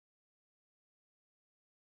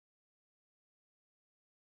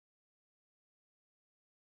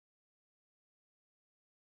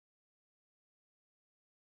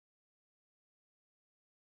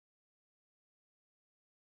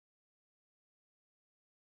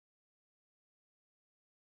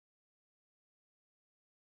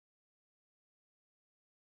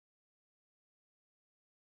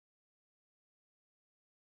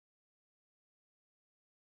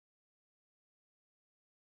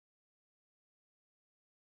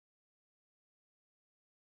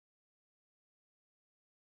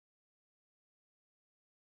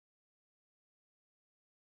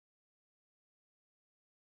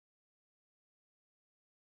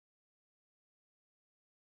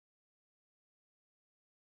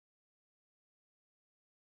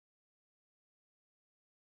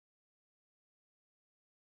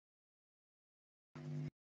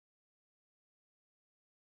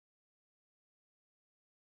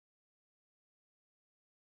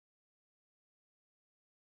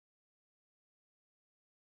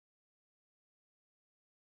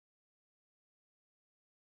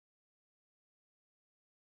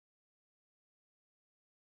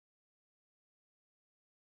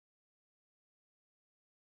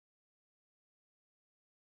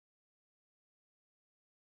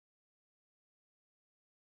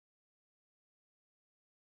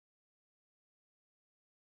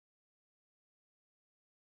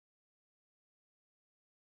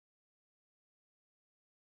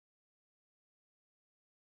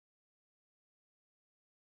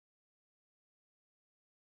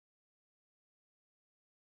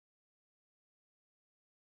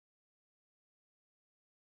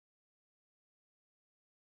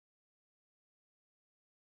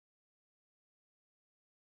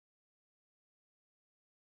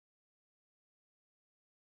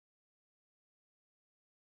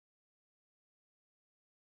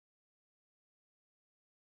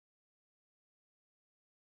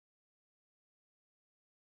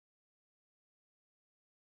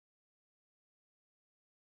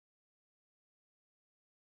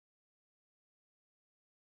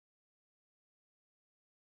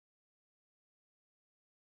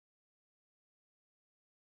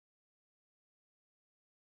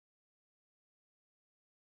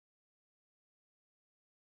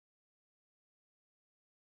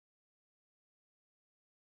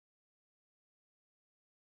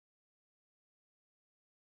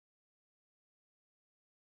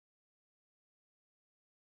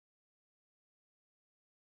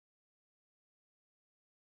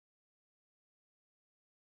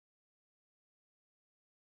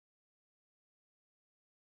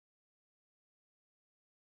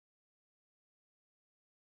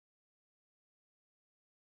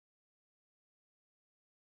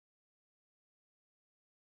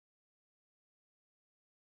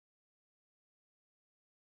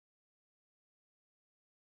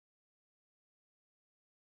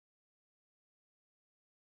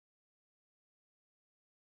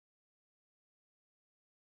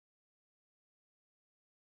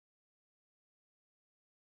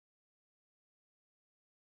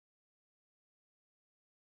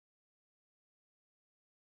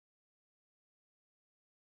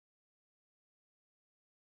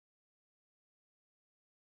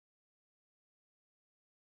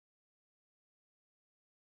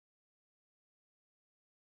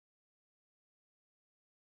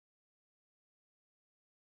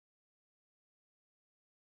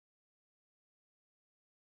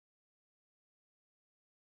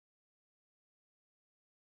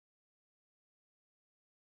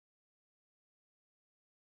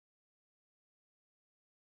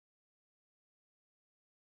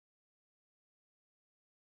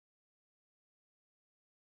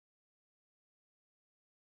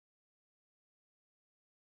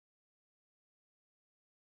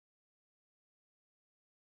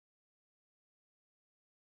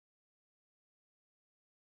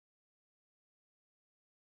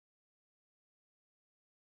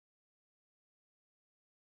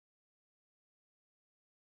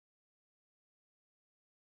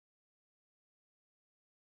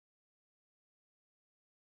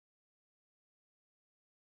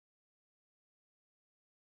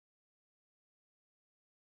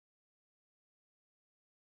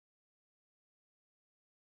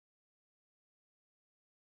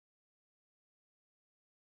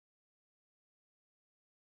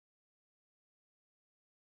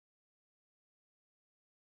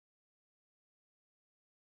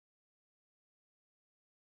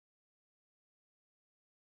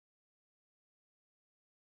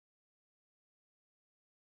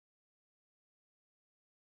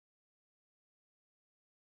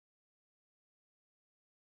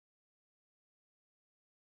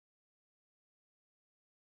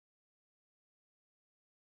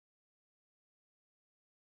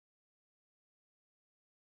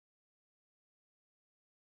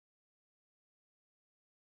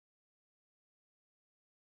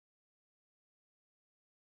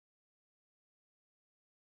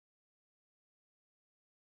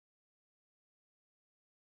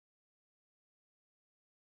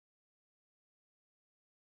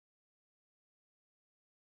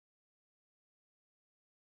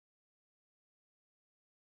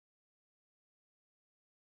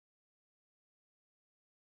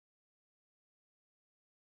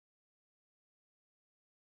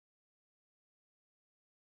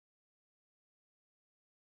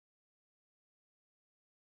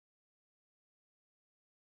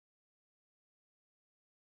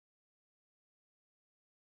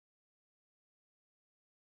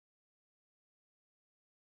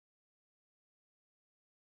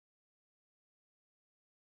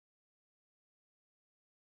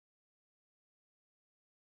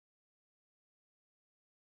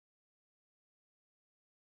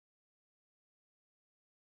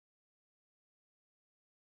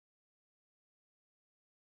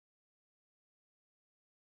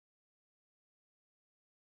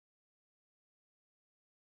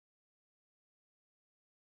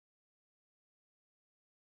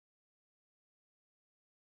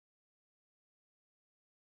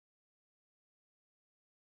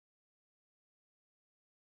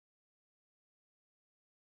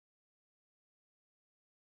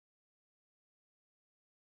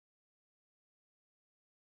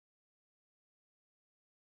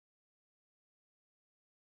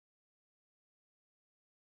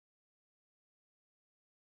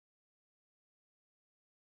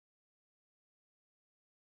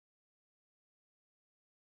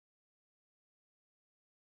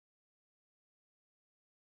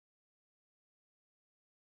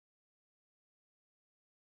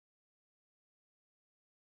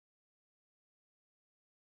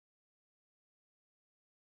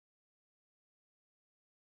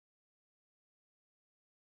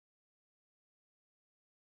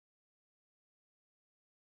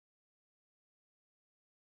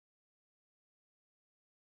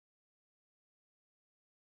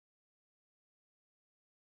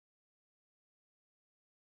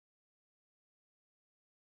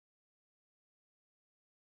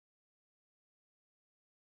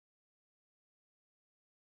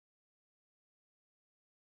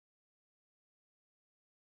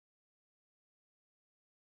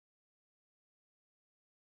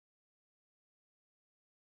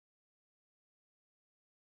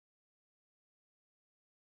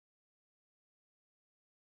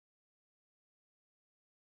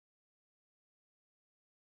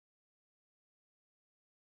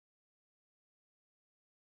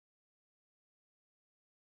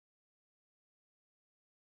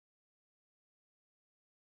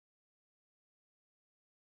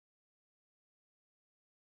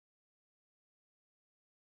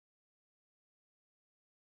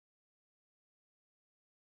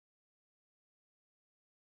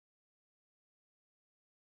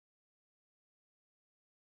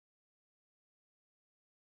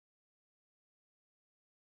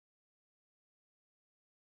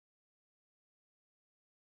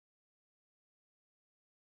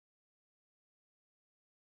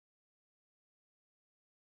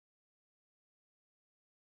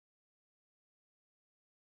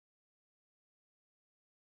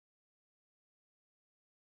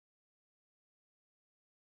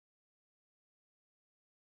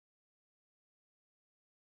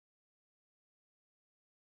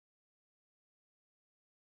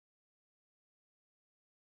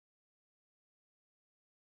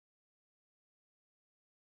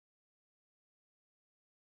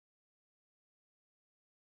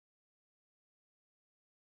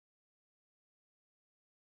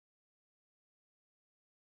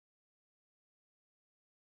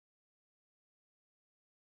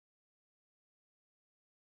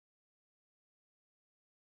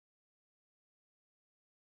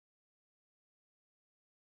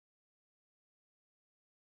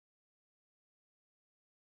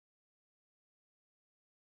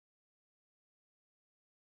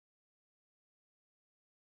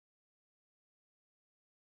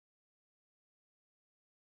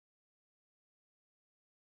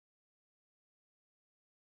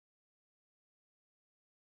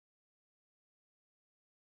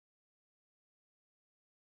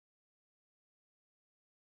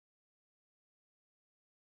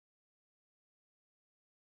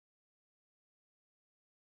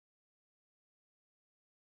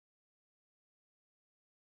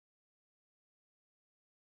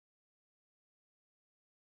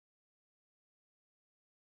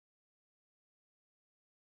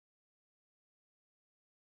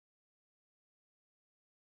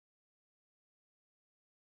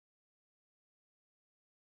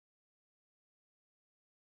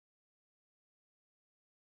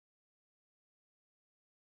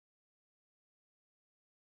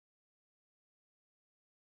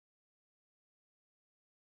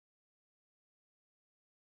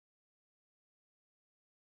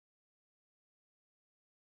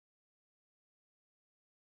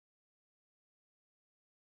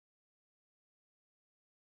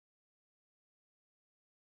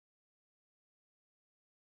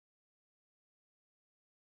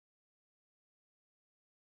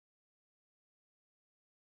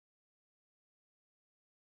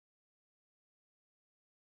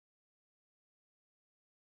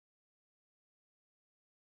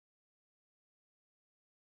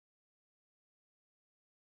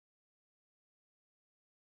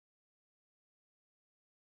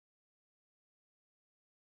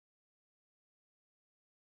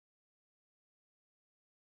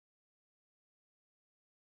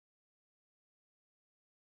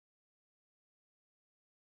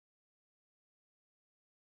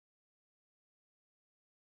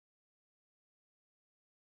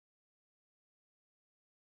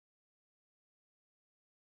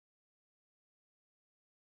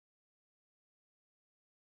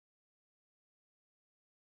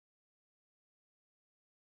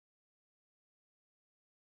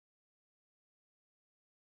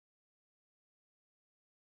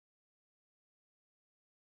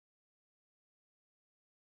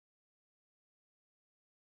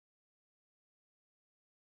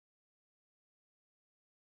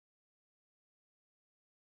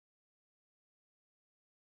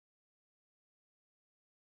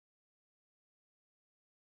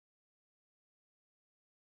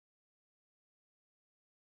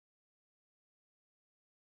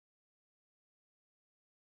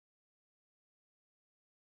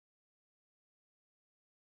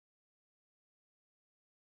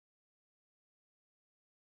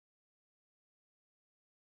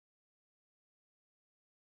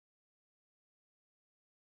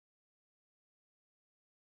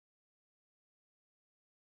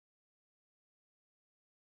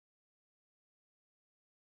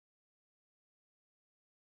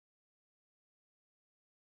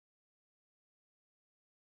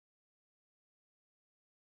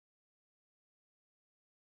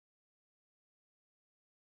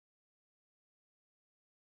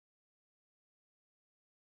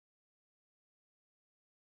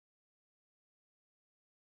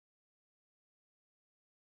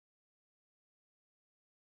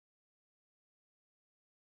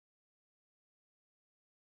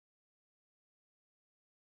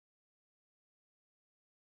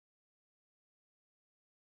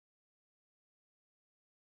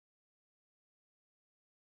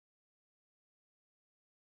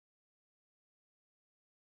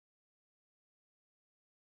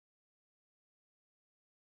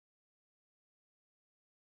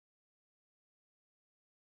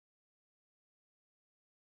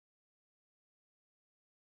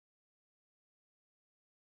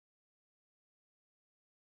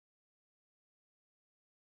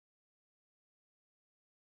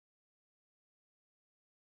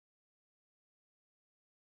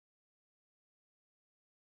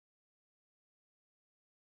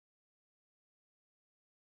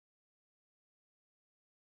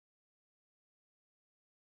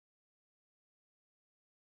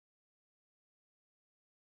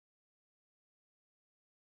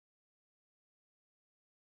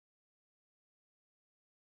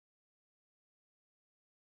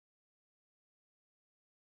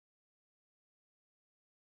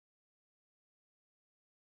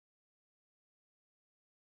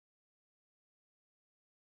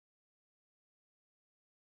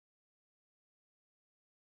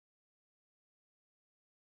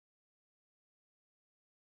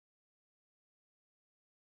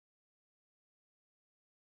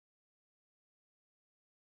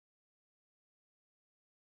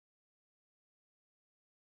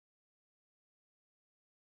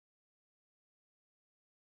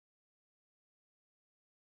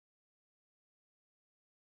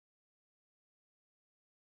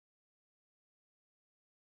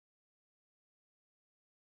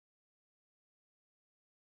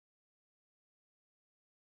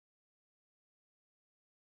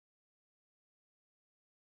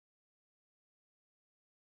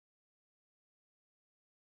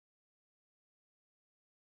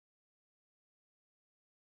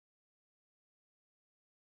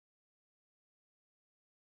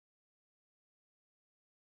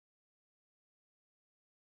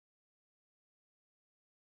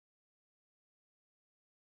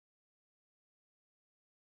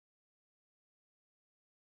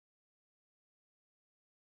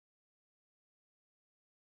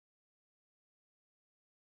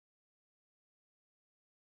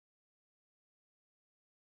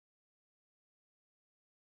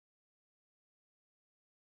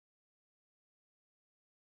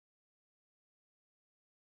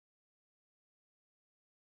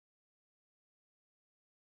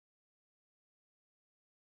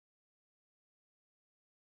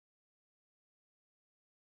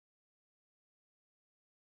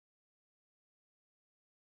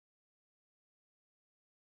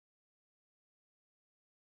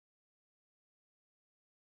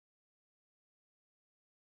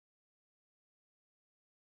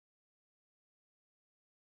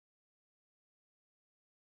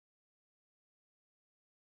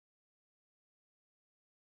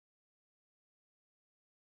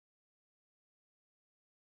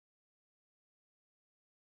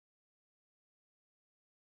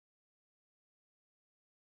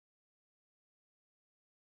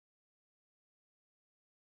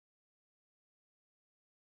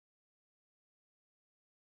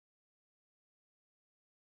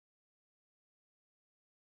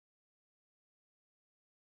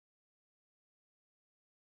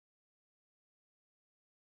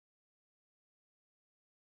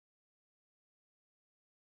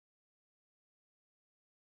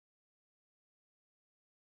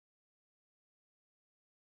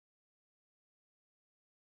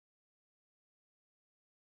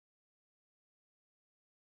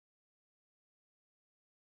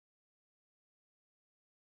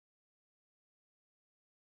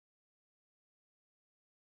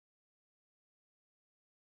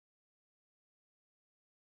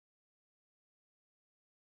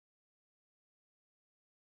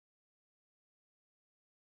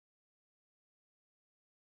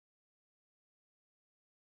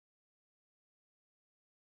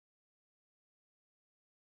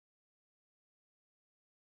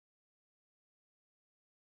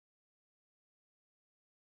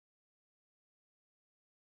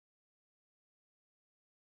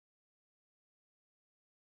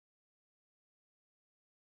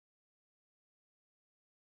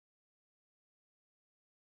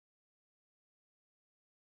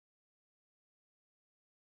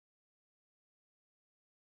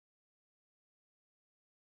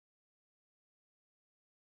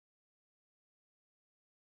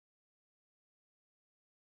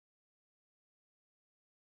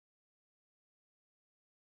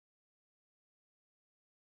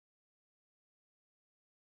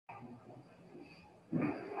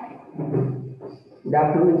Good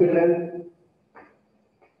afternoon, children.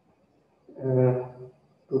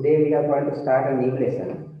 Today we are going to start a new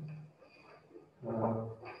lesson.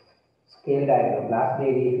 Scale diagram. Last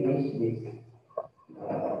day we finished this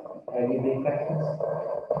algebraic fractions.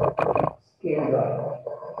 Scale drawing.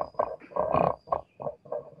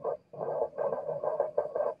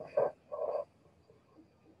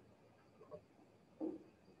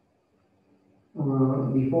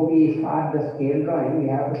 Before we start the scale drawing, we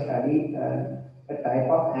have to study a type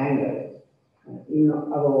of angle. In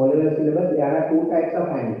our O-level syllabus, there are two types of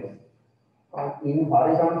angles. In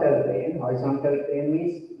horizontal plane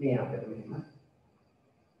means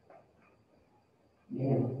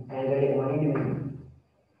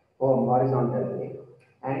horizontal plane.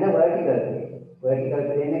 And the vertical plane. Vertical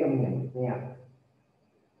plane එක මෙහෙම.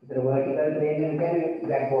 ඉතින් vertical plane එක කියන්නේ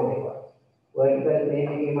blackboard එක. Vertical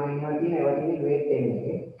plane එකේ මයින්නවා තියෙන ඒවා තියෙන grade 10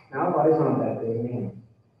 එකේ. Now horizontal plane මෙහෙම.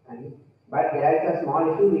 හරි. But there is a small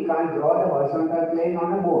issue, we can't draw the horizontal plane on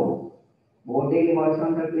a board. Board එකේ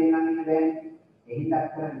horizontal plane නම් ඉන්න බෑනේ. එහිලා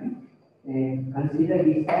කරන්නේ consider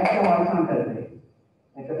this as a horizontal plane.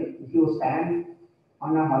 If you stand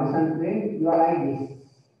on a horizontal plane, you are like this.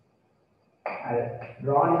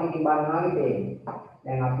 Drawing එකකින් බලනවා වගේ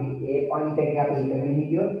දැන් අපි A point එකේ අපි හිතගෙන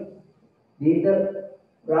හිටියොත් this is the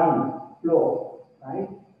ground floor, right?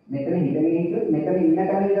 මෙතන හිතගෙන හිටියොත් මෙතන ඉන්න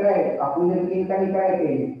තැන විතරයි කකුල් දෙක තියෙන තැන විතරයි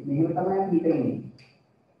පේන්නේ. මෙහෙම තමයි අපි හිතගෙන ඉන්නේ.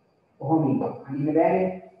 කොහොම ඉන්න බෑනේ.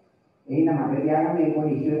 එහෙනම් අපිට කියන්න මේ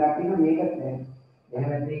පොඩි ඉෂුව එකක් තියෙනවා මේක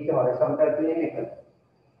එහෙම තියෙච්ච horizontal plane එක.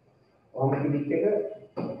 කොහොම තිබිච්ච එක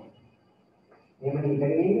එහෙම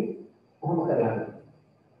හිතගෙන ඉන්නේ කොහොම කරන්නේ?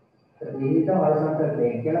 This is the horizontal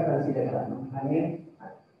plane. Kela consider karana.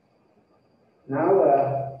 Now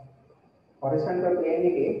horizontal plane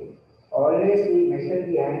ke always we measure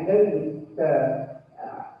the angle with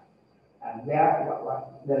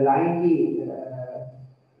the line we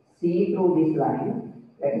see through this line.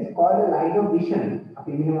 That is called the line of vision.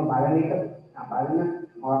 අපි මෙහෙම බලන එක බලන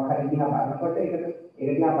මොකක් හරි දිහා බලනකොට ඒක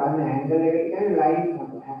දිහා බලන angle එක කියන්නේ line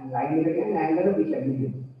එක කියන්නේ angle of vision.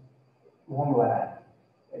 මොහොම බලන්න.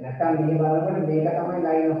 නැත්නම් මේ බලනකොට මේක තමයි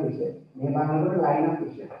line of vision. මේ බලනකොට line of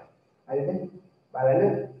vision. හරිද? බලන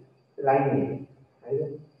line එක. හරිද?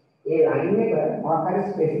 ඒ line එක මොකක් හරි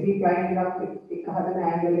specific line එකක් එක්ක හදන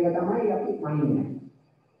angle එක තමයි අපි මනින්නේ.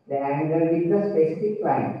 The angle with the specific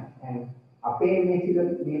line. And අපේ මේ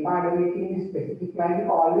පාඩමේ තියෙන specific line එක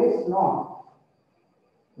always north.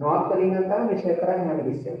 North වලින් තමයි measure කරන්නේ හැම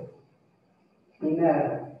තිස්සෙම. In a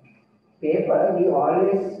paper we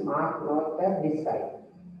always mark north as this side.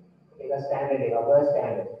 Take a standard, a upper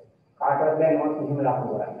standard. Carter by not him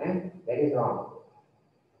that is wrong.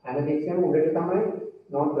 And the system would come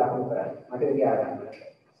not blocking for us. Material standard.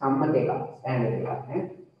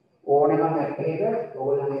 Own a paper,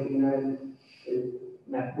 all an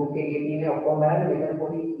book again, a command, little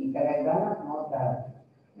body, interact, not that.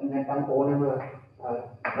 And I can own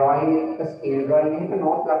drawing a scale drawing,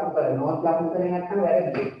 not blocking for not blocking for very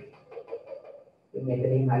big.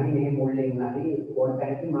 මෙතනින් හරි මේ මුල්ලෙන් හරි ඕන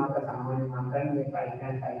තැනක මාර්ක සාමාන්‍ය මාර්කයන් මේ right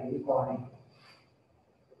hand side එකේ කොහොමද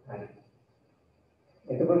හරි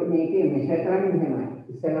එතකොට මේකේ මෙෂර් කරන්නේ මෙහෙමයි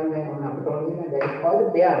ඉස්සෙල්ලා මම අපිට ඕන දෙන that is called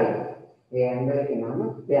bearing A angle එකේ නම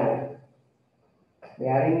bearing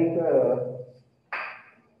එක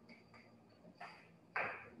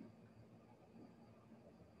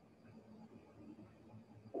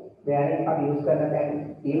bearing අපි use කරන තැන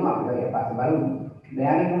තියෙනවා අපිට ඒක පස්සේ බලමු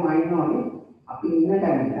bearing එක මයින් ඕනේ අපි ඉන්න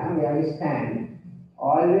තැන where we stand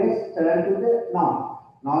always turn to the north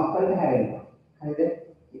වලට හැරෙනවා හරිද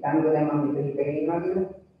ඊටනකො දැන් මම මෙතන හිටගෙන ඉන්නවා කියලා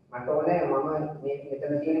මට ඕනේ මම මේ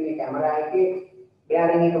මෙතන තියෙන මේ කැමරා එකේ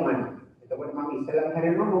bearing එක මනින්න එතකොට මම ඉස්සෙල්ලාම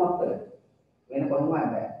හැරෙනවා north වලට වෙන කොහොමද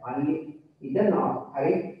බෑ only is the north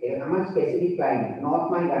හරි ඒක තමයි specific line north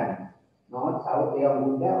මයි ගන්න north south they are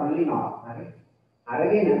moved there only north හරි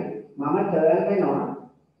අරගෙන මම turn වෙනවා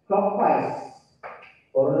clockwise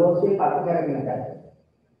Orlossi particular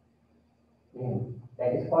that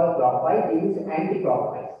is called clockwise, this is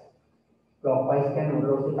anti-clockwise. Clockwise can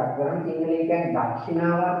Orlossi particular single can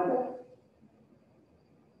Dakshinavata.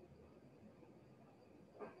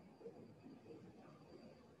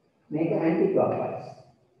 Make anti-clockwise.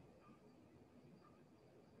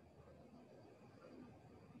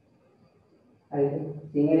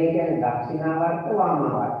 Single can Dakshinavata,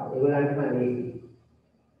 Vamavata. Equivalent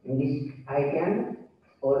English I can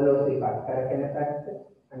Orlossi particular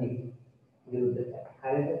and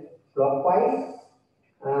clockwise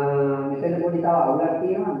මෙතන පොඩි තව අවුලක්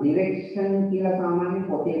තියෙනවා direction කියලා සාමාන්‍ය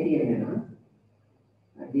පොතේ තියෙනවා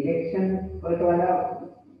direction වලට වඩා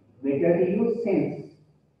better to use sense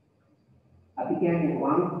අපි කියන්නේ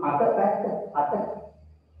වම් අත පැත්ත අත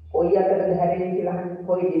කොයි අතටද හැරෙන්නේ කියලා අහන්නේ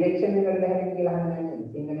කොයි ඩිරෙක්ෂන් එකකටද හැරෙන්නේ කියලා අහන්නේ නැහැ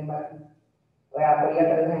සිංහලෙන් බලන්න. ඔයා කොයි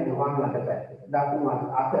අතටද හැරෙන්නේ වම් අත පැත්ත. දකුණු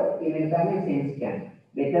අත කියන එක තමයි සෙන්ස් කියන්නේ.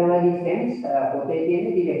 මෙතනදී සෙන්ස් පොතේ තියෙන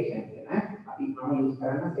ඩිරෙක්ෂන් එක නේ. අපි මම යූස්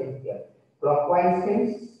කරන සෙන්ස් එක. clockwise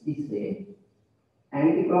sense this way,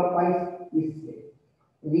 anti-clockwise this way.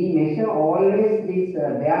 We measure always this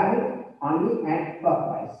bearing only at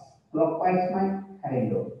clockwise. Clockwise my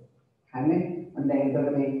හැරෙන්න. හන්නේ මම දැන් ඒකට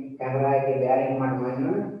මේ කැමරා එකේ bearing මට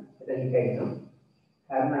මොනවද? එතන හිතෙනවා.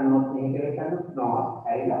 කරන නෝට් මේක කරන නෝට්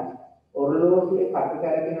ඇරිලා ඔරලෝසුවේ පටු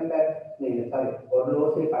කරගෙන පැත්ත නේද? sorry.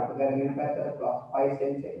 ඔරලෝසුවේ පටු කරගෙන පැත්තට clockwise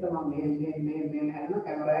sense එකට මම මේ හැරෙන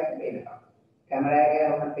කැමරා එක දෙන්නවා. කැමරා එකේ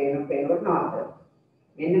ඔන්න පේනකොට නෝට්.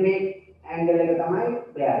 මෙන්න මේ ඇන්ගල් එක තමයි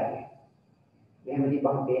bearing. එහෙම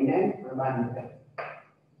දීපම් පේන්නේ මම බලන්න.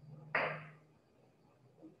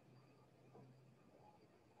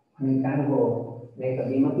 මේ කනකෝ මේක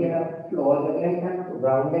බීම කියලා ෆ්ලෝර් එක කියලා හිතන්නකෝ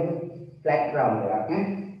ground එක flat ground එකක් නේ.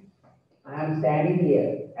 I am standing here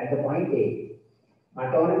at the point A.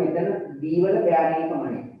 මට ඕන මෙතන B වල bearing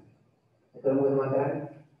එකමනේ. ඒක මොකද මම කරන්නේ?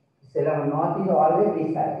 ඉස්සෙල්ලාම north is always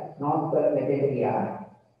this side. north වල මෙතෙන්ට ගියා.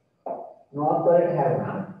 north වලට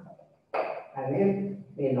හැරුණා. හරි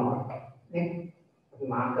මේ north නේ. අපි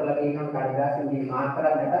මාක් කරලා තියෙනවා කඩදාසියෙන් මේ මාක්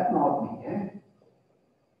කරලා නැටත් north නේ.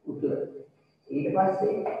 උතුර. ඊට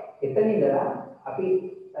පස්සේ එතන ඉඳලා අපි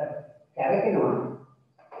කැරකෙනවා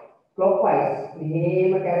clockwise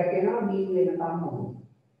මෙහෙම කැරකෙනවා B වෙනකම් මොහොත.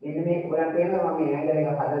 මෙන්න මේ ඔයගොල්ලන් පේනවා මම මේ ඇන්ගල් එක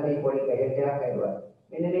හදලා තියෙන පොඩි ගැජට් එකක් හදුවා.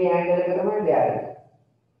 මෙන්න මේ ඇන්ගල් එක තමයි bearing.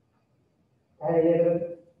 හරිද?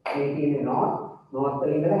 මේ තියෙන්නේ north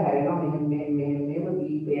වල ඉඳලා හැරෙනවා මෙහෙම B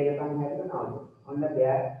පේනකම් හැරෙනවා. ඔන්න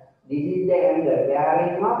bearing. This is the angle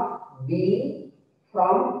bearing of B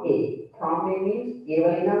from A. From A means A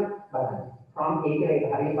වල ඉඳන් බලන්න. from A කියලා එක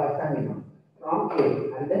හරියට පස්සෙන් වෙනවා. from A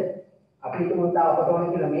and අපි හිතමු තා අපට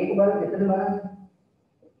ඕන කියලා මේක බලන්න මෙතන බලන්න.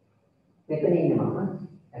 මෙතන ඉන්නේ මම.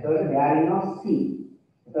 එතකොට bearing of C.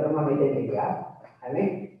 එතකොට මම මෙතෙන්ට ගියා. හරි?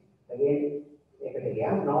 again ඒකට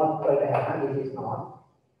ගියා. north වලට හැරෙනවා. this is north.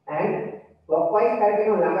 and clockwise කරගෙන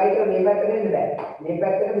ළඟයි කියලා මේ පැත්තට එන්න බෑ. මේ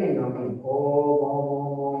පැත්තට මෙන්න ඕ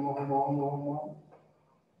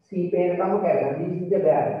C පේනකම කරලා this is the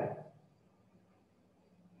bearing.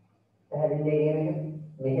 පැහැදිලි කියන්නේ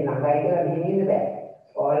මේක ළඟයි කියලා මෙහෙම ඉන්න බෑ.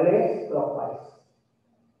 always clockwise.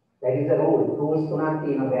 that is the rule. rules තුනක්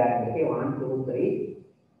තියෙනවා bearing එකේ 1 2 3.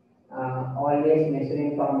 Always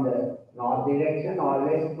measuring from the north direction,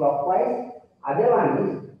 always clockwise. Other one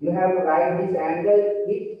is you have to write this angle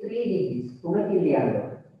with 3 degrees. තුන කිලියන්න.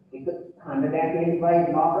 ඒක 125 is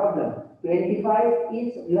no problem. 25 is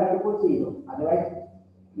you have to put 0. Otherwise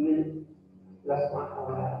you will plus 1.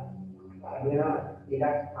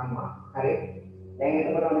 deduct 1 mark. හරි. දැන්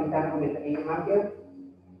එතකොට ඔන්න හිතන්න මෙතන ඉන්න mark කියලා.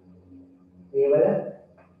 ඒ වල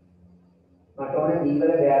මට ඕනේ B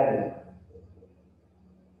වල bearing.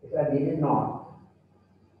 ඒක this is not.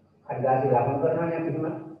 අඩදාසි ලබන කරනවානේ අපි හිම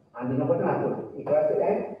අඳිනකොට නතුරු. ඊට පස්සේ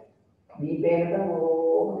දැන් B පේනකම්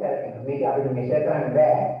ඕම කරගෙන මේක අපිට මෙෂර් කරන්න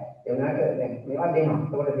බෑ. ඒ වුණාට දැන් මේවා දෙනවා.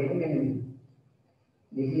 එතකොට දෙන්නේ මෙන්න මේ.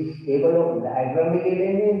 this is table of diagram එකේ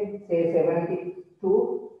දෙන්නේ say 72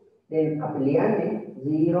 then අපි ලියන්නේ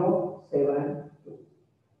 0 7 2.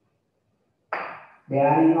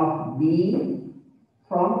 bearing of B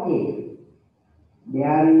from A.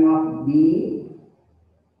 bearing of B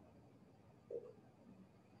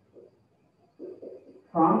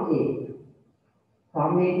from A.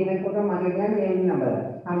 from A කියනකොට මම කියන්නේ A number.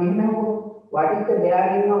 මෙන්න what is the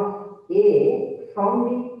bearing of A from B?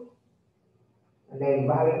 දැන්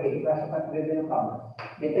විභාගයේ ප්‍රශ්න පත්‍රය දෙනවා.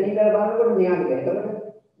 මෙතන ඉඳලා බලනකොට මෙයාට එතකොට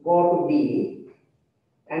go to B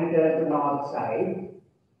and turn to north side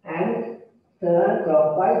and turn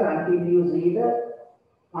clockwise until you see the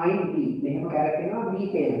point B. මෙහෙම කරකිනවා B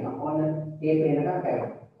පේනවා. ඔන්න A පේනකම්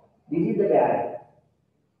කරනවා. This is the bearing.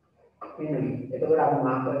 මෙන්න මේ. එතකොට අපි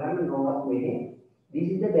මාක් කරගන්න north way. This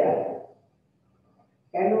is the bearing.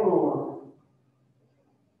 Can you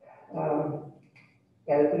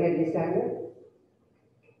calculate this angle?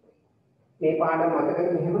 මේ පාඩම මතකද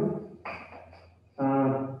මෙහෙම?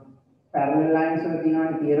 parallel lines වල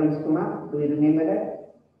තියෙනවා theorems තුනක්. do you remember that?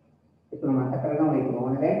 ඒක මතක කරගන්න මේක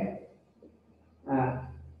මොනවද?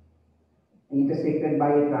 intersected by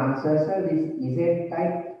a transversal, this Z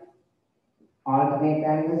type alternate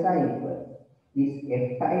angles are equal. This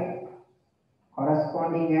F type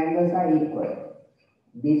corresponding angles are equal.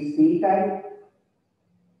 This C type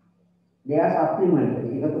they are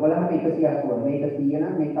supplementary. ඒක කොලම 180 මේක 100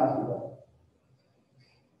 නම් මේක 80.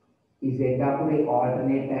 Is Z accurate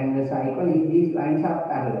alternate angles are equal if these lines are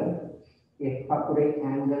parallel. F accurate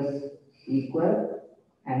angles equal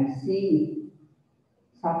and C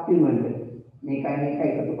supplement මේකයි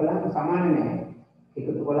එකතු කළාම සමාන නැහැ.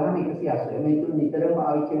 එකතු කළාම 180. මේ තුන නිතරම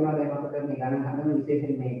පාවිච්චි කරනවා දැන් අපිට මේ ගණන් හදන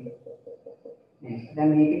විශේෂයෙන් මේක. දැන්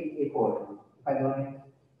මේක ඒකෝඩ්.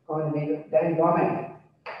 කොහොමද මේක දැන් ගොමෙන්.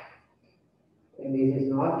 And this is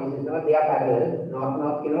not they are parallel.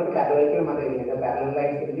 Not කියනකොට parallel කියලා මතක ගන්න. Parallel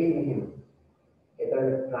lines එක තියෙන්නේ මෙහෙම. ඒතර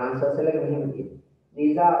transversal එක මෙහෙම තියෙනවා.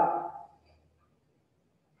 These are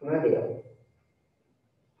මොනවද?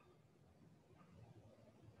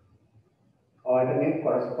 Alternate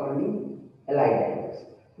corresponding allied angles.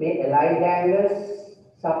 මේ allied angles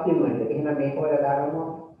supplement. එහෙනම් මේක වල දාගමු.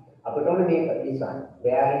 අපිට ඕනේ මේක this one.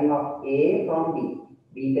 Bearing of A from B.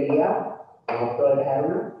 B එක ගියා north වලට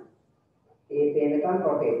හැරුණා. A පේනකම්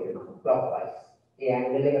rotate වෙනවා clockwise. ඒ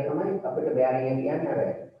angle එක තමයි අපිට bearing එක කියන්නේ අර.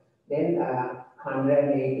 Then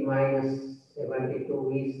 180 minus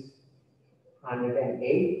 72 is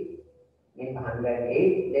 108. Make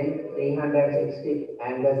 108, then 360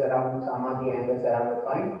 angles around some of the angles around the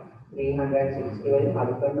point. 360 will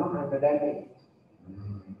multiply no 108.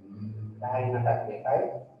 Dahil natak dekay,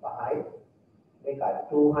 bahay, dekay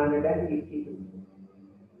 252.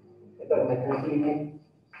 Ito mathematically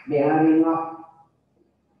bearing of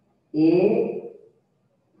A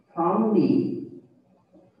from B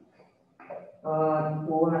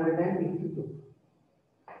 252.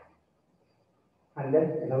 And then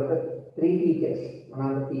another 3 features. One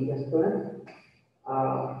of the features to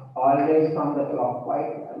always from the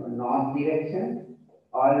clockwise north direction,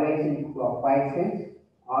 always in clockwise sense,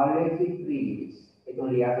 always with 3 degrees. Itu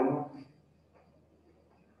lihatmu.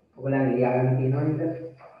 Bukan lihat තියෙනවා නේද?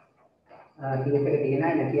 Ticket එක තියෙනයි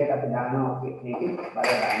නැතිවට අපි දානවා මේකේ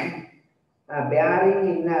බලන්න. Bearing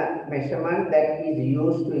in a measurement that is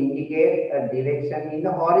used to indicate a direction in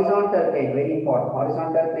the horizontal plane. Very important.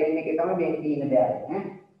 Horizontal plane එකේ තමයි මේක තියෙන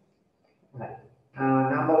bearing.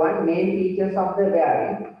 Number 1, main features of the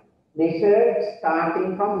bearing measured starting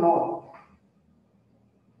from north.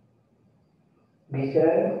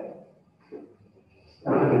 Measured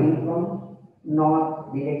starting from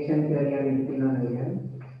north direction කියලා කියන්නේ තියෙනවා නේද?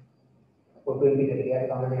 Photo එක විතර ගියාට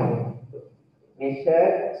කමන්නේ නැහැ.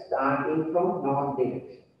 Measured starting from north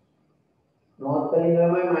direction. North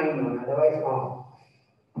column mind on, otherwise wrong.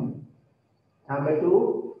 Number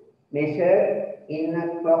 2, measured in a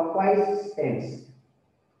clockwise sense.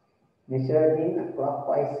 Measured in a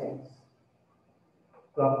clockwise sense.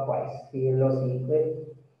 Clockwise. CLOC equal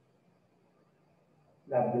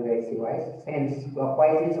WICY. Sense.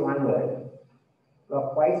 Clockwise is one word.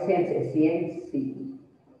 Clockwise sense. SCNC.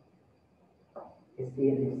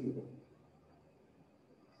 SCNC.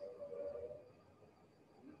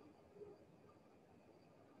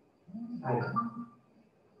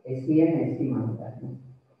 SCNC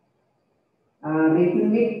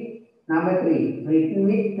written with number 3, written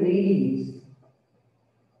with 3 digits.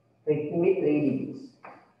 Written with 3 digits.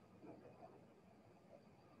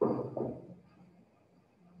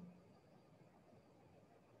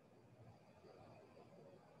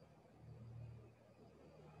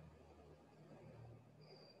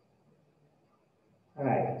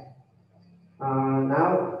 Alright. Now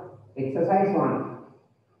exercise 1.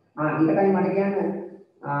 ඊටකයි මට කියන්න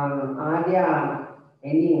ආර්යා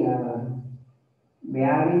any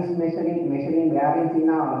bearings measuring bearings in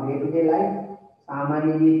our day to day life සාමාන්‍ය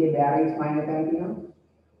ජීවිතේ bearings මයින් එකක් තියෙනවා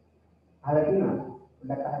අහලා තියෙනවද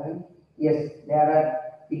පොඩ්ඩක් අහගන්න yes there are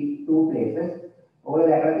two places ඔයගොල්ලෝ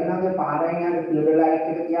දැකලා තියෙනවද පාරෙන් යන theodolite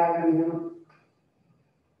එක තියාගෙන මෙහෙම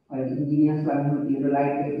ඔය engineers ලා මෙහෙම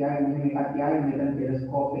theodolite එක තියාගෙන මෙහෙම එකක් තියාගෙන මෙතන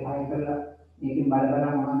telescope එකයි කරලා මේකෙන් බල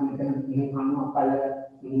මොනවද මෙතන මෙහෙම කනුවක් අල්ලලා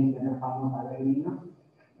ini kena kamu pada ini na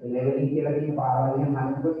leveling කියලා තියෙන පාරවල් එහෙම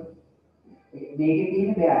හදනකොට මේකේ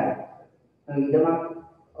තියෙන බෑර. ඉදමක්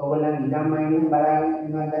ඕගොල්ලන් ඉදම් මයින් බලාගෙන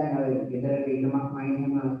ඉන්නවා දැන් ඔය ගෙදරක ඉදමක් මයින්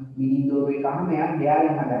එහෙම මිනින්දෝර එකම එයා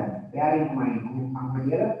බෑරින් හදන්නේ. බෑරින් මයින් මම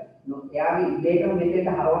කියලා එයාගේ ඉදේටම මෙතෙන්ට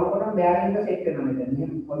හරවනකොට බෑරින් එක සෙට් වෙනවා මෙතන.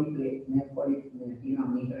 මෙහෙම පොඩි ප්ලේට් මේ පොඩි තියෙන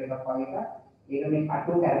මීටර එකක් වගේ එකක්. ඒක මේ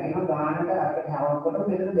කටුව කැරකෙනවා ගානට අරකට හරවනකොට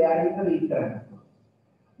මෙතන බෑරින් එක රීඩ් කරනවා.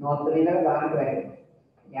 නෝත් වලින් ගානට වැටෙනවා.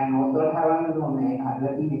 या नोटल हवाने दोने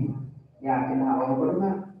आदती नहीं या अपने हवाओं पर ना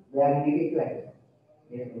बेरिंग की क्लैश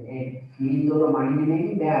ये तीन दो मायने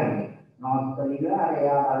नहीं बेरिंग नॉट कलीगा अरे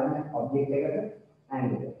या आदमी ऑब्जेक्ट लेकर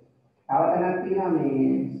एंगल आवतना तीना में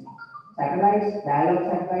सैटेलाइट्स डायलॉग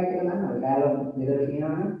सैटेलाइट का ना डायलॉग मिरर तीना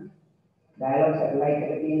ना डायलॉग सैटेलाइट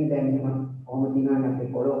का तीन देन हम ओम तीना ना पे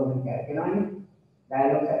कोड़ो हम क्या कहना है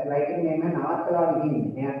डायलॉग सैटेलाइट में मैं नावतला नहीं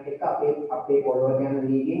मैं एक अपने कोड़ो के अंदर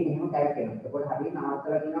लीजिए नहीं हम टाइप करना तो कोई हरी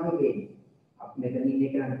नावतला की ना हो गई अपने तनी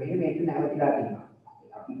लेकर आने के लिए मैं तो नावतला की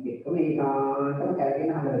अपनी देख को मेरी कान तो क्या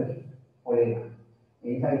कहना हम लगे පොළේ. ඒ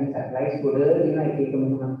නිසා ඉතින් සැටලයිට්ස් ගොඩ දින එක එක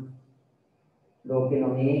මෙහෙම ලෝකේ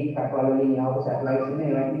නොමේ කටවල වලින් ආව සැටලයිට්ස් ඉන්නේ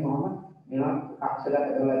ඒවා ඉතින් කොහොම මේවා කක්ෂගත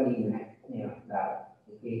කරලා දින්නේ නැහැ. මේවා දාලා.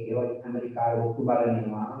 ඒවා ඇමරිකාවේ ඔක්කො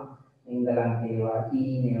බලනවා. ඉංගලන්තේ ඒවා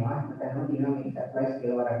චීන ඒවා නැත්නම් දිනවා මේ සැටලයිට්ස්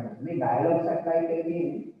කියලා වරක් මේ ඩයලොග් සැටලයිට් එක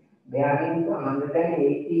තියෙන්නේ bearing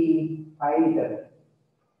 185 විතර.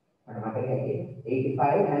 මට මතකයි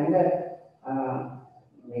 85 and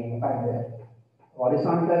මේ මොකද්ද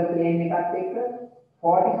horizontal plane එකත් එක්ක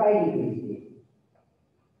 45 degrees.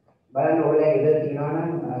 බලන්න ඔයාලා ඉඳලා තියෙනවා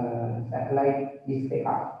නම් සැටලයිට් ඩිස්ක් එකක්.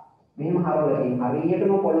 මෙහෙම හරවලා තියෙනවා.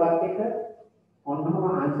 හරියටම පොළොවත් එක්ක ඔන්නම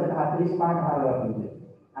ආන්සර් 45ට හරවලා තියෙනවා.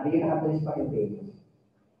 හරියට 45ට තියෙනවා.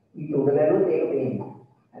 ඊට උඩ දැරුවොත් ඒක පේන්නේ.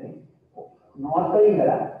 හරි. නෝර්ත් වල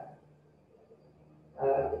ඉඳලා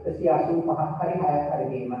 185ක් හරි 6ක් හරි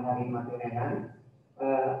ගේම හරි මත වෙනවා.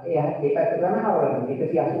 ඒ පැත්තට ගන්න හරවලා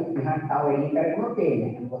 180 මෙහාට තව එලි කරගෙන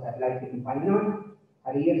පේන්නේ. මොකද සැටලයිට් එකකින් පනිනවනේ.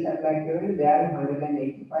 Real satellite level they are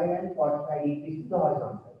 185 and 45 degrees to the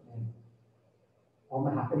horizontal. Om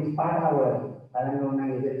happy part hour. Balance on na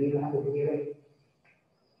इधर भी हम देखिए रे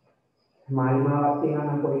मालमावत के ना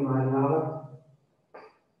कोई मालमावत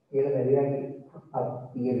ये तो दरिया की अब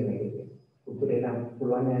ये नहीं उत्तरे ना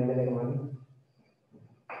पुलवान में अंदर के मानी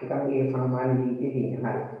इतना ये सामान नीचे ही है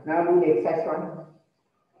now do the exercise one.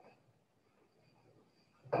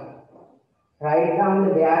 Write down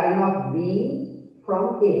the bearing of B from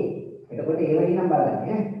A. එතකොට ඒ වගේ නම් බලන්න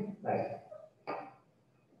ඈ. right.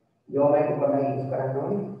 ජෝබ් එක පොඩ්ඩක් යූස් කරන්න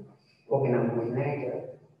ඕනේ. ඕකේ නම් මොකද නැහැ කියලා.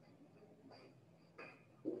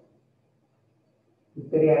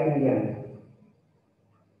 උත්තරය කියන්නේ.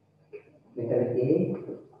 මෙතන A,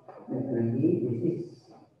 මෙතන B, this is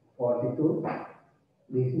 42,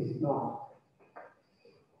 this is not.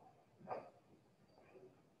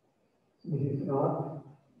 This is not,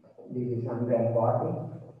 this is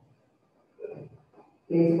 140.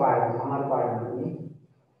 Please pardon, हमारा pardon नहीं.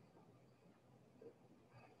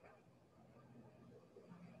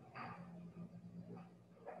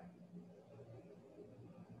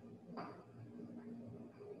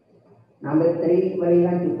 Number 3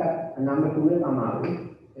 berikan kita, number 2 sama aku.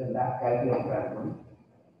 Sudah calculate kan.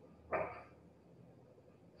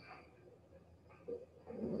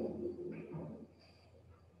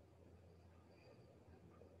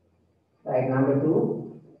 Right, number 2.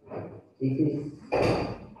 This is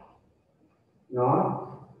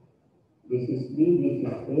not, this is B, this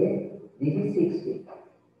is A, this is 60.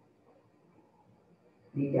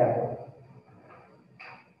 Be careful.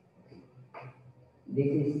 This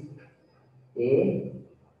is A,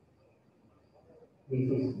 this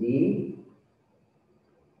is B,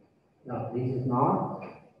 no, this is not,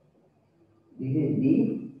 this is B.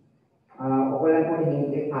 Overall for the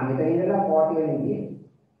hint, meter 40 and Indian.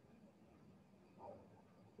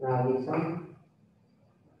 Now this one.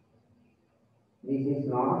 This is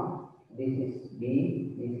not, this is B,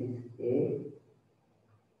 this is A,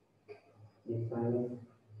 this one is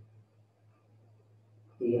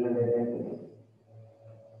 300.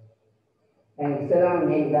 And ඉස්සරහම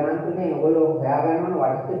මේ ගණන් තුනේ ඔයගොල්ලෝ හොයාගන්න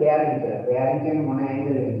what is the bearing කියලා. bearing කියන්නේ මොන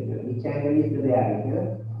angle එකද කියලා. which angle is the bearing කියලා.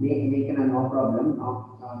 මේක no problem. No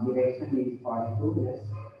direction is 42. Yes.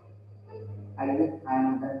 I am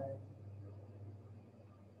that.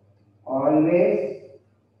 Always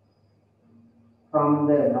from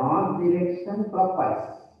the north direction clockwise.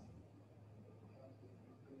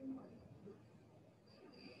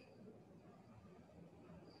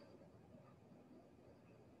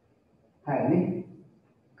 Hi,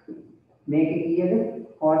 make it clear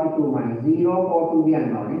 42 minus 0, 42 be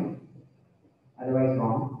unknown. Otherwise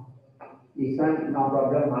wrong. This one no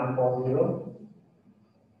problem, 140.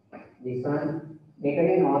 This one make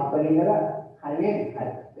it north Palindala,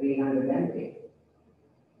 303.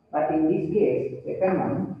 But in this case, second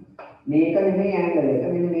one, make a angle.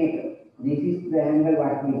 This is the angle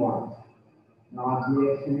what we want. North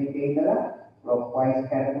direction clockwise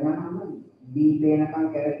character B plane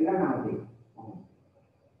character now.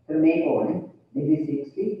 So make on this is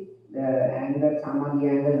 60. The angle, sum of the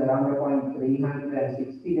angles around the point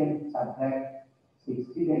 360, then subtract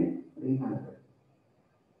 60, then 300.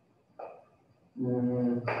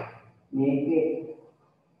 Make it,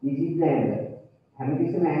 this is the angle.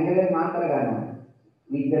 Hamilton angle is mark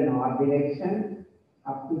with the north direction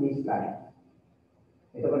up to this line.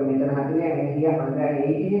 Here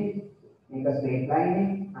 180, make a straight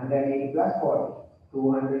line, 180 plus 40,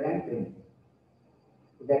 220.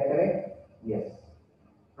 Is that correct? Yes.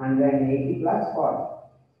 180 plus 40.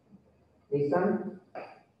 This one,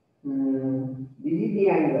 this is the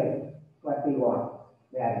angle what we want.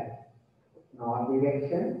 There, north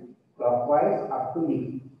direction, clockwise up to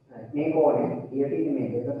this. මේක ඕනේ ඊට ඉතින්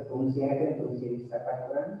මේක 360 320 සකස්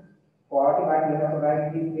කරන්න 40 but you have to write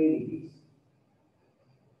it in 3 digits.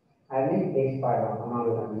 Having base part of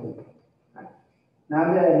Amaru. Now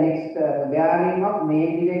the next bearing of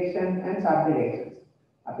main direction and subdirections.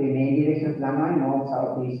 අපි main directions ළමයි north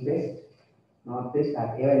south east west north west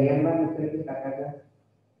ඒවා ලියන්න බෑ උත්තර ටික කතා කරලා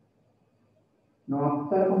north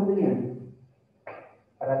වල කොහොමද ලියන්නේ?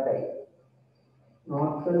 කරත්තයි.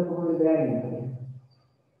 north වල කොහොමද bearing කරන්නේ?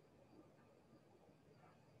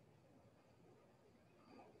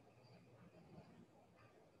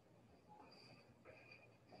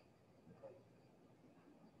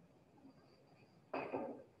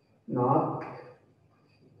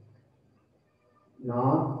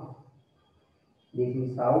 North, this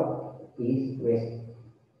is south, east, west.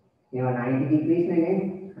 You have 90 degrees again.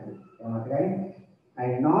 Right?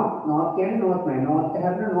 And north can north man. North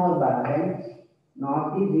have no north bar. Then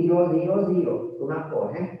north is 0, 0, 0. Do not go.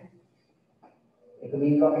 It will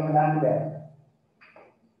be talking about that.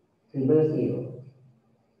 0, 0.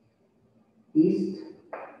 East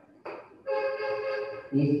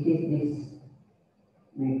is this.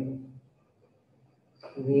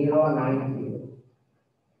 0, 9, 0.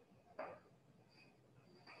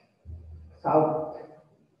 South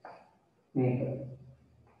make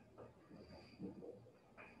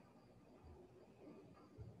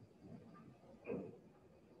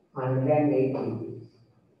 180 degrees.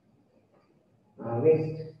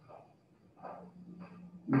 West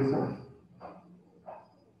this one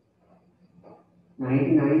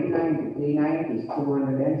 90, 90, 90, 390,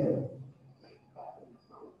 207.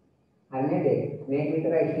 අන්නේ මේක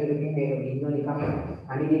විතරයි ඉස්සර දෙන්නේ මේක බින්දුව නිකන්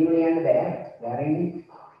අනි බින්දුව යන්න බෑ වැරෙන්නේ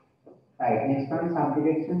right next one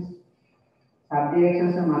subdirections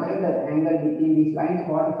මතකද angle between these lines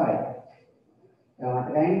 45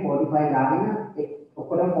 මතකයි 45 දාගෙන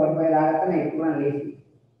ඔක්කොම 45 දාගත්තා ඒක උනන ලේසි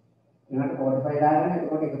ඒකට 45 දාගෙන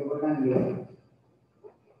එතකොට එකතු කරගන්න ලේසි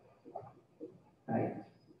right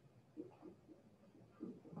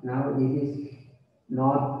now this is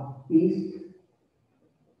northeast.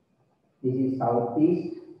 This is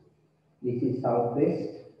southeast, this is southwest,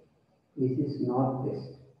 this is northwest.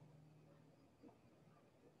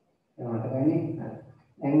 And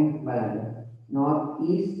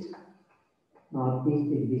northeast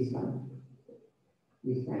is this one,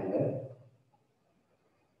 this angle.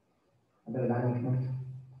 Other than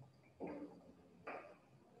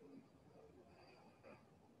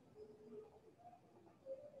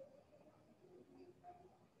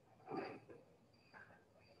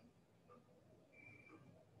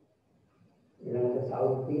the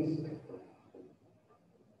southeast,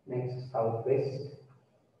 next southwest,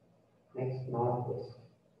 next northwest.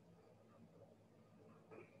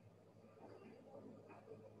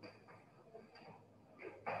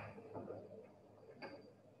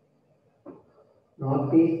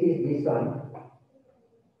 Northeast is this one,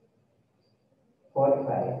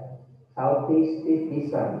 45. Southeast is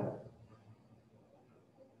this one,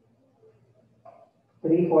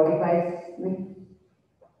 345.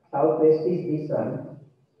 Southwest is this one,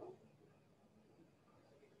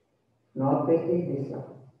 northwest is this one.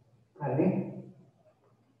 Again,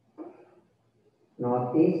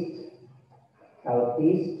 northeast,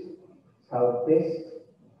 southeast, southwest,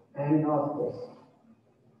 and northwest.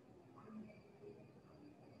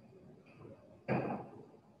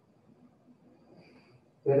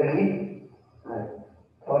 You got it?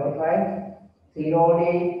 45, 0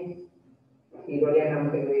 day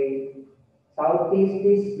number way. Southeast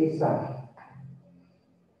is this one.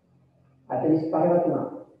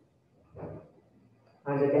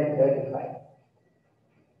 135.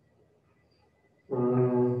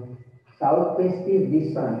 Southwest is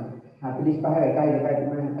this one. 45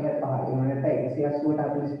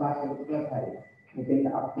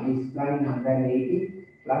 up to this line 180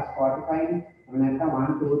 plus 45.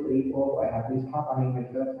 1, 2, 3, 4, 5.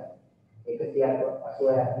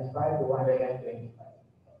 225.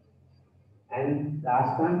 And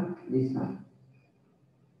last one, this one.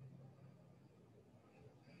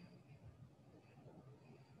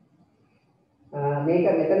 Make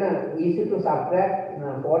a method easy to subtract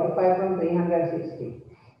 45 from 360.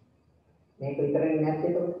 Make a literal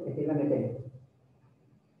method. It is a method.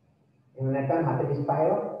 In method,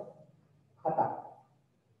 45 khata.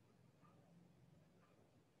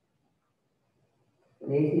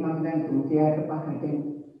 Lazy month then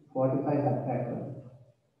 45 subtract.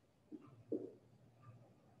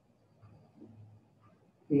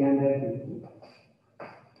 350.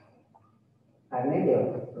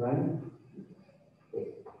 Run.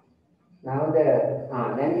 Now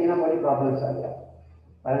then what problems are there?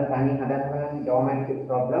 Geometric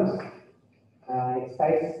problems.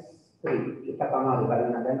 exercise 3 kita අමාරු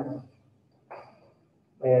බලන්න ගන්නවා.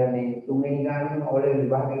 ඔය මේ තුන්වෙනි ගානේ ඕල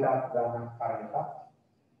විභාගයට ගන්න කාරණා එක.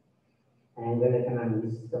 ඇන්ගල් එක නම්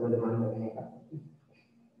 20 තමයි මම වෙන එක.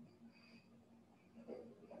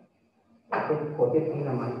 ඒක පොතේ තියෙන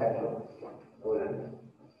මම කරලා ඕලන්න.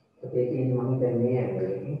 පොතේ තියෙන මම දැන් මේ ඇන්ගල්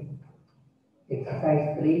එකේ exercise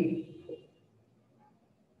 3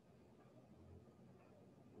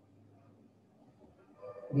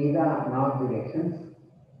 these are north directions.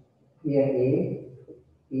 Here A,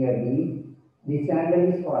 here B. This angle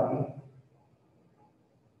is 40.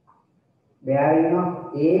 Bearing of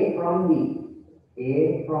A from B,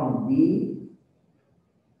 A from B,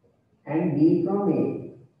 and B from A.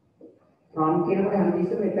 From කියනකොට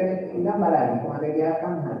හැමතිස්සෙම මෙතන ඉඳන් බලන්න. කොහොමද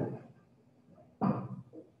ගියාකම් හරි.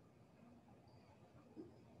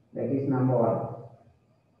 That is number 1.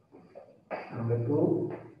 Number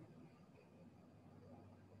 2.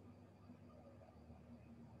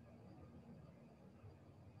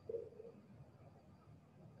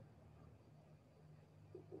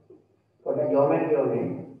 For the geometry domain,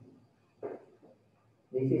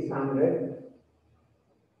 this is 100,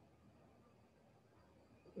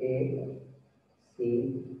 A, C,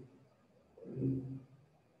 B.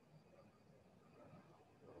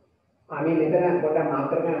 आम्ही इधर Kota mark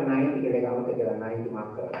करके 90 के लेगा मतलब क्या 90 मार्क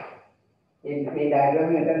कर ये डायग्राम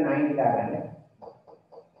में इधर 90 डालना है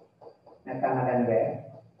नता हटन गए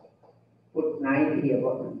put 90 here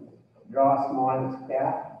draw small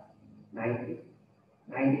square 90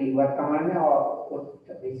 what command में और put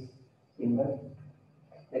this symbol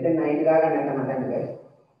इधर 90 डालना नता हटन गए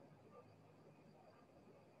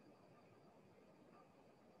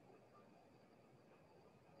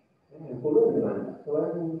follow the one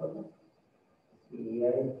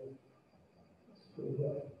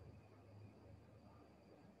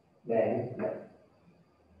then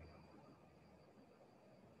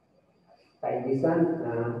like this one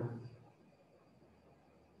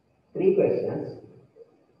 3 questions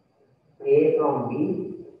A from B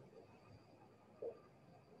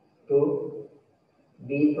to B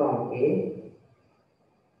from A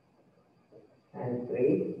and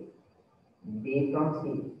 3 B from C.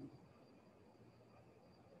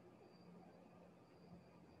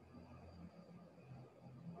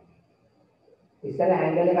 इसका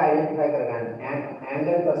एंगल एक आइडेंटिफाई कर गया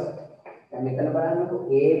एंगल फर्स्ट දැන් මෙතන බලන්නකො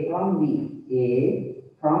A from B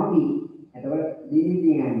එතකොට this is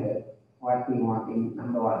the angle what we want in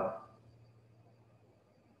number 1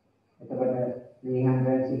 එතකොට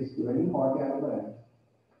 360 වලින් 40 අර බලන්න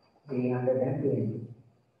 320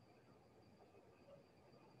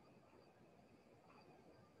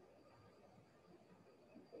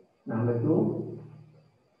 number 2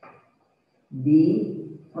 B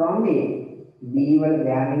from A B वल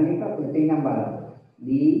bearing එක පිටින් නම් බලන්න B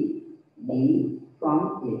from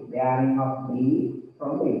A bearing of B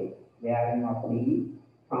from A bearing of B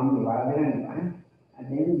from A වලදෙන and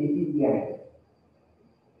then this is the angle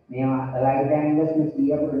මේවා right angles में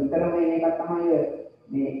කියපු විතරම එන එකක් තමයි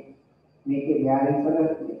මේ මේකේ bearings වල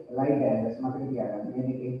right angles මතක තියාගන්න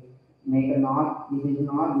මේක not this is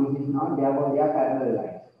not therefore they are parallel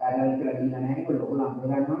lines parallel කියලා දීලා නැහැ ඒක ලොකු නම්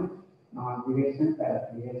ගන්නවා not directions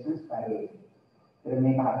parallel फिर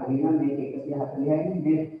मैं कहा था ना मैं एक कैसे हाथ लिया है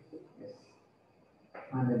मैं यस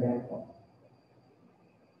अंडर दैट फॉर्म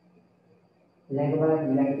लेकिन बार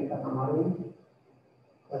इलेक्ट का हमारे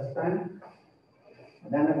फर्स्ट टाइम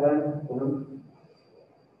dan वन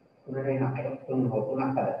उन्होंने ना तुम हो ना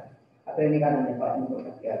कर अतः निकालने के बाद उनको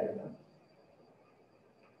क्या देता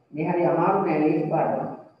निहारी हमारे में इस बार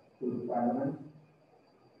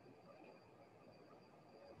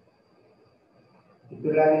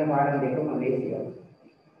ඉතුරුලාගෙන පාඩම් දෙකම ලේසියි.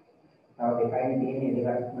 තව දෙකයි තියෙන්නේ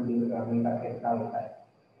දෙකක් මම මේකත් එක්ක තව එකයි.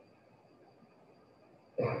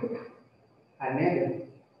 අනේ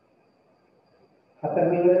හතර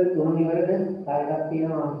නිවර තුන නිවරද කාලයක්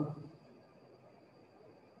තියෙනවා.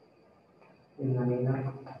 එන්නා හරි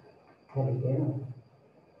කියනවා.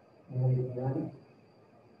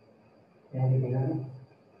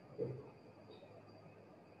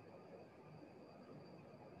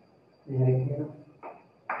 හරි කියනවා.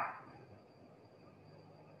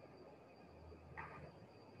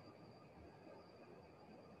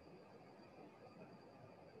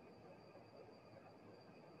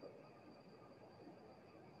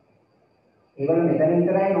 Even මෙතන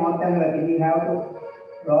විතරයි north angle we have to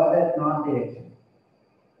draw the north direction.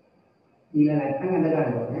 දීලා නැත්නම් අඳ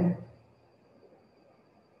ගන්න ඕනේ.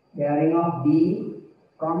 Bearing of B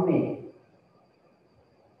from A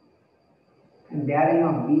and bearing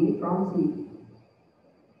of B from C.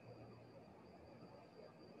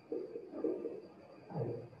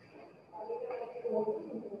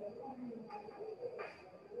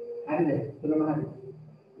 තුනම හරි.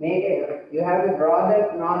 මේක you have to draw the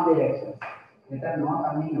north direction. මෙතන north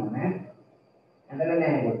අඳින්න ඕනේ. ඇඳලා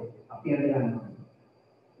නැහැ ඒක. අපි ඇඳ ගන්නවා.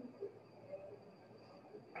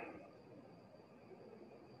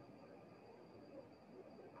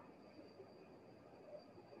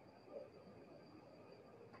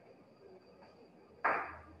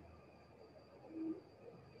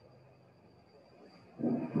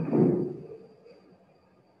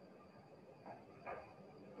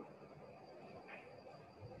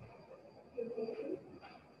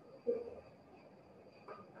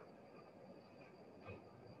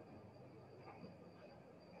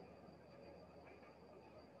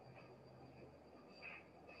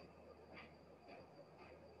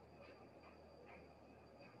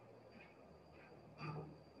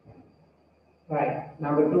 Right.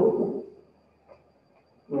 Number 2,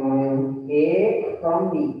 A from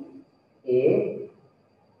B. A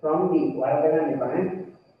from B. What are the numbers?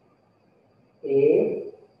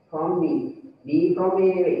 A from B. B from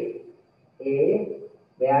A. A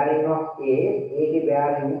bearing of A. A the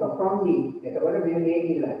bearing of from B. That's what we will make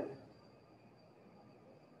it like.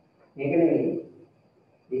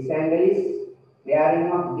 This angle is bearing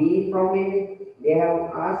of B from A. They have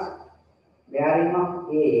asked bearing of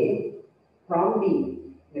A from B.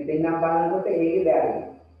 මෙතෙන් නම් බලනකොට A ගේ bearing.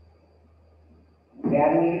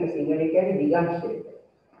 bearing එකට සිංහලෙන් කියන්නේ දිගංශය.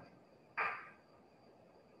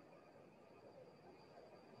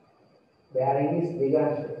 bearing is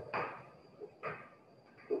දිගංශය.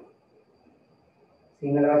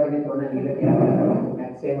 Sinhala වචනේ තොරණ ලියලා තියනවා.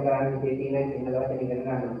 මැත්ස් එකම කරන්නේ මේ තියෙන සිංහල වචනේ ඉගෙන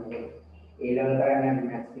ගන්නවා. ඒ level කරන්නේ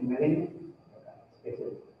මැත්ස් සිංහලෙන්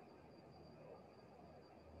ස්පෙෂල්.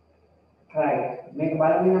 right. මේක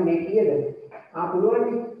බලන්න මේ කීයද? පුළුවන්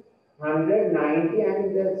 190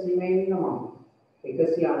 and the remaining amount.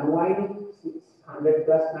 190 100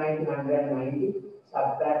 plus 90 190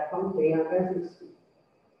 subtract from 360.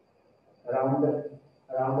 Around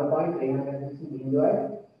the point 360 बिंदु है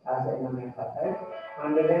ऐसे हमें आता है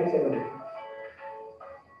 170.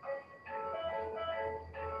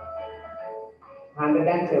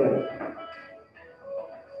 170.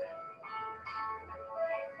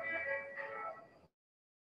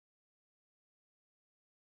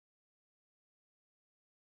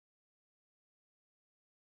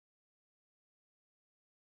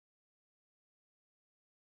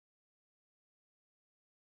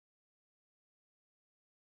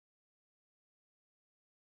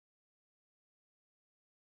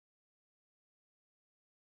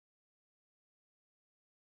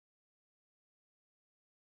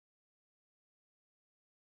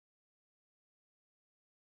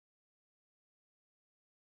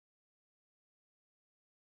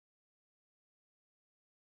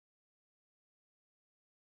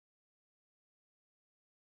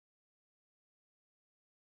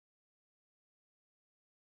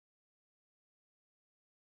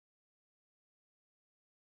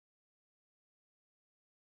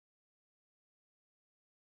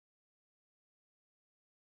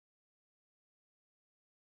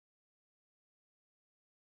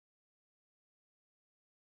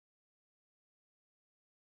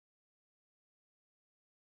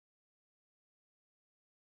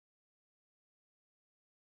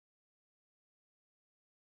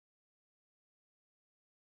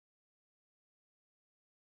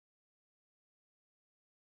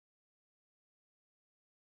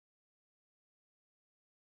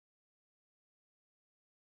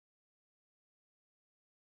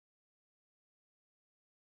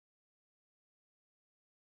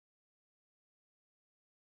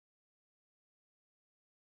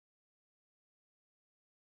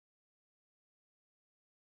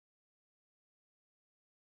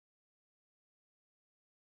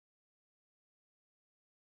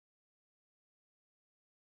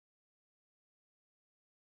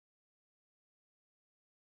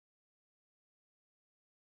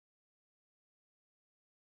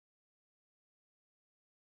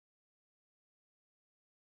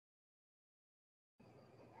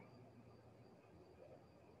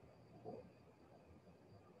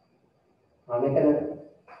 මෙතන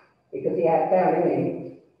 170 නෙමෙයි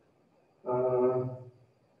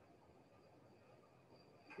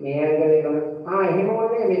මේ ඇන්ගල් එක එහෙම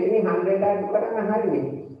ඕනේ මෙතන 100 අඩු කරන්න හරිනේ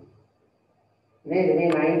නේද මේ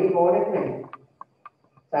 90 කෝඩෙත් නැහැ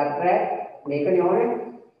subtract මේකනේ ඕනේ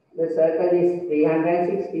the circle is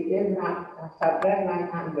 360 then subtract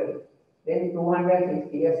 900 then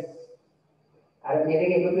 260 yes අර මේක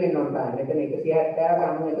එකතු වෙන්න ඕන තමයි මෙතන 170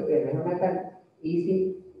 ගන්න එකතු වෙන්න එහෙම නැත්නම් easy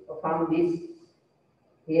from this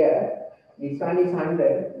here this one is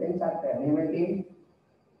 100 then subtract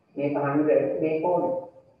make 100 make all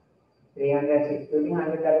 360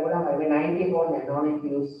 100 කරගොඩම මේ 90 ඕනේ no need to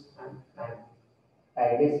use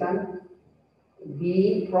right this one B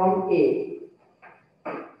from A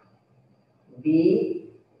B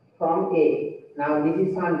from A now this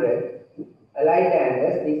is 100 allied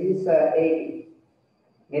angles this is 80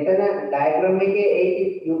 මෙතන diagram එකේ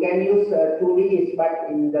 80 you can use 2 digits but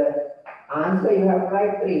in the answer you have to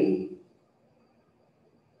write 3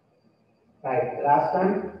 right last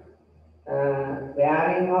one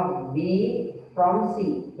bearing of B from C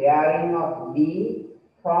bearing of B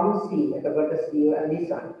from C එතකොට C and this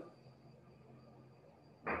one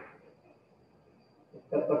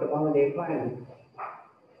එතකොට කොහොමද ඒක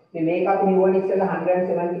වන්නේ මේක අපි නිවන ඉස්සෙල්ලා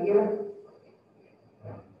 170 කියලා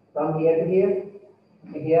from here to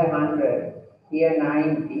here 100 here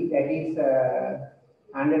 90 that is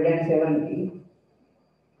 170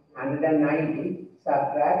 190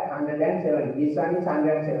 subtract 170 this one is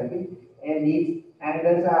 170 and these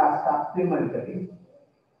angles are supplementary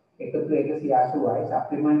එකතු 180යි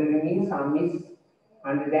supplementary means sum is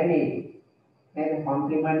 180 and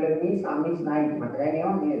complementary means sum is 90 මතකයි නේද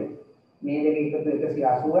මේ දෙක එකතු 180යි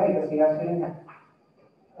 180 වෙන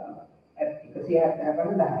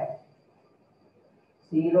 170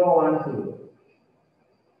 0 1 0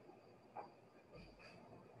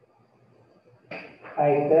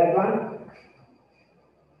 right third one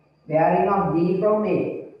bearing of B from A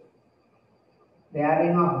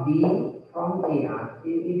bearing of B from A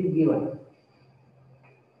it is given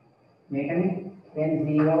mechanic then 0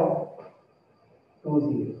 2 0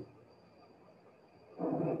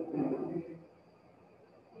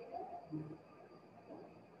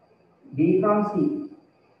 B from C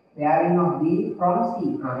bearing of B from C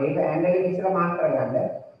ඒක angle එක ඉස්සර mark කරගන්න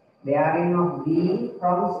bearing of B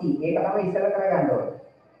from C ඒක තමයි ඉස්සර කරගන්න ඕනේ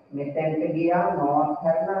මෙතෙන්ට ගියා north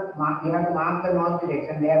කරන මාක් ගියාට mark the north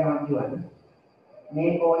direction they are not given මේ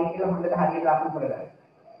කෝණය කියලා හොඳට හරියට ලකුණු කරගන්න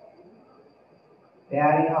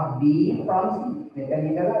bearing of B from C මෙතන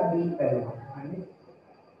ඉඳලා B කරනවා හරි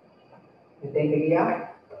මෙතෙන්ට ගියා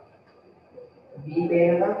B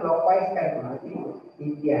පේනකම් clockwise කරනවා ඉතින්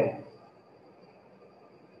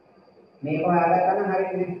මේක හොයාගත්තා නම්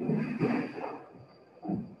හරියන්නේ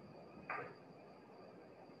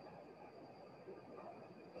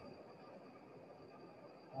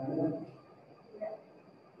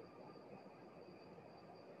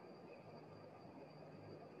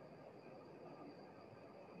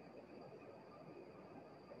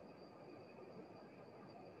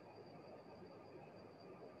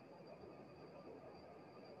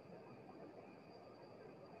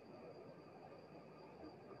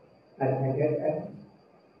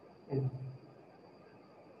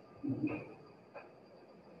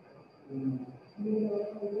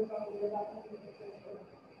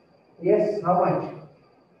Yes, how much?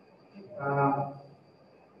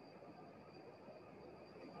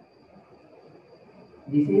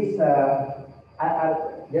 This is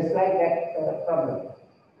just like that problem.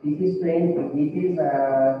 This is 20. This is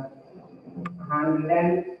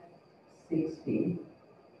 160.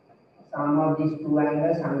 Sum of these two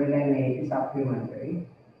angles 180 supplementary.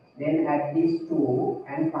 Then add these two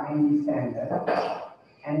and find this angle,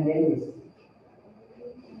 and then this.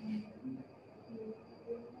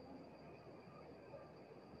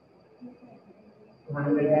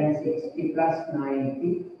 $160 plus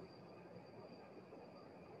 90,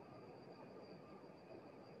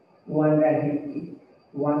 250,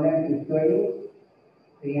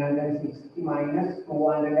 360 minus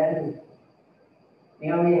 250.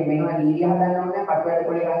 මේවා ඊළිය හදන්න ඕනේ කටුවට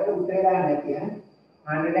පොලේ ගහලා උත්තරේ දාන්න කියන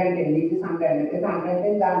 110 this is 100 එක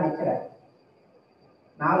 110 දාන්න ඉච්චරයි.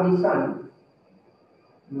 Now this one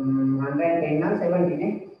 110 නම් 70 නේ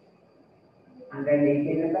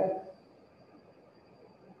 118 එක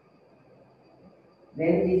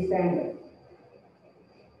then this angle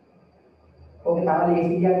ඔක තව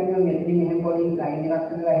ලේසි දෙයක් නෙවෙයි මෙතනින් මෙහෙම පොඩි ලයින් එකක්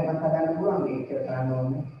කරලා එහෙමත් හදන්න පුළුවන් මේක කරන්න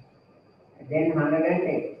ඕනේ then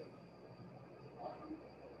 110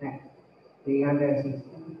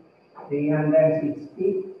 360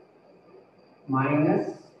 minus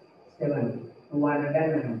 70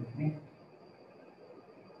 290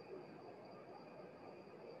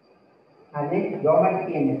 and then geometry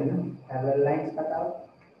කියන්නේ එතන parallel lines කතාව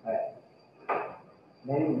alright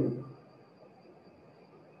then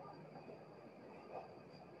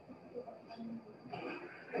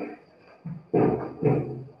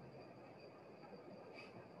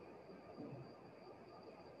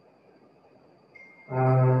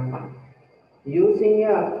using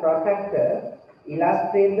a protractor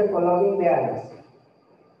illustrate the following bearings.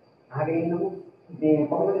 Again, the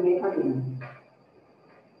common make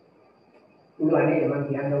පුළුවන් නේද මම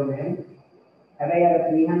කියන්න ඕනේ හැබැයි අර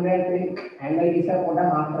 300 angle එක ඉස්සර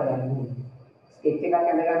පොඩ්ඩක් මාක් කරගන්න ඕනේ. ස්කෙච් එකක්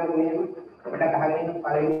ඇඳ ගන්න පුළුවන්. පොඩ්ඩක් අහගෙන ඉන්න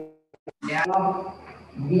පළවෙනි line of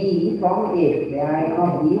B from A. line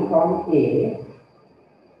of B from A.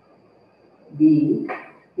 B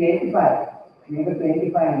 25. මේක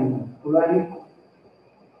 25 නේ. පුළුවන් නේ?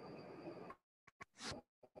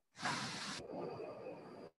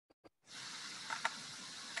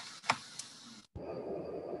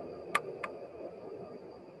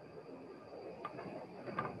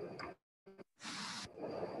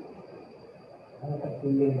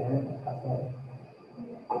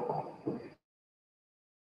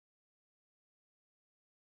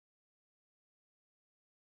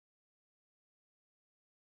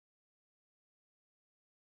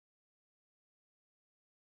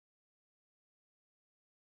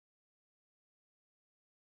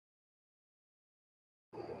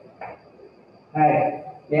 right.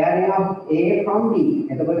 Layering of A from B.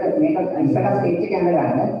 එතකොට මේක ඉස්සරහ ස්කෙච් එක ඇඳ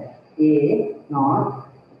ගන්න. A not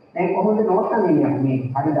දැන් කොහොමද නෝට් ගන්නේ මේ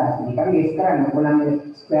හරිදාස් මේක ගේස් කරන්න. ඔයගොල්ලන්ගේ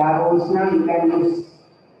ස්ක්වෙයාර් රූල්ස් නම් you can use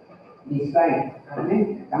this line. හරිනේ?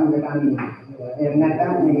 ගන්න. එහෙම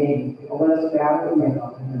නැත්නම් මේ ඔයගොල්ලෝ ස්ක්වෙයාර් රූල්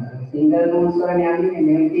සිංගල් රූල්ස් වල යන්නේ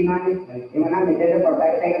මෙහෙම තියෙනවානේ. එවනම් මෙතන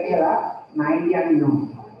ප්‍රොටෙක්ට් එක තියලා 90 යන්නේ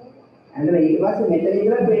නෝ. and ඊට පස්සේ මෙතන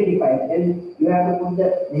ඉඳලා 25 then you have to put the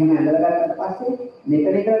මෙහෙම ඇඳලා ගත්තට පස්සේ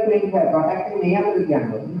මෙතන ඉඳලා 25 ප්‍රොටෙක්ට් එක මෙහෙම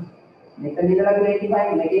කියන්නේ මෙතන ඉඳලා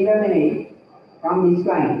 25 මෙතන ඉඳලා නෙවෙයි from this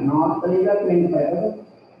line north වල ඉඳලා 25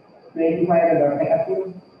 25 ඩොට් එකක්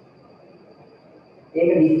තියෙනවා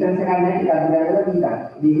ඒක distance එකක් නැහැ ටිකක් අඩු කරලා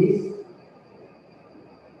this is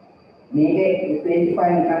මේකේ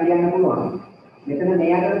 25 නිකන් ලියන්න පුළුවන් මෙතන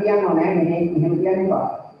මේ අතට කියන්න ඕනේ මෙහෙම කියන්න එපා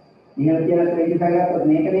මෙහෙම කියලා 25 ගත්තොත්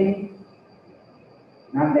මේක නෙමෙයි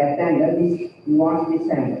not that angle, this you want this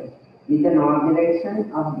angle with the north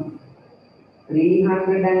direction of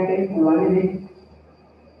 310 one is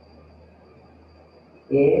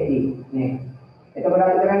A B next. එතකොට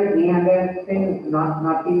අපි කරන්නේ 310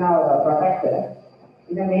 not in our protector.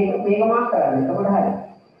 ඉතින් මේක මාක් කරන්න. එතකොට හරි.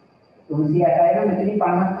 308 මෙතනින්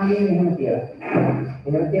 50ක් අනින් මෙහෙම කියලා.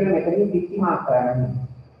 එහෙම කියලා මෙතනින් 50 මාක් කරන්න.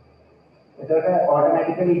 එතකොට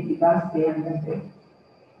automatically it becomes 310.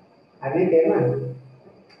 හරි තේරුණාද?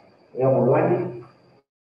 ඒක පුළුවන් නේ.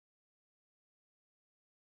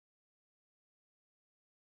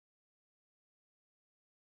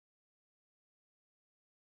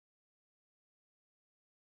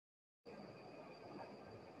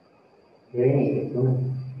 දෙවෙනි එක තුන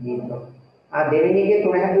දීප්ත. දෙවෙනි එකේ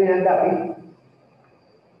තුන හැදුවේ නැද්ද අපි?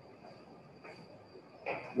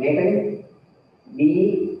 මේකනේ B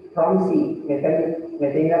from C.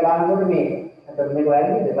 මෙතන ඉඳලා බලනකොට මේක. එතකොට මේක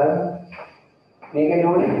වැරදිද බලන්න. මේක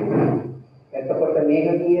නෝනේ. එතකොට මේක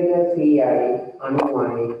කීයද 100යි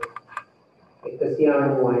 90යි 190යි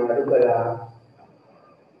අඩු කළා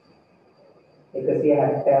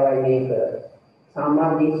 170යි මේක sum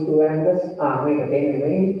of these two angles මේක 10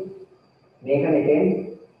 නෙවෙයි මේක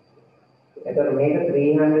 10 එතකොට මේක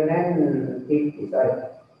 350 sorry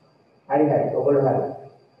හරි ඔයගොල්ලෝ හරි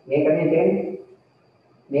මේක 10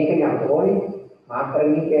 මේක යන්න ඕනේ මාක්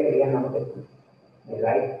කරගෙන කියන්න අපිට මේ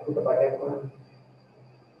ලයිට් උඩ පටයක් වුණා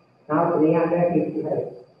now 350 hari.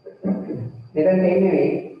 Medan 10 නෙවෙයි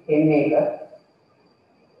 10 එක.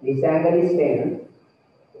 This angle is 10.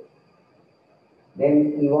 Then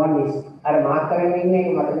you want this. අර මාක් කරගෙන ඉන්න එක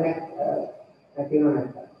මතක නැති වෙනවා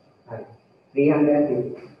නැත්තම්. හරි.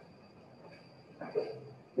 350.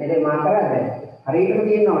 මෙතන මාක් කරන්නේ. හරියටම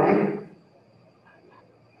තියෙනවා නේ.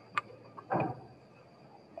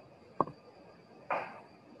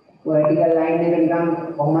 vertical line එක නිකන්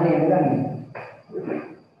කොහොම හරි යන්න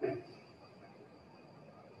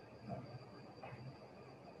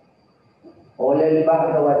ඕලෙ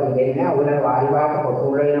විභාගයට වදින් දෙන්නේ නැහැ. ඔයගොල්ලෝ වාල් විභාග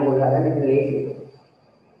පොතේ වල එන ඔයගොල්ලෝ හදන්නේ ඉතින් ලේසි.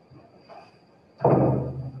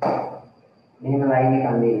 මෙහෙම ලයින් එකක්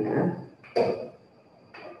දෙන්න.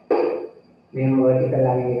 මෙහෙම vertical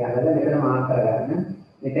line එක හදලා මෙතන මාක් කරගන්න.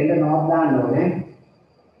 මෙතෙන්ට නෝට් දාන්න ඕනේ.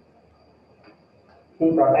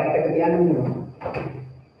 ඉතින් ප්‍රොටෙක්ට් එක කියන්නේ මොනවද?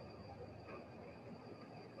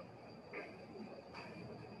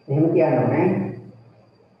 එහෙම කියන්න ඕනේ.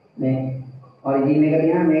 මේ origin එක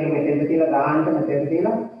දිහා මේක මෙතෙන්ට තියලා දාන්නට මෙතෙන්ට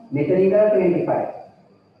තියලා මෙතන ඉඳලා 25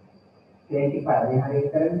 මේ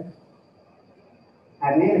හරියට කරන්නේ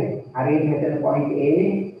හරි නේද හරියට මෙතන point A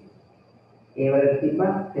නේ A වල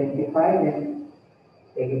තිබ්බා 25 then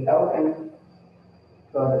take it out and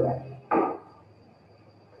draw the line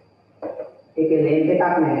ඒකේ length එකක්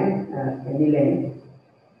නැහැ any length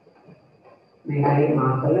මේ හරියට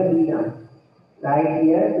මාක් කරලා B දාන්න right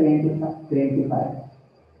here 25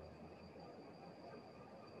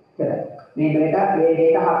 correct මේ data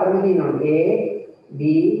හතරම තියෙනවා. A, B,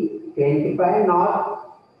 25 not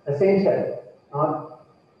essential, not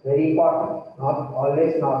very important, not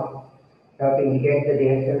always not. You have to indicate the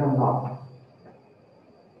direction of not.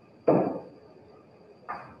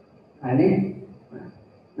 And then,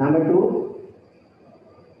 number 2,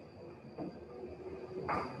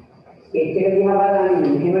 sketch එක දිහා බලන්න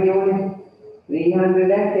මෙහෙම යවන්නේ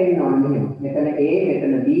 310 on මෙහෙම. මෙතන A,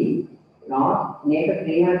 මෙතන B, not මේක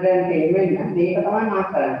 310 වෙන්න මේක තමයි මාක්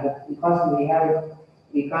කරන්නේ. Because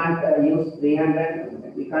we can't use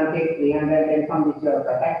 300, we can't take 310 from this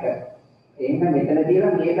protector. එහෙනම් මෙතන තියලා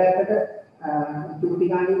මේ පැත්තට තුටි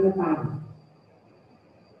ගන්න ඉන්න තමයි.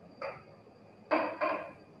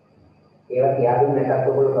 ඒවා කියා දුන්න එකක්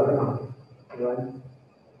ඔයගොල්ලෝ කරනවා. ඒවනේ.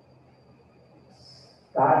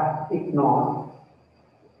 Start it not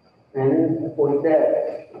and put the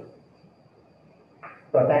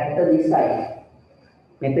protector this side.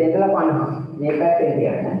 මෙතන ඉඳලා 50. මේ පැත්තෙන්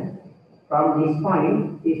තියන්න. From this point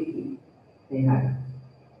 50. එහෙනම්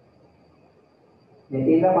මෙතන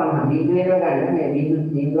 50 බිඳුව එක ගන්න මේ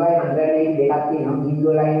බිඳුවයි 108 දෙකක් තියෙනවා.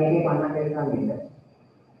 බිඳුව ලයින් එකේ 50 දෙකක් ගන්න.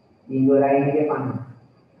 බිඳුව ලයින් එකේ 50.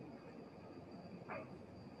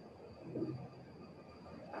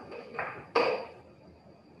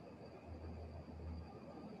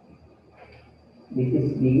 This is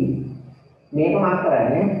B. මේක මාක්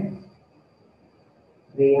කරන්නේ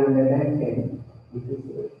 310. This is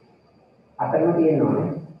A. අතරම තියෙනවානේ.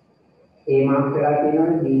 A මාක් කරලා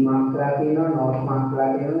තියෙනවානේ, B මාක් කරලා තියෙනවා, north මාක් කරලා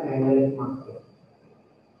තියෙනවා, angle මාක් කරලා.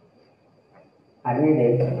 හරිනේ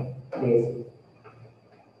දෙක.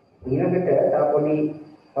 ඊළඟට තව පොඩි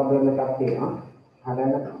ප්‍රොබ්ලම් එකක් තියෙනවා.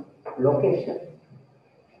 හදන්න location.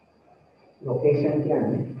 Location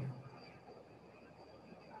කියන්නේ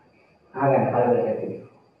ආගම කලබල කරන්නේ.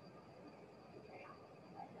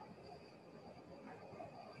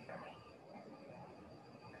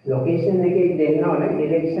 Location එකේ දෙන්න ඕනේ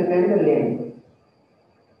direction and length.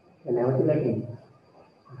 එනවද ලකින්?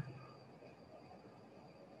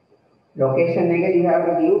 Location එකේ you have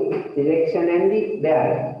to give direction and the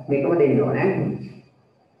bearing. මේකම දෙන්න ඕනේ.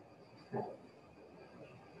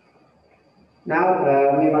 Now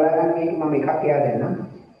මේ බලන්න මේක මම එකක් කියලා දෙන්නම්.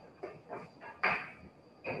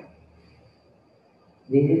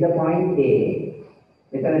 This is the point A.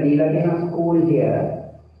 මෙතන දීලා තියෙනවා school here.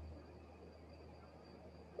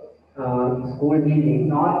 School building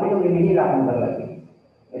north එක මෙහෙම ලකුණු කරලා තියෙනවා.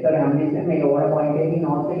 ඒතර හැමදෙස්සෙම මේක ඕන point එකකින්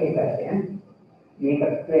north එක එකයි ඈ. මේක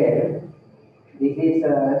 12. This is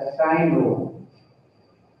shrine room.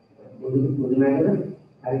 බුදු නේද?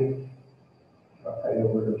 හරි.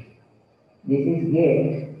 This is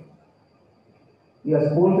gate. Your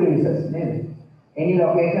school premises නේද? Any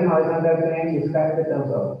location horizontal plane describe the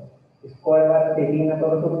terms of square was taking a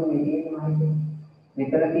total median माहिती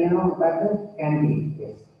මෙතන තියෙනවා මොකක්ද canteen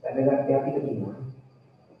yes වැඩගත් ටික තියෙනවා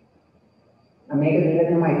මේක දීලා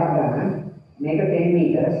තියෙනවා එකක් ගන්න මේක 10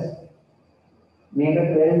 meters මේක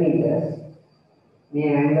 12 meters මේ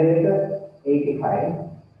angle එක 85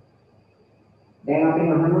 දැන් අපි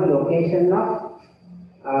අහනවා location of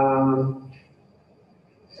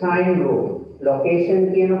sign row location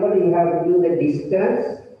කියනකොට you have to do the distance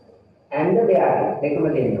and the bearing දෙකම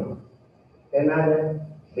දෙන්නවා එනවාද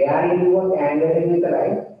bearing දුවොත් angle එක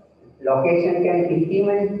විතරයි location කියන්නේ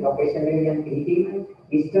පිළිගීමනේ location එක කියන්නේ පිළිගීමනේ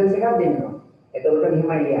distance එකක් දෙන්නවා එතකොට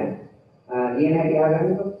මෙහෙමයි කියන්නේ ලියන හැටි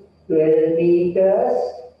ආගන්නකො 12 meters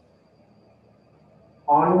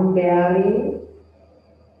on bearing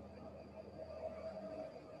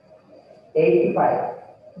 85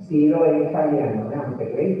 085 යනවා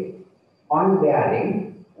අපිට on bearing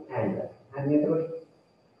and එතකොට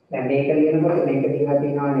දැන් මේක ලියනකොට මේක දීලා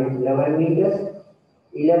තියෙනවා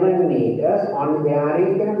 11 meters on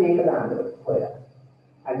bearing කියන මේක දාන්න ඔයලා.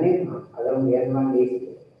 අනේ අලුම් ලියනවා මේක.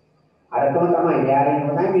 අරකම තමයි bearing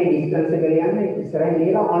තමයි මේ distance එක ලියන්නේ ඉස්සරහින්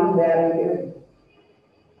ලියලා on bearing කියන.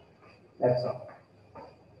 That's all.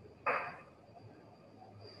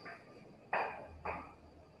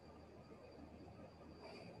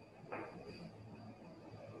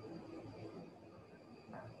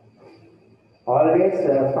 Always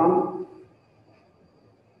from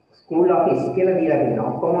school office කියලා දීලා තියෙනවා.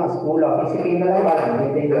 ඔක්කොම school office එකේ ඉඳලා බලන්න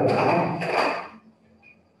දෙන්නවා.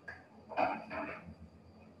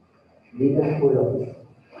 This is school office.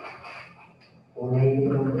 ඕනේ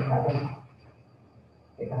ඉන්නකොට හදන්න.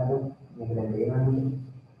 ඒක හදන්න. මේක දැන් දෙනවා.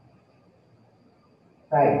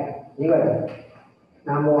 Right. ඉවරයි.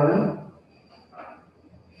 Number 1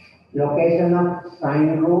 location of sign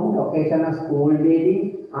room, location of school building.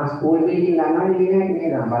 School building ගන්නවනේ ලියන්නේ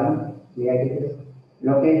නේද? බලමු. ලියන්නේ.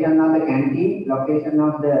 Location of the canteen, location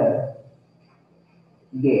of the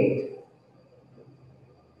gate.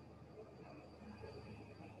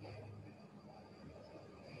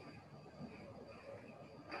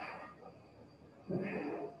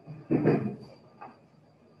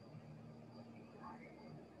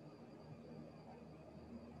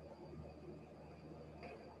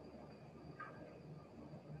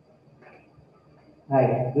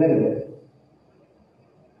 Right, very good.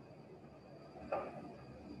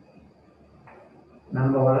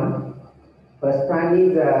 Number one, first one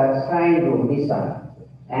is shrine room, this one.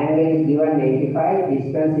 Angle is given 85,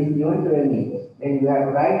 distance is given 12 meters. Then you have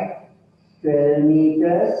to write 12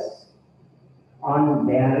 meters on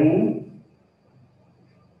bearing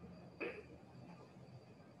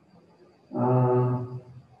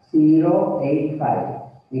 085.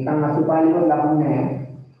 निकाल असुपाली को लाऊं है.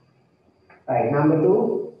 Right. Number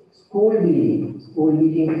two, school building. School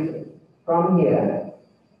building from here.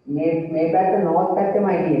 May back the north at the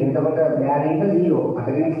mighty. So, bearing the 0.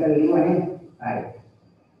 Again, it's the 0. Right.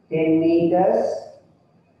 10 meters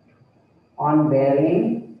on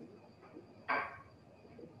bearing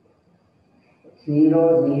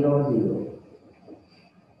 000.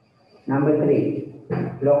 Number three,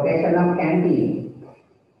 location of canteen.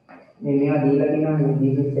 This is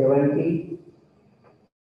 70.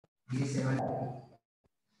 This is 70.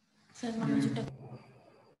 Sir, Mama Chutta.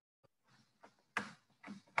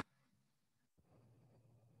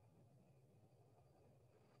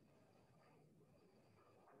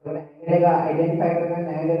 Identify करना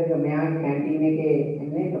मैं canteen के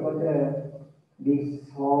this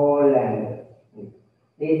whole angle.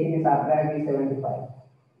 This is subtract is 75.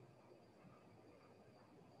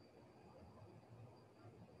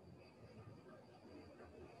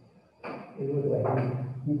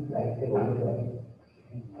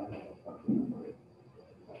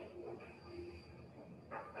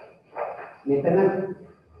 Metana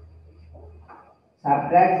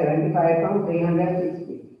subtract 75 from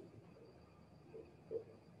 360.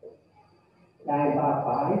 Divide by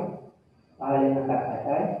 5,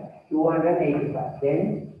 285. Then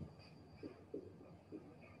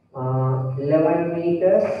 11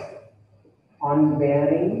 meters on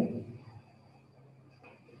bearing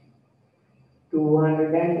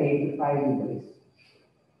 285 degrees.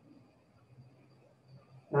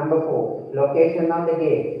 Number 4, location of the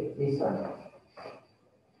gate, this one.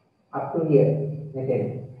 Up to here,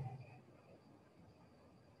 extend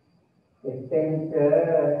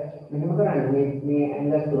may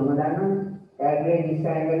angle Sumadan, average this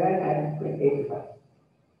angle and 85.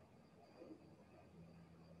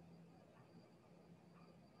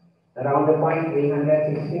 Around the point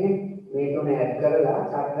 316. Make on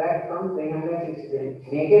subtract from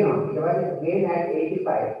 316. Make it on. It was again at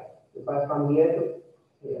 85. It was from here to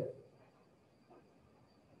here.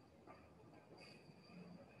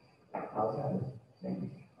 Outside.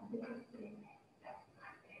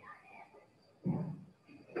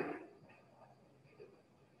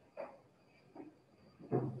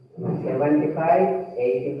 75,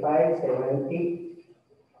 85, 70.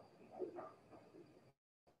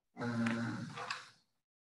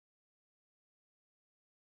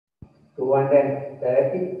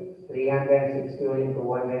 230, 360 in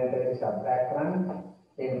 230 subtract 1,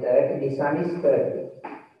 then 30, this one is 30.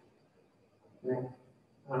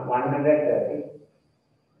 130.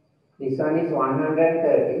 This one is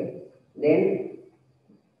 130. Then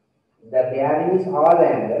the bearing is all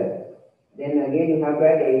angle. Then again you have to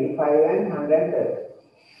add 85 and 130.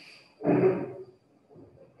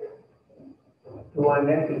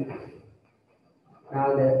 250. Now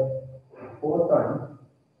the fourth one.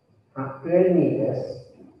 12 meters.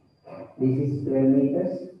 This is 12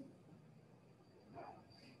 meters.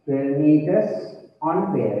 12 meters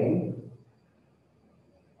on bearing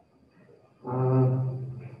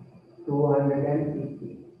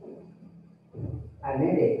 250. And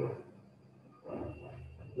then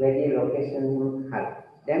where the location has.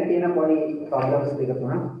 Then we have body problems.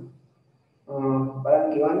 But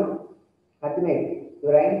given ultimate, you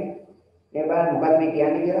right?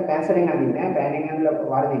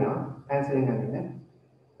 Cancelling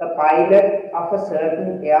the pilot of a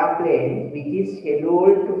certain airplane which is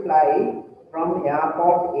scheduled to fly from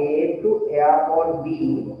airport A to airport B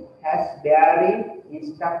has bearing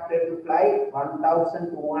instructed to fly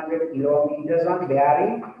 1,200 kilometers on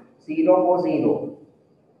bearing 040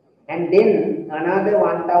 and then another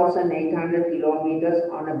 1,800 kilometers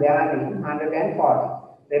on a bearing 140.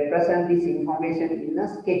 Represent this information in a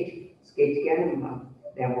sketch. Sketch can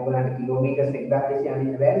kilometers exactly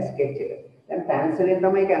in a sketch. Then pencil in the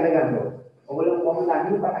mic and the gun. Over the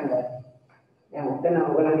landing patanga. And then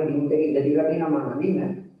over the intake the European amount.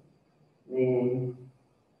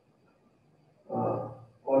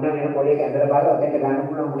 Order and colleague and the bar of the gun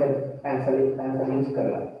pencil use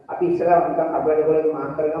color. A piece of available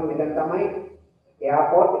marker with the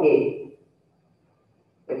airport A.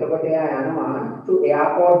 To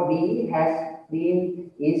airport B has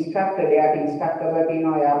been instructed at instructor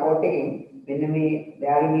airport A. මෙන්න මේ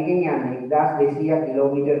බෑරින් එකෙන් යන්නේ 1200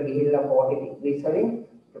 kilometre ගිහිල්ලා 40 degrees වලින්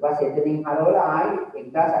ඊට පස්සේ එතනින් හරවලා ආයි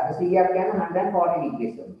 1800ක් යන 140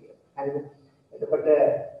 ඩිග්‍රීස් වලින් කියනවා. හරිද? එතකොට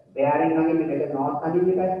බෑරින් වගේ මේක නෝත් අදින්න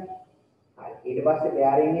එකයි. හරි. ඊට පස්සේ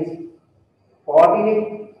බෑරින් is 40 නේ.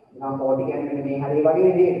 නම් 40 කියන්නේ මෙන්න මේ හරිය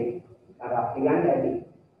වගේ නේද? අර අපි ගන්න ඇති.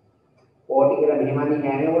 40 කියලා මෙහෙම අදින්නේ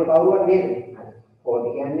නැහැ නේ ඔයගොල්ලෝ කවුරුවත් නේද? හරි.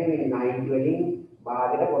 40 කියන්නේ මේ 90 වලින්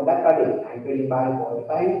භාගයට පොඩ්ඩක් අඩුයි. 90 වලින් භාගය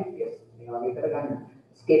 45. yes. මේ වගේ කරගන්න.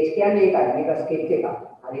 ස්කෙච් කියන්නේ ඒකයි. මේක ස්කෙච් එකක්.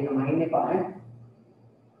 හරියට මහින්න එපා නේ.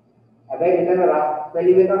 හැබැයි මෙතන රෆ්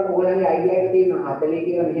වැලියු එකක් ඔයගොල්ලන්ගේ අයිඩියා එක තියෙනවා. 40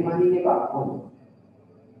 කියලා මෙහෙම අදින්න එපා. කොහොමද?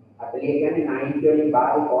 40 කියන්නේ 90 වලින්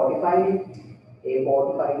භාගය 45 නේ. ඒ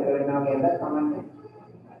 45 කරගෙනම යද්දත් කමන්නේ.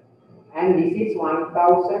 And this is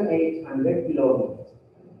 1800 kilometers.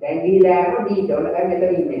 දැන් ගිහිලා යනවා D ට. ඔන්න දැන්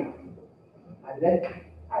මෙතන ඉන්නේ. හරිද?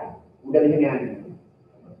 හරි. උඩ මෙහෙම යන්නේ.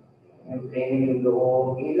 ट्रेन में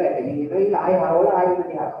लोग गीला एलिमिनेट आए हरोला आए तो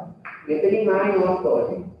क्या बेतली माय नॉट तो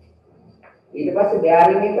ඊට පස්සේ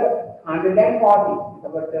බෑරින් එක 140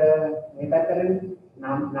 එතකොට මේ පැත්තට 9යි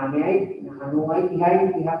 90යි 30යි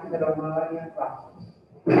 30ක් විතර වුණා කියනවා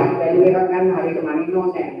වැලියු එකක් ගන්න හරියට මනින්න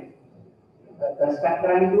ඕනේ නැහැ කන්ස්ට්‍රක්ට්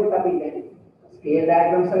කරන්න කිව්වොත් අපි ඉන්නේ ස්කේල්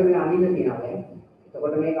ඩයග්‍රෑම්ස් වල මේ අනින්න තියෙනවා නේ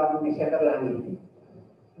එතකොට මේක අපි මෙෂර් කරලා අනින්නේ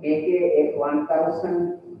මේකේ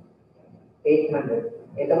 1800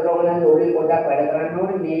 එතකොට ඔයගොල්ලන් ඕලි පොඩ්ඩක් වැඩ කරන්න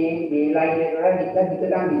ඕනේ මේ ලයින් එකට වඩා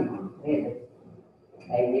දිගට අඳින්න නේද?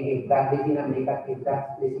 ඒ මේක 1200 නම් මේකත්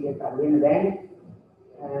 1200 අඳින්න බෑනේ.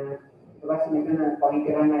 ඊට පස්සේ මෙතන පොයින්ට්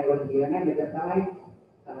කරන්න ඒගොල්ලෝ කියන්නේ මෙතන තමයි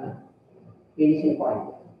ෆිනිෂින් පොයින්ට්.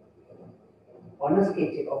 ඔන්න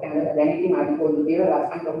ස්කෙච් එක. ඔක දැන් ඉතින් අපි පොඩ්ඩක් දේවල්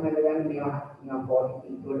ලස්සන කොහොමද ගන්න මේවා පොඩ්ඩක්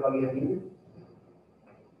ඉන්ට්‍රෝ වගේ අදින්න.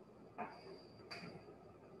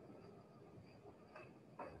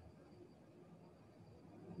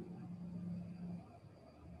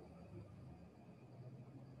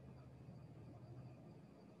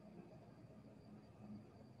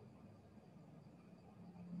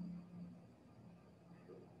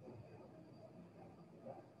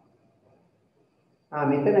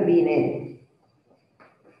 මෙතන B නේද?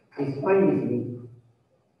 this point is B.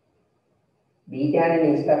 B කියන්නේ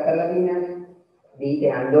ඉන්ස්ට්‍රක්ට් කරලා තියෙනවා. B ට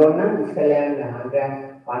යන්න ඕන නම් ඉස්සෙල්ලා යන්න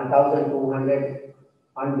 1200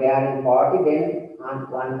 on bearing 40 then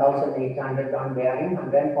 1800 on bearing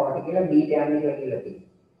 140 කියලා B ට යන්න කියලා තියෙනවා.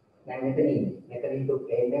 දැන් මෙතන ඉන්නේ. මෙතන ඉඳු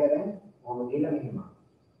ප්ලේන් එක දැන් මොන කියලා මෙහෙම.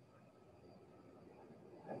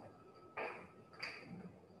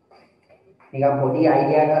 නිකන් පොඩි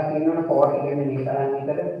අයිඩියා එකක් තියෙනවනේ 40 කියන්නේ මේ තරම්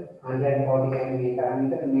විතර 140 කියන්නේ මේ තරම්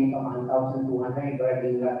විතර මේක 1200 ඊට වඩා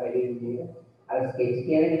ඩිංගක් වැඩි විදිහට අර ස්කෙච්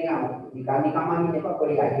කියන්නේ නිකන් අනින්න එපා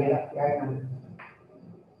පොඩි අයිඩියා එකක් තියාගන්න.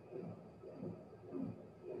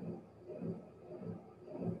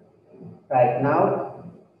 Right now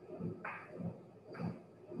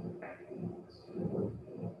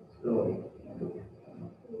slowly.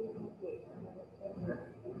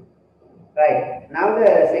 Right now the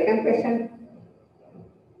second question.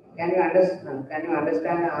 Can you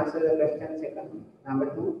understand and answer the question second?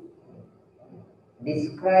 Number 2.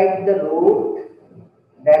 Describe the route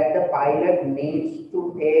that the pilot needs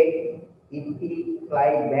to take if he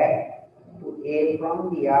fly back to A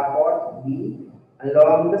from the airport B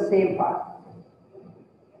along the same path.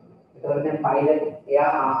 So then pilot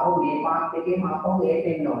ආපහු මේ path එකේම ආපහු A ට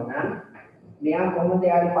එන්න ඕන නම් මෙයා කොහොමද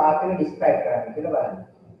යාගේ path එක describe කරන්නේ කියලා බලන්න.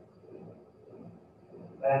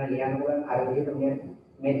 බලන්න ලියන්න අර විදිහට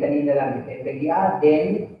මෙතන ඉඳලා මෙතෙන්ට ගියා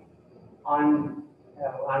then on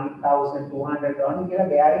 1200 on කියලා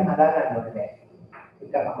bearing හදා ගන්න ඕනේ දැන්.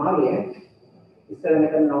 ඒක අමාරුයි. ඉස්සර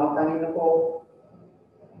මෙතන නවත්තන්නකෝ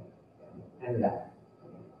ඇඳලා.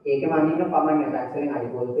 ඒකම අනින්න පමණ නැහැ. හරි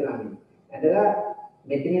පොල් කියලා අනින්න. ඇඳලා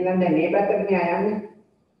මෙතන ඉඳන් දැන් මේ පැත්තට මෙයා යන්නේ.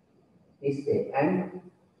 this way and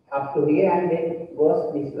up to here and then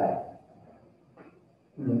goes this line.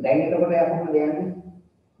 දැන් එතකොට යා කොහොමද යන්නේ?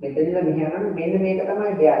 මෙතනින් මෙහා යනවා මෙන්න මේක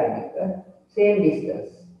තමයි bearing එක same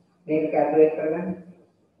distance මේක calculate කරගන්න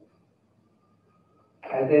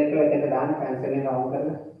calculate කරලා එතන දාන්න cancel එක රවුන්ඩ්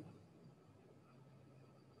කරලා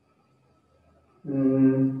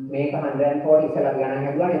මේක 140 ඉස්සලා ගණන්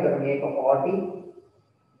හදුවා ඒතර මේක 40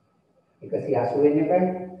 180 වෙන එකයි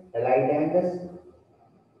allied angles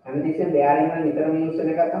හැමතිස්සෙම bearing වල නිතරම use වෙන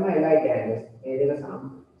එකක් තමයි allied angles මේ දෙක sum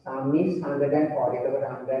is 140 එතකොට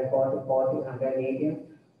 140 40 180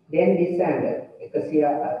 then this angle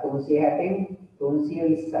 360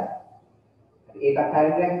 320 ඒකත්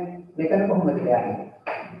හරියට මෙතන කොහොමද bearing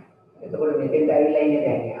එතකොට මෙතෙන්ට ඇවිල්ලා ඉන්නේ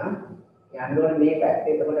දැන් යන්න ඕනේ මේ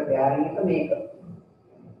පැත්තේ එතකොට bearing එක මේක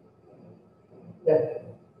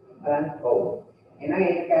and oh එහෙනම්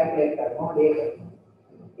ඒක calculate කරමු ඒක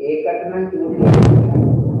ඒකට නම් චූටි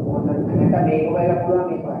මොකද නැත්නම් මේක වෙලා පුළුවන්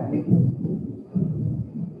මේක වන්නේ.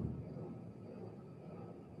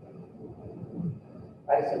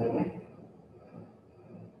 පරිස්සමනේ.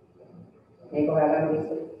 මේක හොයාගන්න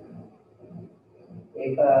ඉස්සෙල්ලා.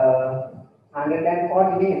 ඒක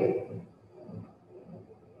 140 නේද?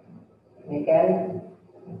 මේ කැලේ.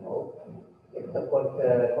 ඔව්. එතකොට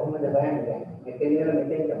කොහොමද බලන්නේ? මෙතන ඉඳලා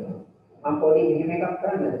මෙතෙන් කරනවා. මම පොඩි මෙහෙම එකක්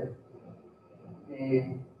කරන්නද?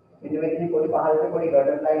 මෙන්න මෙතන පොඩි පහළට පොඩි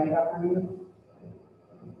ඩොටර් ලයින් එකක් අනින්න.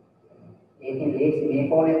 ඒකේ ලේසි මේ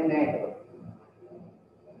කෝණෙත් නෑ ඒක.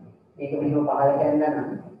 මේක මෙහෙම පහළට යනවා.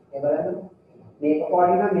 ඒ බලන්න. මේක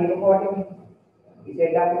කොටි නම් මේක කොටි.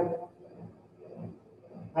 ඉතින් ගන්න.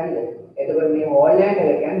 හරිද? එතකොට මේ ඕල් ලයින් එක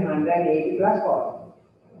කියන්නේ 180 plus 40.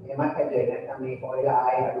 එමත් හැදුවේ නැත්නම් මේ කොයිල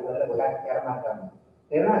ආයෙ අඩු කරලා ගොඩක් කරමක් ගන්නවා.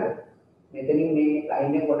 තේරුණාද? මෙතනින් මේ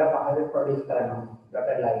ලයින් එක ගොඩක් පහළට ප්‍රොඩියුස් කරනවා.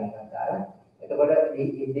 ඩොටර් ලයින් එකක් දාලා. එතකොට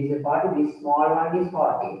this is part this small one is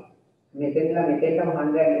 40. මෙතනලා මෙතෙන්ටම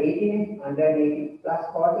 180 නේ. 180 plus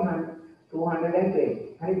 40 220.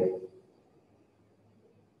 හරිද?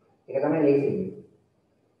 ඒක තමයි ලේසි.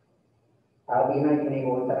 ආ දිනා ඉන්නේ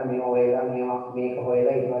කොහොමද මේ හොයලා මේක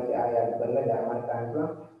හොයලා ඊට පස්සේ ආයෙ අඩු කරලා ජර්මන් කරනවා.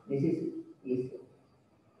 this is easy.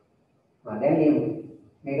 then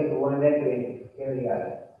make it 220 here we are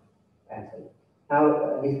cancel. Now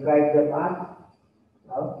describe the path.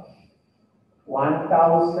 Now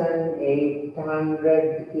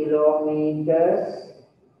 1800 kilometers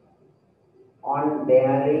on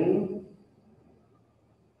bearing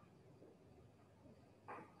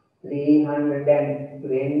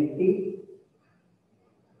 320,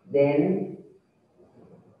 then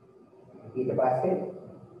ඊට පස්සේ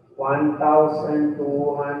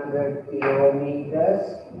 1200 kilometers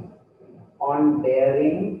on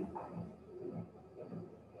bearing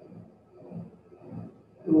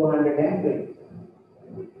 220.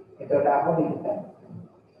 එතකොට අපෝ හිත.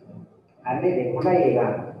 අන්නේ දෙකොටයි ඒ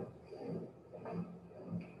ගන්න.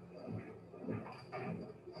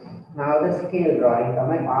 Now the scale drawing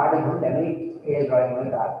තමයි පාඩම දැන් scale drawing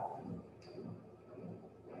වලට ආවා.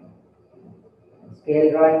 scale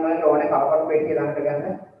drawing වලට ඕනේ කවපත් පෙට්ටිය ළඟට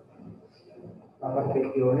ගන්න. කවපත්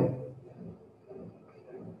පෙට්ටිය ඕනේ.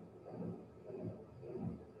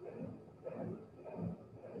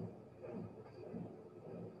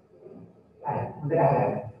 හොඳට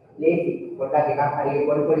අහගන්න. ලේසි. පොඩ්ඩක් එකක් හරියට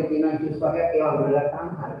පොඩි තියෙනවා ජූස් වගේක් ඒවා උඩලා ගන්න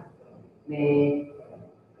හරි. මේ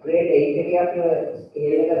grade 8 එකේ අපි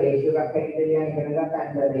scale එක ratio එකක් හැටියට ලියන්න ඉගෙන ගත්තා.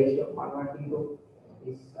 and the ratio converting to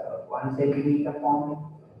this 1 centimeter form.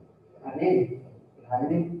 අනේ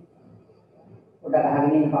හරිනේ. පොඩ්ඩක්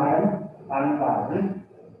අහගෙන ඉන්න පාඩම ගන්න පාඩම.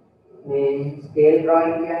 මේ scale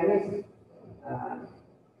drawing කියන්නේ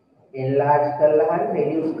enlarge කරලා හරි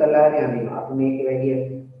reduce කරලා හරි අඳිනවා. අපි මේකේ වැඩි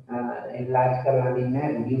enlarge කරලා අඳින්නේ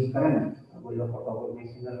නැහැ reduce කරන්නේ. ඔයගොල්ලෝ ෆොටෝ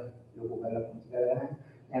කොපිමේෂන් වල ලොකු කරලා පුංචි කරලා ගන්න.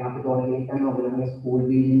 දැන් අපි තෝරගෙන ඉන්න ඔයගොල්ලෝගේ ස්කූල්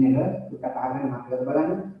බිල්ඩින් එක ටිකක් අහගෙන මතකද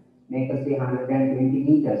බලන්න. මේක say 120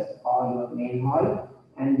 meters for your main hall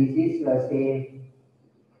and this is say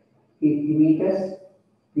 50 meters.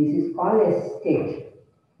 This is called a sketch.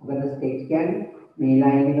 මොකද sketch කියන්නේ මේ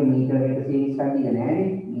line එක මීටර 120ක් දිග නෑනේ.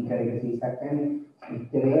 මීටර 120ක් කියන්නේ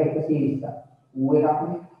මීටර 120ක්. ඌ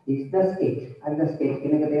එකක්නේ. This the sketch. අර sketch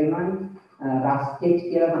කියන එක තේරුණානේ. rough sketch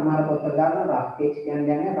කියලා සමහර පොත්වල දානවා. rough sketch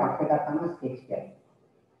කියන්නේ rough එකක් තමයි sketch කියන්නේ.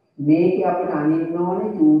 මේකේ අපිට අනින්න ඕනේ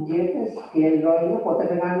චූටියට ස්කේල් ඩ්‍රොයින් එක පොතට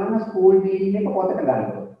ගන්න ඕන ස්කූල් බිල්ඩින් එක පොතට ගන්න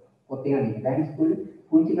ඕන. පොතේ අනින්න. දැන් ස්කූල්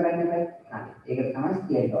පුංචි කරන්නේ නැහැ. හරි. ඒක තමයි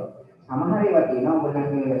ස්කේල් ඩ්‍රොයින්. සමහර ඒවා තියෙනවා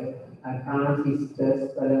ඔයගොල්ලන්ගේ transistors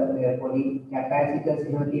වල පොඩි capacitors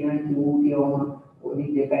එහෙම තියෙනවා චූටියෝම පොඩි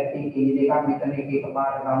දෙපැත්තෙන් කිලි දෙකක් මෙතන එක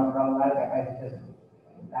පාට රවුන්ඩ් රවුන්ඩ් වල capacitors.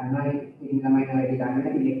 ගන්නයි ඉතින් ළමයි වැඩි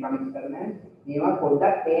ගන්න ඉලෙක්ට්‍රොනික්ස් කරන්නේ. මේවා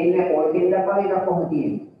පොඩ්ඩක් පේන්නේ පොඩ්ඩක් දාපුවා ඒක කොහොමද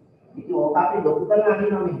තියෙන්නේ. ඉතින් ඕක අපි ලොකු කරලා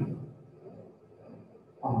අනිනවා මෙහෙම.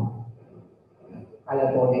 කලර්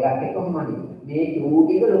කෝඩ් එකක් එක්ක කොහොමද? මේ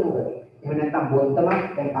චූටි එක ලොකු කරේ. එහෙම නැත්නම්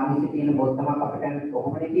බොත්තමක් දැන් කමිසෙ තියෙන බොත්තමක් අපිට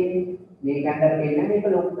කොහොමද කියන්නේ? මේක ඇඳලා තියෙන මේක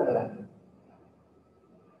ලොකු කරගන්න.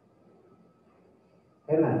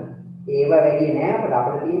 එහෙනම් ඒව වැඩි නෑ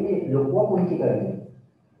අපිට තියෙන්නේ ලොකුව පුංචි කරගන්න.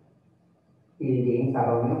 ඉතින්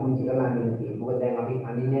සරලව පුංචි කරලා අඳින්න තියෙනවා. මොකද දැන් අපි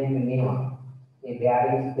අඳින්නේ මේවා. මේ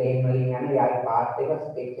bearings plane වලින් යන යාගේ පාත් එක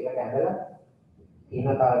ස්කෙච් එකට ඇඳලා තියෙන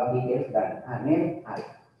තව details ගන්න. හරි. හරි.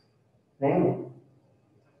 දැන්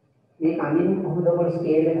මේ අඳින්න කොහොමද ඔයගොල්ලෝ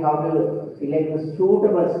scale එක how to select the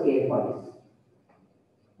suitable scale for this.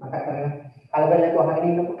 මතක කරගන්න. කලබල නැතුව අහගෙන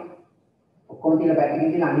ඉන්නකො. ඔක්කොම තියලා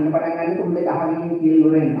පැත්තකින් තියලා අඳින්න පටන් ගන්නකොට උඹට අහගෙන ඉන්න කියලා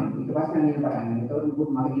ඉවර වෙනවා. ඊට පස්සේ අඳින්න පටන් ගන්න. ඒතකොට මුකුත්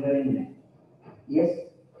මගේ ඉවර වෙන්නේ නැහැ. yes.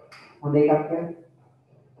 හොඳ එකක් කියන්නේ.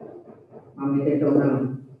 මම මෙතෙන්ට උනන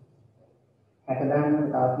හැට දාන්න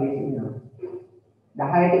තව ප්ලේස් ඉන්නවා.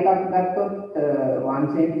 10 ටිකක් ගත්තොත්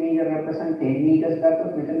 1 cm represent 10 meters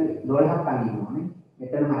ගත්තොත් මෙතන 12ක් අඳිනවා නේ.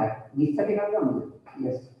 මෙතන 6ක්. 20 ටිකක් ගමුද?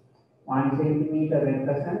 Yes. 1 cm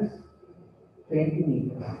represents 20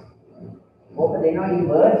 meters. ඕක දෙනවා in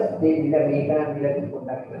words දෙන්න මේක නම් විලක්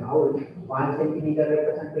පොඩ්ඩක් කරනවා. 1 cm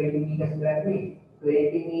represent 20 meters කියලා නෙමෙයි.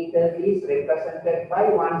 20 meters is represented by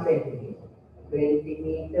 1 cm. 20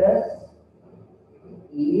 meters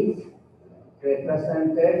is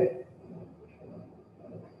represented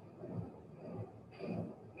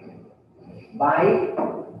by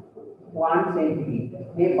 1 centimeter.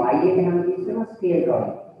 මේ by එක හැමතිස්සෙම scale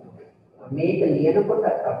drawing. මේක ලියනකොට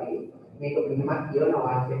අපි මේක මෙහෙමත්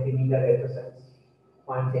කියනවා 1 centimeter represents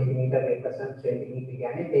 1 centimeter represents centimeter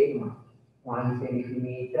කියන්නේ තේරුම. 1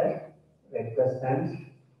 centimeter represents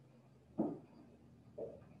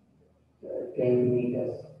 10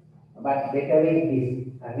 meters. But better is this.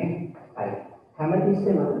 අනේ හරි.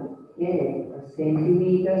 හැමතිස්සෙම මේ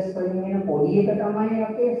centimeters වලින් එන පොඩි එක තමයි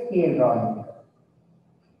අපේ scale drawing.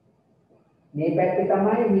 මේ පැත්තේ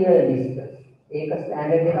තමයි real distance. ඒක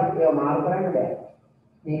ස්ටෑන්ඩඩ් එකක් ඒව මාරු කරන්න බෑ.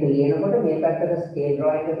 මේක ලියනකොට මේ පැත්තට ස්කේල්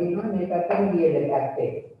ඩ්‍රොයින් එක තියෙනවා මේ පැත්තට real එක ඇත්ත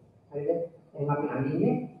එක. හරිද? එහෙනම් අපි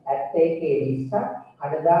අඳින්නේ ඇත්ත එකේ 20ක්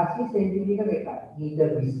කඩදාසි සෙන්ටිමීටර් එකක්. මීටර්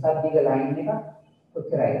 20ක් දිග ලයින් එකක්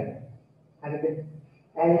ඔච්චරයි. හරිද?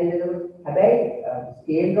 හැබැයි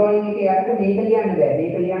ස්කේල් ඩ්‍රොයින් එකේ යට මේක ලියන්න බෑ.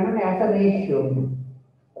 මේක ලියන්න ඕනේ as a ratio.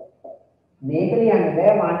 මේක ලියන්න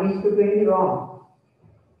බෑ 1:20 wrong.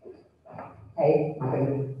 Hey,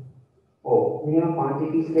 oh, we have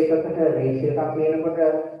quantities දෙකකට ratio එකක් වෙනකොට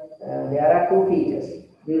there are two features.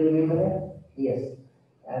 Do you remember that? Yes.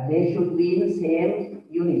 They should be in same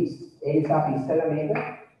units. ඒ නිසා අපි ඉස්සෙල්ලා මේක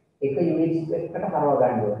එක units එකකට හරව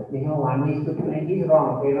ගන්න ඕනේ. මෙහෙම 1:20 is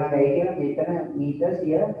wrong. ඒනවාද ඒ කියන මෙතන meters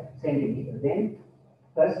here centimeter. Then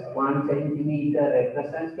first 1 centimeter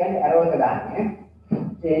represents can arrow එක දාන්නේ.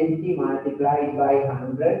 20 multiplied by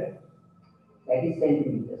 100 that is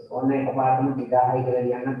centimeters. ඔන්න එකපාරටම 2000 කියලා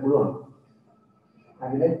ලියන්න පුළුවන්.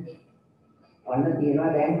 හරිද? ඔන්න තියෙනවා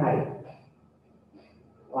දැන් හරි.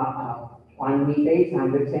 1 meter is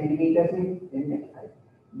 100 centimeters නේ.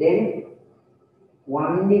 Then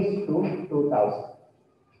 1:2000.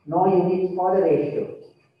 No units for the ratio.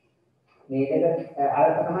 මේ දෙක අර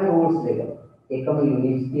තමයි rules දෙක. එකම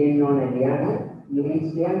units තියෙන්න ඕනේ ලියන්න. units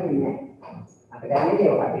ලියන්නේ නැහැ. අපිට ඇන්නේ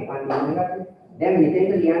ඒක අපි කන්ටිනියු කරන්නේ. දැන්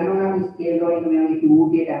මෙතෙන්ට ලියන්න ඕන නම් ස්කේල් ඩ්‍රොයින් මේ වගේ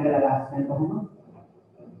 2Dට ඇඳලා ලස්සන කොහොම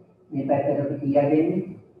මේ පැත්තට අපි කීයක් දෙන්නේ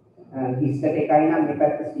 20ට එකයි නම් මේ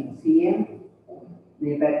පැත්ත 6cm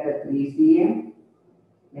මේ පැත්ත 3cm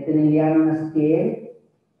මෙතන ලියන්න ඕන ස්කේල්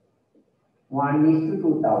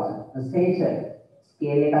 1:2000 essential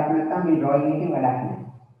ස්කේල් එකක් නැත්නම් මේ ඩ්‍රොයින් එකෙන් වැඩක්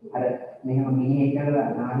නැහැ අර මෙහෙම මිනිහෙක් කරලා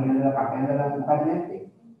නාහි ඇඳලා කට ඇඳලා මොකද නැත්තේ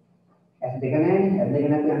ඇස් දෙක නැහැ ඇස් දෙක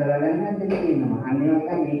නැති ඇඳලා ගන්න ඇස් දෙක තියෙනවා අන්න ඒක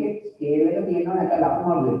මේකේ ස්කේල් එක තියෙනවා නැත්නම්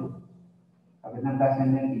ලකුණු වල අපිට නම් ප්‍රශ්න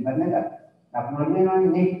නැහැ ඉබත් නේද ලකුණු වල වෙනවනේ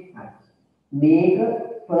නේ මේක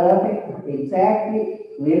perfect exactly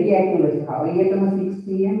very accurate හරියටම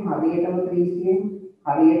 6cm හරියටම 3cm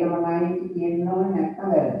හරියටම 9 කියනවා නැත්නම්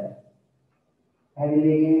වැරදි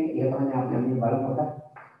හැදිලේ ඒ තමයි අපි මේ බලකොට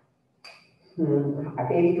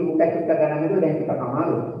අටේ චුට්ටක් ගන්න මේක දැන් ටිකක්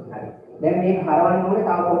අමාරුයි හරි දැන් මේක හරවන්න ඕනේ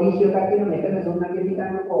තව පොඩි ඉෂුව එකක් තියෙනවා මෙතන දුන්නා කියලා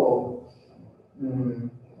හිතන්නකෝ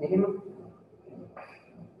එහෙම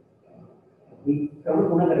වික්‍රම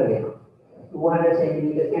තුනකට දෙනවා 200 cm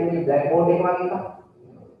කියන්නේ බ්ලැක් බෝඩ් එක වගේ එකක්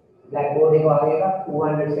බ්ලැක් බෝඩ් එක වගේ එකක්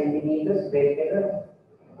 200 cm ස්පේස් එක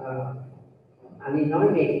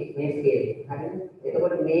අනිනෝනේ මේ ස්කේල් හරිද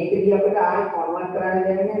එතකොට මේකදී අපිට ආයෙ කන්වර්ට් කරන්න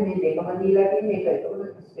දෙන්නේ මේ දෙකම දීලා තියෙන එක එතකොට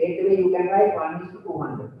straight away you can write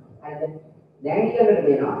 1:200 හරිද දැන් ඊළඟට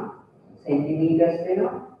දෙනවා centimeters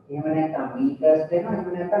දෙනවා එහෙම නැත්නම් meters දෙනවා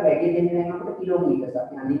එහෙම නැත්නම් වැඩි දෙන්නේ නම් අපිට kilometers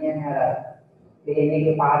අපි අඳින්නේ නැහැ අර plane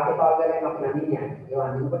එකේ පාත් එක වගේ අපි අඳින්නේ නැහැ ඒවා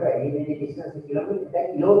අඳිනකොට වැඩි දෙන්නේ distance kilometers දැන්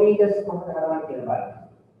kilometers කොහොමද හරවන්නේ කියලා බලන්න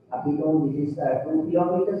අපි තුන් this is 2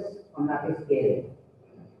 kilometers on අපේ scale එක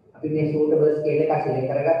අපි මේ suitable scale එක select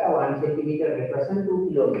කරගත්තා 1 cm represent 2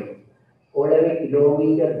 kilometers ඕලෙවේ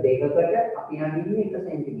කිලෝමීටර් දෙකකට අපි අඳින්නේ 1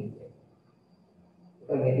 cm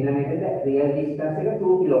මෙතන මෙතන real distance එක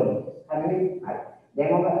 2 kilometers හරිනේ හරි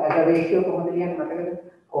දැන් ඔක as a ratio කොහොමද ලියන්නේ මතකද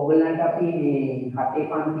ඕගොල්ලන්ට අපි මේ 7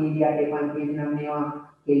 පන්තියේදී 8 පන්තියේදී නම් මේවා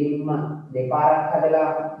කෙලින්ම දෙපාරක් හදලා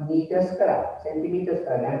meters කරා centimeters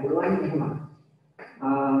කරා දැන් පුළුවන් එහෙම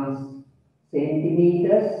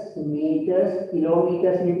centimeters meters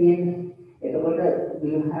kilometers නේ තියෙන්නේ එතකොට we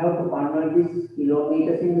have to convert this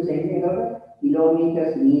kilometers into centimeters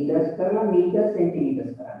kilometers meters කරලා meters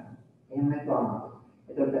centimeters කරන්න එහෙම නැත්නම්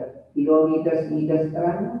equals kilometers meters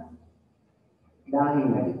කරන්න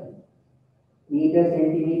 10 වැඩි කරනවා meter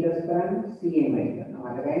centimeters කරන්න cm වැඩි කරනවා.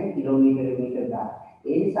 මට කියන්නේ කිලෝමීටර මීටර දා.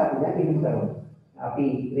 ඒ නිසා අපි දැන් මෙහෙම කරමු. අපි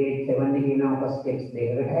grade 7 එකේ ඉන්න ඔක steps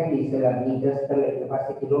දෙකකට හැදි ඉස්සෙල්ලා meters කරලා ඊට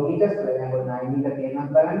පස්සේ kilometers කරලා දැන් ඔය 9 meter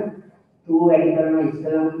තේරෙනවද බලන්න. 2 වැඩි කරනවා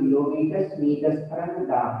ඉස්සෙල්ලාම kilometers meters කරන්න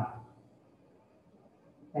දාන්න.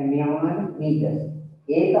 දැන් මේ මොනවද meters.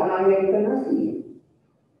 ඒක ආයෙ වැඩි කරනවා cm.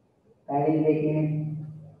 පැහැදිලිද කියන්නේ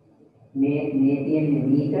මේ තියෙන්නේ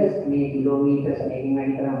meters මේ kilometers මේකෙන්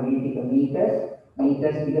වැඩි කරනවා මේ ටික meters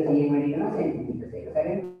meters ටික cm වැඩි කරනවා centimeters. ඒක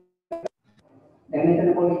සැරෙන් දැන්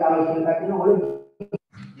මෙතන පොඩි තව ඉස්සෙල් එකක් තියෙනවා ඔය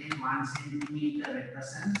then 1 centimeter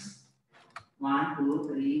represents 1 2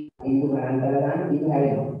 3 into ගණන් කරලා ගන්න ඉතින්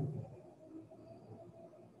හැදෙනවා.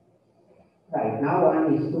 Right now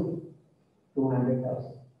 1 is to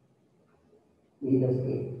 200,000 meter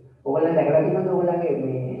scale. ඔයගොල්ලෝ දැකලා තියෙනවද ඔයගොල්ලන්ගේ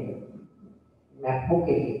මේ MacBook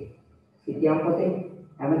එකේ සිතියම් පොතේ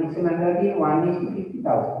හැමතිස්සෙම අඳලා තියෙන 1 is to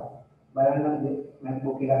 50,000. බලන්න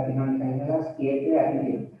MacBook එකක් තියෙනවා නිකන් ඉඳලා ස්කේල් එක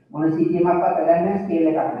ඇතුලේ මොන සිතියමක්වත් වැඩක් නැහැ ස්කේල්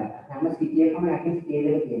එකක් නැහැ. හැම සිතියකම ඇති ස්කේල්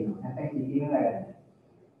එක තියෙනවා. නැත්නම් සිතියම වැඩක් නැහැ.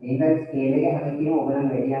 මේක ස්කේල් එක හැම කෙනෙම ඔයගොල්ලන්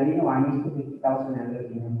වැඩි යන්නේ 1 is to 50,000 ඇඳලා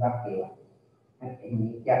තියෙන එකක් ඒවා. නැත්නම්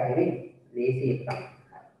මේක නෙවෙයි ලේසි එකක්.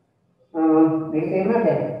 මේක තේරුණාද?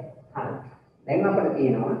 හරි. දැන් අපිට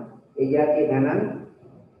තියෙනවා ඒ જાතිය ගණන්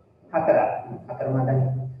හතරක්. හතර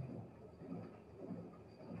මතයි.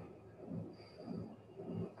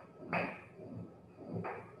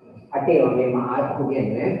 අටේ වගේ මාත්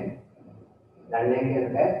කියන්නේ දන්නේ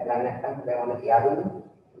නැහැ දන්නේ නැත්නම් දැන් තියාගන්න.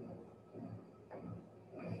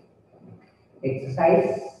 Exercise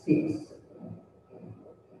 6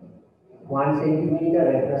 1 centimeter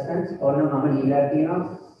represents or mama lila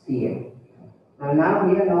තියෙනවා cm. Now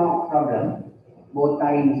here no problem. Both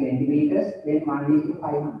are in centimeters, then 1 is to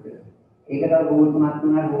 500. ඒකට root 3ක්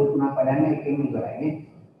තුනක් root 3ක් වඩන්න එකෙන් ඉවරයි නේ.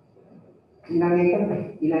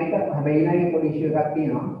 ඊළඟ එක හැබැයි ඊළඟ පොඩි ඉෂුව එකක්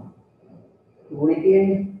තියෙනවා. උනේ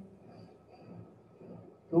තියෙන්නේ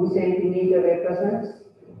 2 centimeter represents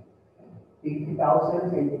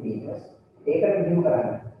 50,000 centimeters. ඒකට මෙහෙම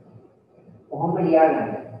කරන්න. කොහොම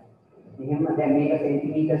ලියාගන්න? මෙහෙම දැන් මේක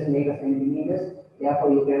centimeters මේක centimeters.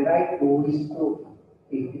 Therefore you can write 2 is to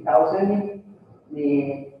 50,000 මේ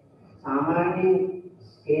සාමාන්‍ය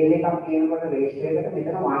ස්කේල් එකක් කියනකොට රේෂියෝ එකට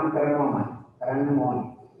මෙතන 1 කරනවාමයි. කරන්න ඕනේ.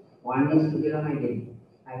 1 is to කියලාමයි දෙන්නේ.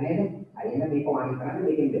 හරි නේද? හරි එහෙනම් මේක 1 කරන්න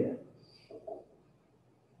මේකෙන් බෙදන්න.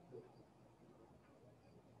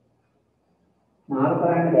 මාරු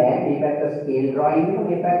කරන්න බෑ මේ පැත්ත ස්කේල් ඩ්‍රොයිං එක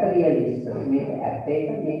මේ පැත්ත රියලිස්ට් මේක ඇත්ත එක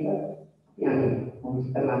මේක යන්නේ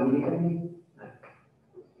මොකක්ද ලම්බි කරන්නේ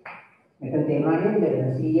මෙතන තේරුණා නේද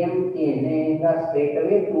cm කියන්නේ ඒක straight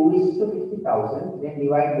away 2 is to 50,000 then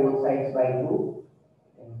divide both sides by 2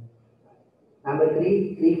 number 3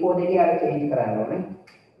 4 දෙකේ අර change කරන්න ඕනේ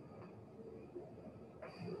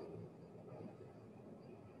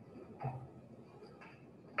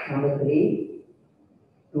number 3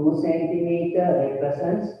 2 centimeter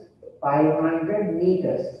represents 500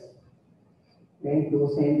 meters. Then 2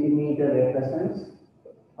 centimeter represents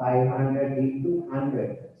 500 into 100.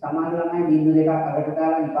 සමාන ළමයි බිංදු දෙකක් අකට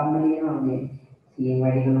දාලා නිකම්ම ලියනවා මේ cm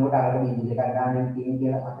වැඩි කරනකොට අකට බිංදු දෙකක් දාන්න තියෙන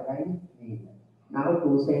කියලා මතකයි නේද? Now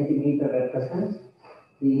 2 centimeter represents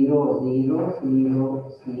 0 0 0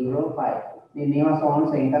 0 5. මේවා සෝන්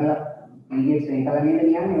සෙන්ටර්ලා පීරියඩ් සෙන්ටර්ලා නේද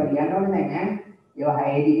කියන්නේ? ඒවා ලියන්න ඕනේ නැහැ ඈ. ඒවා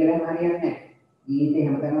 6 දී කරන් හරියන්නේ නැහැ. ජීවිතේ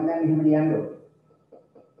හැමතැනම දැන් මෙහෙම ලියන්න ඕනේ.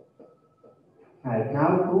 හරි. Now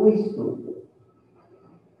 2 is to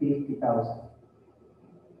 50,000.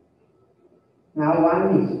 Now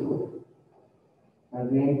 1 is to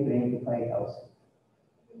again 25,000.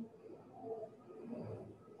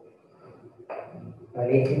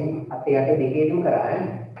 වලේකින් අපේ යට දෙකේම කරා ඈ.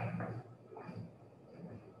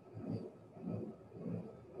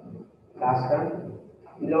 last one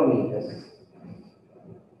kilometers.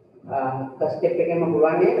 First step එකෙන්ම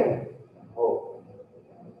පුළුවන් නේද? ඔව්.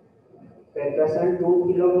 represent 2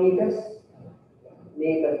 kilometers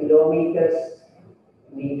මේක kilometers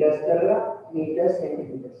meters කරලා meters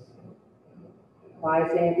centimeters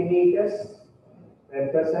 5 centimeters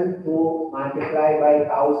represent 2 multiplied by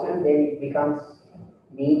 1000 then it becomes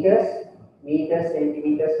meters meters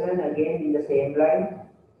centimeters and again in the same line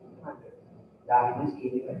 100 that is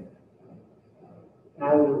given.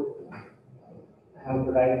 Now I have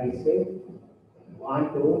to write this way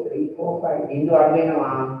 1 2 3 4 5 बिंदु आ වෙනවා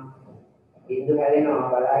बिंदु හැදෙනවා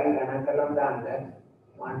බලائیں ගණන් කරලා දාන්න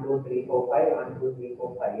 1 2 3 4 5 1 2 3 4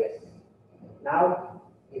 5 yes now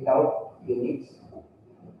without units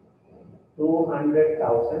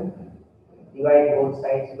 200,000 divide both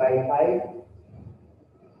sides by 5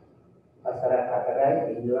 asara hatarai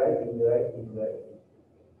binduai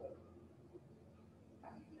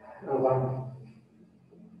 1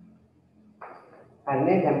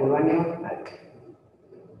 හරිනේ දැන් පුළුවන් නේද? හරි.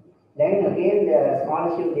 දැන් again the small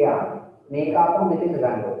issue there. මේක අපෝ මෙතෙන්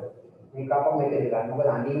ගන්න ඕනේ. මේක අපෝ මෙතෙන් ගන්න. මොකද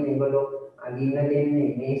අඳින්න ඒගොල්ලෝ අඳින්න දෙන්නේ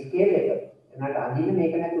මේ ස්කේල් එක. එනකට අඳින්න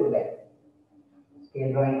මේක නැතුව බෑ. Scale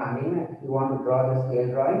drawing අඳින්න you want to draw the scale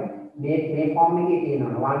drawing මේ form එකේ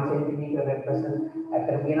තියෙනවා 1 cm represent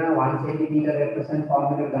අතර කියනවා 1 cm represent form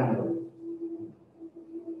එක ගන්න ඕනේ.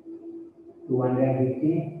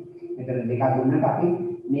 250 මෙතන දෙකක් දුන්නට අපි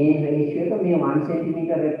මේ ratio එක මේ 1 cm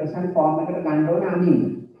represent form එකට ගන්න ඕනේ අඳින්න.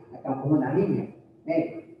 නැත්නම් කොහොමද අඳින්නේ? නේද?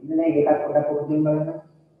 ඉතින් මේක එකක් පොඩක් පොඩ්ඩින් බලන්න.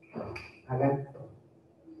 අගන්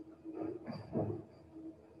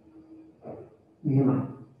මෙහෙම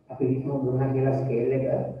අපි හිතමු දුන්නා කියලා ස්කේල් එක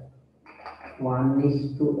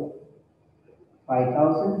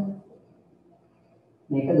 1:5000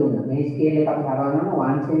 මේක දුන්නා. මේ ස්කේල් එක අපි හරවනවා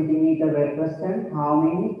 1 cm represent how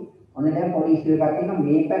many ඔන්න දැන් පොඩි ඉෂුව එකක් තියෙනවා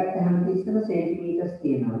මේ පැත්ත හැමතිස්සෙම සෙන්ටිමීටර්ස්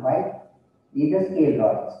තියෙනවා right ඊට ස්කේල්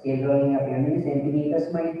drawing ස්කේල් drawing අපි යන්නේ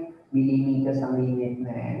සෙන්ටිමීටර්ස්මයි මිලිමීටර් සම්දින්නේ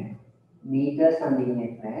නැහැ meters සම්දින්නේ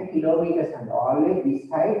නැහැ kilometres සම්ද always this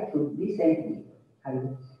side should be centimeter හරිද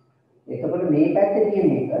එතකොට මේ පැත්තේ තියෙන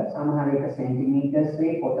එක සමහර විට සෙන්ටිමීටර්ස්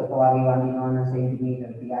වේ පොතක වගේ වදිනවා නම්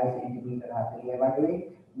සෙන්ටිමීටර් 30 සෙන්ටිමීටර් 40 වගේ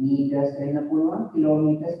මීටර්ස් වෙන්න පුළුවන්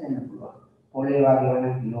කිලෝමීටර්ස් වෙන්න පුළුවන් පොළේ වගේ වන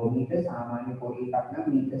කිලෝමීටර් සාමාන්‍ය පොඩි එකක් නම්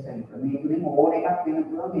මීටර් සෙන්ටිමීටර් මේ තුලින් ඕන එකක් වෙන්න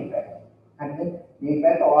පුළුවන් මේ පැත්ත හරිද මේ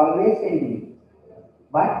පැත්ත always centimeter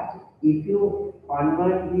but if you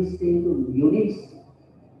convert this into units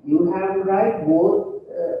you have to write both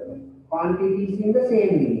quantities in the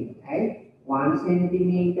same unit right 1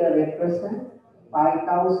 centimeter represent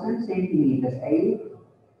 5000 centimeters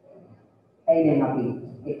දැන් අපි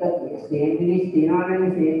එක same units තියනවා නම්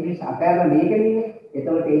same units අපෑරලා මේකනේ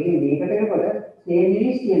එතකොට ඒකේ මේකට එනකොට same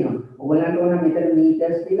units තියෙනවා. ඔයගලන්ට ඕන මෙතන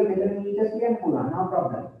meters කියලා මෙතන meters කියන්න පුළුවන්. no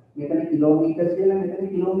problem. මෙතන kilometers කියලා මෙතන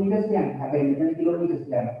kilometers කියන්න. හැබැයි මෙතන kilometers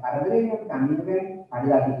කියන්න. කරදරේ නේ අපි අනිත් බෑ. අඩි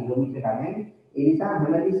 10 කිලෝමීටර ගන්න. ඒ නිසා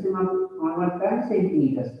හැමතිස්සෙම convert කරන්නේ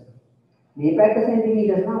centimeters. මේ පැත්ත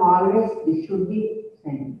centimeters නම් always this should be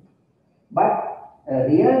centimeter. But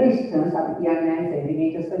real distance අපි කියන්නේ නැහැ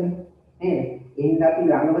centimeters නේ. නේද? එහෙනම් අපි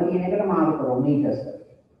ළඟම තියෙන එකට මාරු කරමු meters.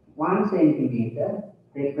 1 centimeter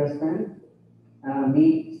represent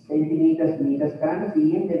centimeters meters කරන්න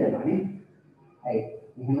 100ෙන් බෙදනවා නේ. හරි.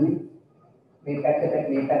 එහෙමනේ. මේ පැත්තට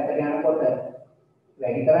යනකොට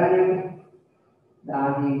වැඩි කරන්නේ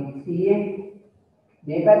අපි. 100ෙන්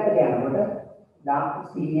මේ පැත්තට යනකොට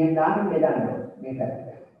 100ෙන් බෙදන්න මේ පැත්තට.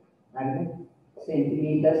 හරිද?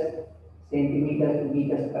 centimeters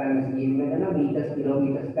meters කරන්න 100ෙන් බෙදනවා meters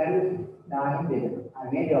kilometers කරන්න 1000ෙන් බෙදනවා.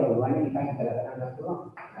 අනේ ඒක පුළුවන් නිකන් හිතලා කරන්න පුළුවන්.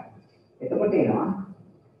 එතකොට එනවා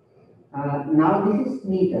now this is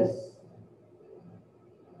meters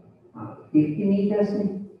 50 meters නේ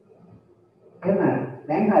එහෙනම්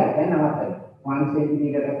දැන් හරි දැන් නවත්තන්න 1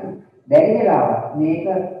 centimeter එක බැරි වෙලාවක් මේක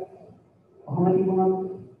කොහොම තිබුණොත්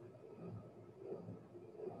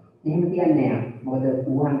එහෙම කියන්නේ නැහැ මොකද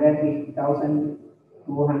 250,000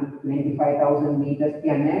 225,000 meters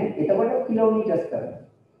කියන්නේ එතකොට kilometers කරනවා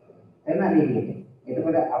එහෙනම් මේක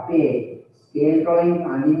එතකොට අපේ scale drawing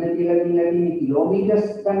අඳින්න කියලා තියෙන කිලෝමීටර්ස්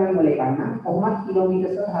ගණන් වල එකක් නම් කොහොමද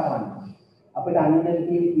කිලෝමීටර්ස් වල හරවන්නේ අපිට අඳින්න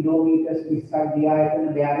තියෙන කිලෝමීටර්ස් 20ක් ගියා එතන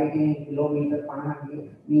බෑරේ තියෙන කිලෝමීටර් 50ක්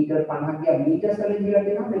මීටර් 50ක් ගියා මීටර්ස් වලින් දීලා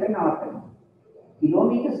තියෙනවා මෙතන නවත්තනවා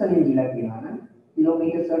කිලෝමීටර්ස් වලින් දීලා තියෙනවා නම්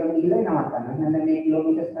කිලෝමීටර්ස් වලින් දීලා නවත්තනවා එහෙනම් මේ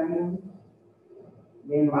කිලෝමීටර්ස් ගන්න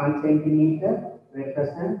then 1 centimeter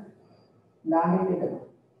represent 1000 meter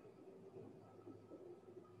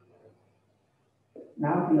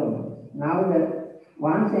now kilometers. Now the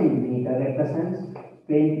 1 centimeter represents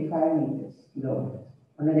 25 meters. Kilometers.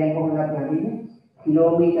 And then කොහොමද අපි හඳින්නේ?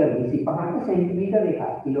 කිලෝමීටර් 25ට සෙන්ටිමීටර් එකයි.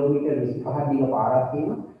 කිලෝමීටර් 25 දිග පාරක්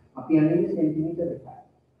තියෙනවා. අපි හඳින්නේ සෙන්ටිමීටර් එකයි.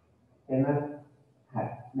 එහෙනම් හරි.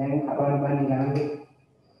 දැන් අපරන් බලන්න ගණන්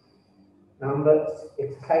number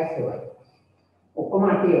exercise 7. ඔක්කොම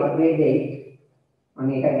අටේ වර්ගයේ දෙයි. මම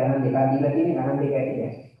ඒක ගණන් දෙකක් දීලා තියෙන්නේ ගණන් දෙක ඇති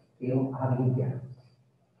දැන්. ඒක අහන්න කියන්න.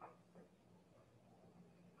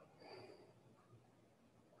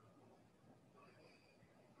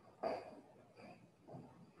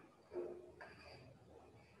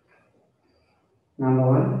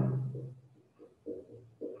 Number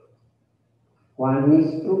 1 is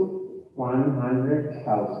to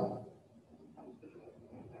 100,000.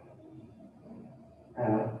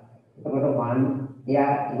 එතකොට 1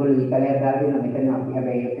 එයා ඒගොල්ලෝ විකලයක් දාලා දෙනවා මෙතන අපි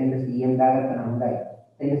හැබැයි එතෙන්ද cm දාගත්තා නම් හොඳයි.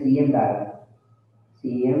 එතෙන්ද cm දාගන්න.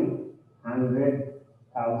 cm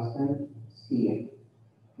 100,000 cm.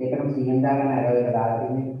 දෙකම cm දාගන්න අර එක දාලා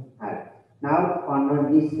තින්නේ. හරි. Now convert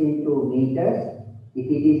this into meters. If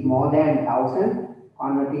it is more than 1000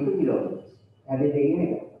 convert it to kilometers. That is the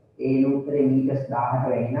unit. ඒ උත්තරේ මීටර්ස් 1000ට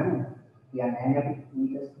වැඩි නම් කියන්නේ නැහැ අපි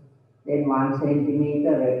meters. Then 1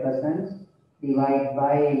 centimeter represents divide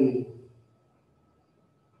by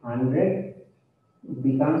 100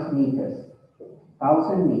 becomes meters.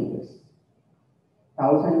 1000 meters.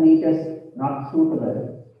 1000 meters not suitable.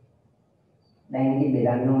 Then it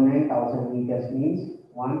belan ඕනේ 1000 meters means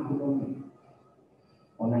 1 kilometer.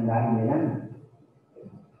 ඕන ගාන belan.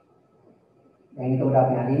 දැන් ඒකට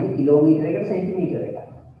අපි අදින්නේ කිලෝමීටර එකට සෙන්ටිමීටර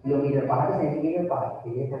එකට. කිලෝමීටර 5ට සෙන්ටිමීටර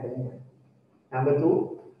 5යි. ඒක හදන්නේ. Number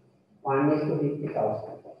 2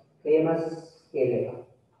 1:50,000. Famous scale එක.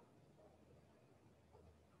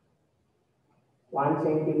 1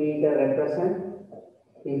 centimeter represent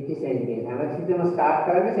 50 centimeter. හැමතිස්සෙම start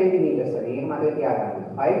කරන්නේ centimeters වලින්. ඒක මතක තියාගන්න.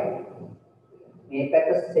 right? මේ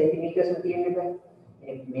පැත්ත centimeters තියෙන්නේ බෑ.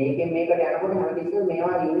 මේකෙන් මේකට යනකොට හැමතිස්සෙම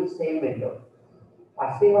මේවා unit same වෙන්න ඕන.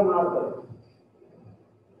 පස්සේව මාරු කරමු.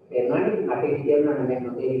 එන්නනේ අපේ කියනවා නම් දැන්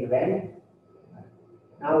ඔතේ ඉන්නේ.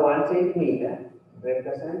 Now 1 centimeter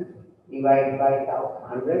represent divide by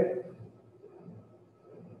 100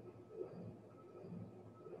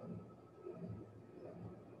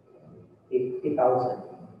 50,000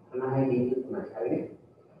 අනහයි බින්දු තුනයි හරිනේ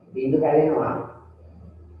බින්දු හැලෙනවා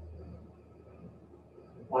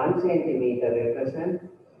 1 centimeter represent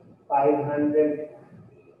 500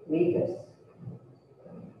 meters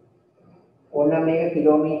ඕන මේක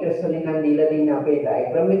කිලෝමීටර්ස් වලින් නම් දීලා තින්නේ අපේ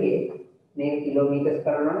ඩයග්‍රෑම් එකේ මේක කිලෝමීටර්ස්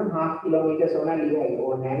කරනවා නම් half kilometers ඕන ලියයි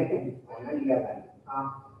ඕනේ නැහැ නේද ඕන ලියා ගන්න half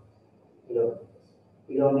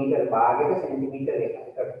කිලෝමීටර් භාගයට සෙන්ටිමීටර් එකක්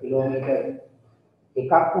ඒක කිලෝමීටර්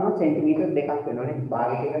එකක් වුණොත් සෙන්ටිමීටර් දෙකක් වෙනවනේ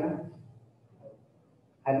භාගයට එක නම්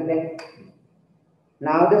හරිද දැන්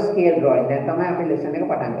now the scale drawing දැන් තමයි අපි lesson එක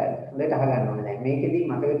පටන් ගන්න. හොඳට අහගන්න ඕනේ දැන් මේකෙදි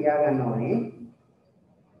මතක තියාගන්න ඕනේ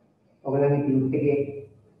ඔයගොල්ලන්ගේ group එකේ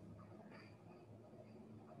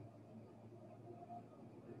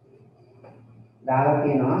දාලා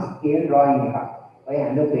තියෙනවා scale drawing එකක්. ඔය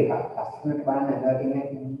ඇඳපු එකක්. ලස්සනට බලන්න ඇඳලා තියෙන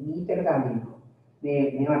නීටකට අඳිනවා.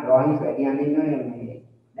 මේවා drawings වැඩි අඳිනවා මේ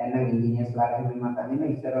දැන් නම් engineers ලාට මෙහෙම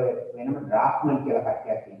අඳිනවා ඉස්සර වෙනම draftsman කියලා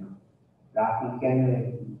කට්ටියක් ඉන්නවා. draftsman කියන්නේ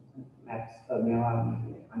maps මේවා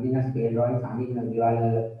අඳින scale drawings අඳින දේවල්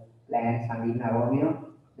plans අඳින අරෝමියෝ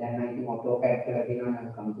දැන් නම් ඉතින් AutoCAD කියලා තියෙනවා නම්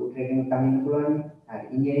කම්පියුටර් එකෙන් අඳින්න පුළුවන්. හරි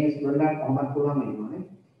engineers වලට කොහොමද පුළුවන් වෙන්නේ?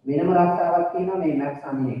 වෙනම රස්සාවක් තියෙනවා මේ maps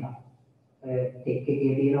අඳින එක. ටෙක්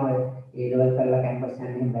එකේ තියෙන ඔය ඒ ලෙවල් කරලා කැම්පස්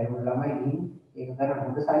යන්නේ බැරිම ළමයි ඉතින් ඒක කරන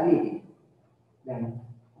හොඳ සල්ලි ඉතින්. දැන්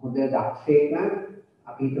හොඳ දක්ෂයෙක් නම්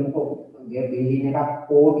අපි හිතමුකෝ ගේ බිල්ඩින් එකක්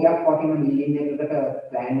කෝටියක් වටින බිල්ඩින් එකකට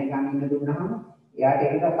ප්ලෑන් එක අඳින්න දුන්නාම එයාට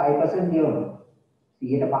ඒකට 5% ගෙවනවා.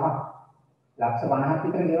 105ක් ලක්ෂ 50ක්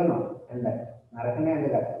විතර ගෙවනවා. එන්න නරක නෑ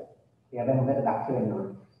නේද? එයාට හොඳට දක්ෂ වෙන්න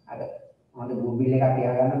ඕනේ. අර හොඳ ගූගල් එකක්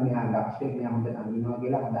තියාගන්න මෙයා දක්ෂයෙක් මෙයා හොඳට අඳිනවා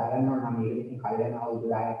කියලා හදාගන්න ඕන නම් මේක ඉතින් කල් යනවා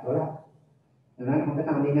උදායක් වල එනවා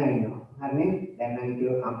හොඳට අඳින්න ඉන්නවා. හරිනේ? දැන් නම්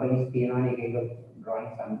කිව්ව කම්පැනිස් තියෙනවානේ ඒක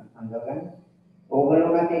ඩ්‍රොයින්ග්ස් අඳවගන්න.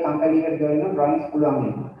 ඕගොල්ලෝගත් ඒ කම්පැනි එකට ජොයින් වෙනවා ඩ්‍රොයින්ග්ස් පුළුවන්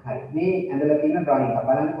වෙනවා. හරි. මේ ඇඳලා තියෙන ඩ්‍රොයින්ග් එක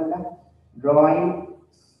බලන්න පොඩ්ඩක්. ඩ්‍රොයින්ග්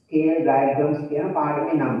ස්කේල් ඩයග්‍රෑම්ස් කියන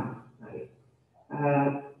පාඩමේ නම. හරි.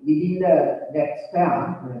 Within that square,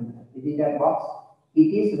 within that box,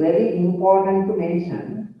 it is very important to mention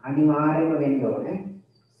අනිවාර්යයෙන්ම වෙන්න ඕනේ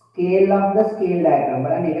scale of the scale diagram.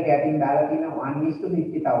 බලන්න ඒකට යටින් දාලා තියෙන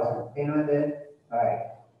 1:50,000. තේනවද? right.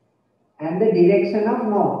 And the direction of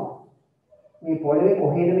north. මේ පොළවේ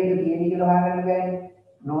කොහෙද මේක තියෙන්නේ කියලා හොයාගන්න බෑනේ.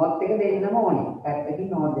 north එක දෙන්නම ඕනේ. පැත්තකින්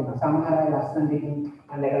north දෙනවා. සමහර අය ලස්සන දෙකින්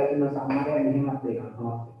අඳලා තියෙන සමහර අය මෙහෙමත් දෙනවා.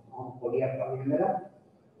 north. පොඩියක් වගේ ඉඳලා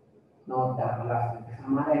north දානවා ලස්සන.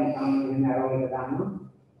 සමහර අය නිකන් වෙන arrow එක දානවා.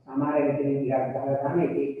 සමහර අය මෙතන ඉලක්ක ගහලා දානවා.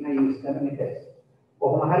 ඒක එක නා use කරන method.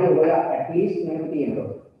 කොහොම හරි ඔයගොල්ලෝ at least මෙහෙම තියෙනවා.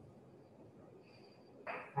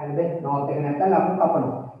 හරිද? north එක නැත්තම් ලකුණු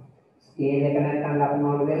කපනවා. scale එක නැත්තම් ලකුණු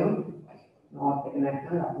වල දෙනවා. north එක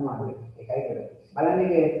නැත්තම් ලකුණු වල දෙනවා. ඒකයි කරන්නේ. බලන්න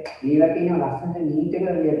මේක දීලා තියෙන ලස්සනට නීට් එක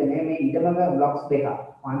විදිහට නේ මේ ඉදමක blocks දෙකක්.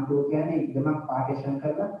 1 2 කියන්නේ ඉදමක් partition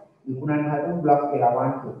කරලා විකුණන්න හදන blocks දෙකක්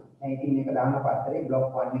 1 2. දැන් ඉතින් මේක දාන්න පස්සේ block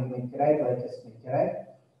 1 එක මෙච්චරයි purchase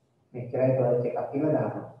මෙච්චරයි purchase එකක් කියලා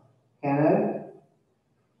දානවා. channel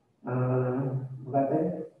මොකද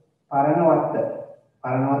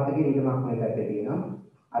පරණවත්ත කියන ඉදමක් මේ පැත්තේ තියෙනවා.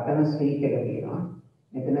 අතන ස්ට්‍රීට් එක තියෙනවා.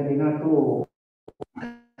 මෙතන තියෙනවා 2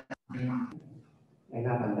 එන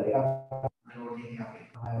අන්තරයක්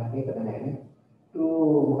මේක තමයි 2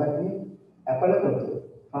 මොකක්ද ඇපල් කොටු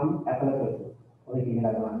from ඇපල් කොටු ඔය කියන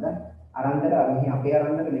ගමන්ද අරන්දර මෙහි අපේ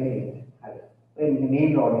අරන්දර නෙවෙයි හරි ඔය මේන්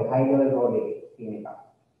රෝඩ් එක හයි ලෙවල් රෝඩ් එක කියන එක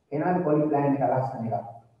එනවා පොඩි ප්ලෑන් එක ලස්සන එකක්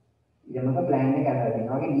ඊළඟ ප්ලෑන් එක අරගෙන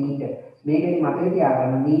තියෙනවා වගේ නීට් මේකෙදි මතක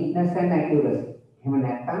තියාගන්න neatness and accuracy එහෙම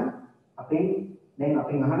නැත්නම් අපෙන් දැන්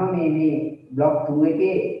අපෙන් අහනවා මේ block 2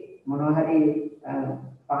 එකේ මොනවා හරි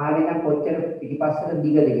පහලේ නම් කොච්චර පිටිපස්සට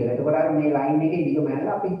දිගද කියලා. එතකොට අර මේ ලයින් එකේ දිග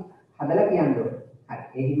මැනලා අපි හදලා කියන්න ඕනේ. හරි.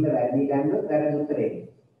 ඒ හින්දා වැරදි ගන්නොත් වැරදි උත්තරේ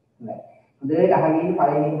එන්නේ. හොඳයි. හොඳට අහගෙන ඉන්න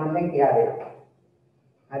පළවෙනි එක මම දැන් කියලා දෙනවා.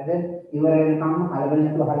 අද ඉවර වෙනකම් කලබල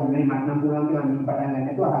නැතුව අහගෙන ඉන්න. මට නම් පුළුවන් කියලා අනිත් පටන් ගන්න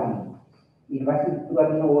නැතුව අහගෙන ඉන්න. ඊට පස්සේ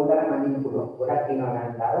උතුරකින් ඕන තරම් අඳින්න පුළුවන්. ගොඩක් වෙනවා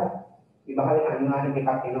ගන්න දාලා. විභාගයෙන් අනිවාර්යෙන්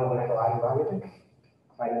එකක් එනවා ඔයගොල්ලන්ට වායු විභාගෙට.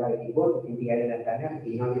 වායු විභාගෙට තිබොත් ඉතින් ටිකක් දැන් ගන්න.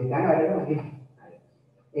 තියෙනවා කියන ගන්න වැඩම.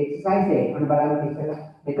 exercise එක අන්න බලන්න ඉස්සෙල්ලා.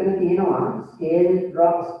 මෙතන තියෙනවා scale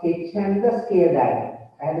drop sketch and the scale diagram.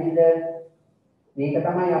 පැහැදිලිද? මේක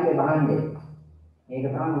තමයි අපේ බහන්නේ. මේක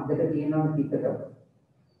තමයි මුද්දට තියෙනවා පිටතට.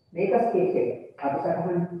 මේක sketch එක. අපි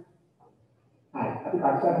සරහන. හරි. අපි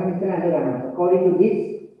කටසරහන ඉස්සෙල්ලා අඳ ගන්නවා. According to this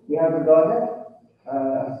we have to draw the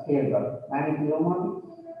scale drop. and you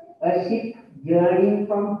a ship journeying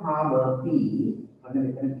from harbor P on the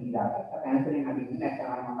Western Sea answering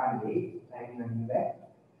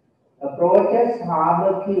approaches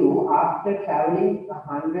harbor Q after traveling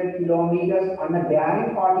 100 kilometers on the bearing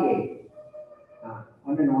 48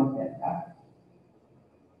 on the north delta.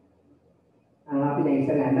 අපි දැන්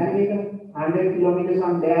ඉස්සර යනවා මේක 100 kilometers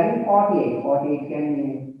on bearing 48 48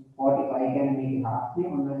 කියන්නේ 45 කියන්නේ මේක half නේ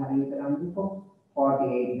මොන හරියට ගන්නකො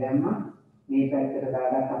 48 දැම්ම මේ පැත්තට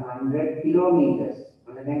දාගත්ත 100 kilometers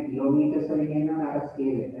මොන දැන් kilometers වලින් කියනවා අර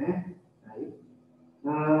ස්කේල් එක ඈ හරි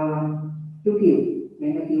to Q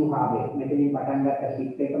මෙන්න Q හාබේ මෙතනින් පටන් ගත්ත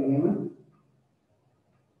ෂිප් එක මෙහෙම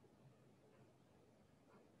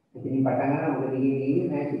මෙතනින් පටන් ගන්න මොකද ගියේ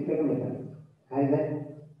නෑ ෂිප් එක මෙතන හරිද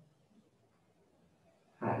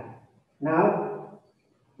now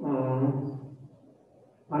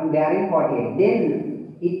on bearing 48 then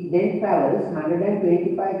it then travels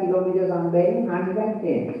 125 kilometers on bearing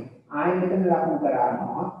 110 ආයෙ මෙතන ලකුණු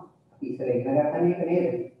කරානවා අපි ඉස්සර ඉගෙන ගන්න එක නේද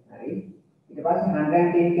හරි ඊට පස්සේ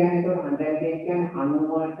 110 කියන්නේ ඒතකොට 110 කියන්නේ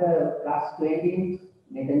 90ට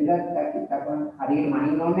 +20 මෙතනට තකන් හරියට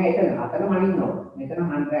මනින්න ඕනේ එතන අතන මනින්න ඕනේ මෙතන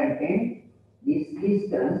 110 this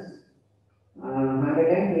distance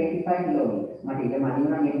 125 kilometers මට ඉත මනින්න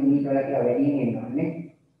නම් මේක මීටර කියලා වැඩියෙන් එන්න ඕනේ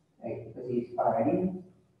right because it's far වැඩි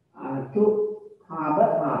to harbor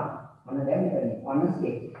on the on the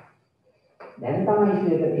scale දැන් තමයි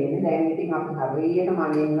ඉස්සෙල්ලා තියෙන්නේ දැන් ඉතින් අපි හරියට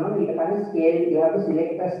මනින්න ඕනේ ඊට පස්සේ scale you have to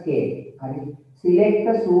select a scale හරි select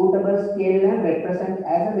a suitable scale and represent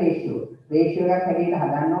as a ratio ratio එකක් හැටියට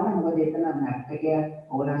හදන්න ඕනේ මොකද එතන map එකේ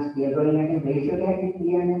ඕන scale වලින් නැති ratio එක හැටියට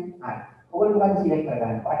කියන්නේ හරි ඔයගොල්ලෝ මොකද select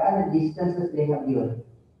කරගන්න what are the distances they have given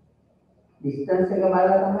distance එක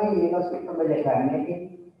බලලා තමයි මේක suitable එක ගන්න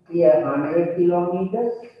here 100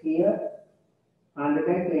 kilometers here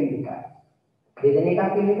 125 දෙදෙන එකක්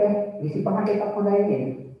කියන එක 25ට එකක් හොඳයි නේද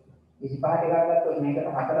 25ට එකක් ගත්තොත් මේකට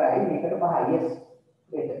 4යි මේකට 5යි yes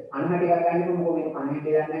ඒක අන්නට එකක් ගන්නකොට මොකද මේක 50ට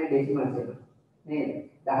ගන්නෑ ඩෙසිමල්ස් එක නේද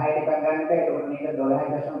 10ට එකක් ගන්නට ඒකට මේක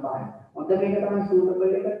 12.5යි හොඳ මේක තමයි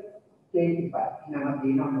සූටබල් එක 25 නම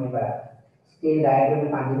දිනන මේ බලන්න ස්කේල් ඩයග්‍රෑම්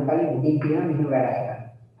එක අඳින්න කලින් උඩින් කියන මෙහෙම වැඩ කරන්න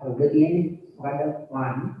අර උඩ තියෙන්නේ මොකද්ද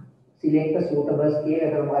 1 select a suitable scale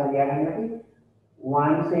එතකොට මොකද ලියගන්නේ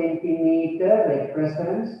 1 centimeter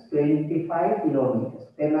represents 25 kilometers.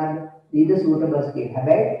 Then these are suitable scale.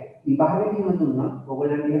 හැබැයි විභාගෙදීම දුන්නොත්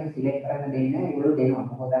ඔයගොල්ලන්ට ඒක සිලෙක්ට් කරන්න දෙන්නේ නැහැ. ඒගොල්ලෝ දෙනවා.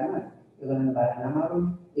 මොකද දන්නවද? ඒගොල්ලන් බලන්න අමාරුයි.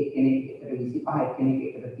 එක්කෙනෙක් එකට 25, එක්කෙනෙක්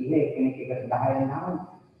එකට 30, එක්කෙනෙක් එකට 10 යනවා.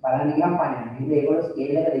 බලන්න ගියාම පන්නේ. ඉතින් ඒගොල්ලෝ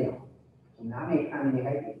ස්කේල් එක දෙනවා. උනාම ඒක අනිත්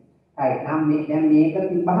එකයි. හරි. නම් මේ දැන් මේක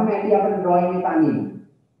තිබ්බහම ඇති අපිට ඩ්‍රොයින් එක අඳින්න.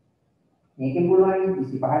 මේකෙන් පුළුවන්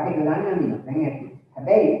 25ට එක ගන්න අඳින්න. දැන් ඇති.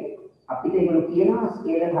 හැබැයි අපිට ඒගොල්ලෝ කියනවා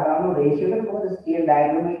ස්කේල් එක හරවන රේෂියෝ එකට මොකද ස්කේල්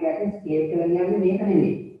ඩයග්‍රෑම් එක කියන්නේ ස්කේල් කියලා කියන්නේ මේක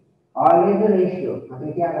නෙමෙයි. always the ratio. අපි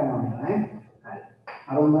කියා ගන්න ඕනේ ඈ. හරි.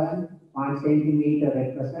 අරන් බලන්න 1 cm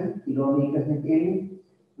represent kilometers කියන්නේ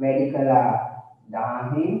වැඩි කළා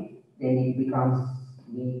 1000 then it becomes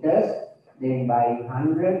meters then by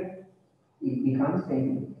 100 it becomes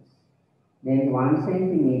centimeters. Then 1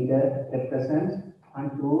 centimeter represents 1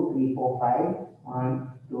 2 3 4 5 1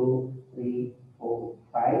 2 3 4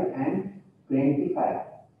 5 and 25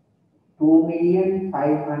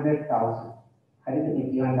 2,500,000 හරිද මේ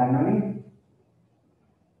කියවන්න ගන්නවනේ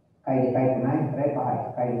කයි දෙකයි තුනයි හතරයි පහයි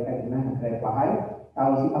කයි දෙකයි තුනයි හතරයි පහයි තව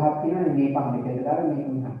 25ක් තියෙනවා මේ පහ මෙතන දාලා මේක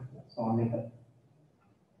මෙහා සෝන් එක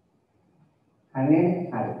හරිනේ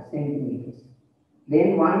හරි centimeters then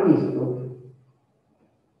 1 is to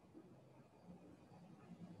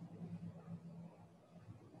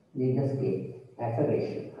this the scale as a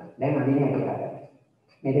ratio දැන් අදිනේ හැටි කරගන්න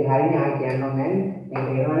මේක හරියනේ ආ කියන්න ඕනේ මේක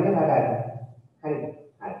තේරෙනවද හදාගන්න හරිද හරි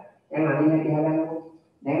දැන් අදින්න හැටි හදන්නකො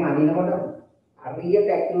දැන් අදිනකොට හරියට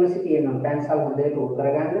ඇක්යුරසි තියෙනවා පැන්සල් හොඳට උඩ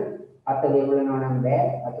කරගන්න අත වේවුලනවා නම් බෑ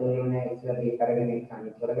අත වේවුල නැහැ ඉස්සර මේක කරගෙන ඒක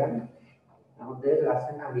අනිත් කරගන්න හොඳට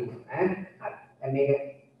ලස්සන අඳින්න ඈ. හරි. දැන් මේක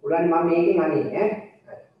පුළුවන් මම මේකෙන් අඳින්නේ ඈ.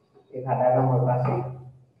 හරි. ඒක හදාගමු ඊපස්සේ.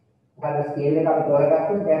 මොකද ස්කේල් එක අපි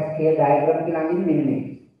තෝරගත්තොත් දැන් ස්කේල් ඩයග්‍රෑම් එක අඳින්නේ මෙන්න මේක.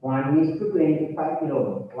 1:25 කිලෝ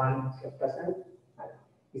 1%. හරි.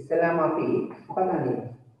 ඉස්සෙල්ලාම අපි මොකක්ද අඳින්නේ?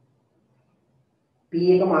 P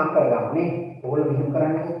එක මාක් කරගමු නේ. ඕගොල්ලෝ මෙහෙම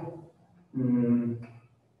කරන්නකෝ.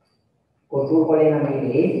 කොටුව කොලේ නම් මේ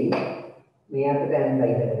ලේසි. මේ අතට ඇඳලා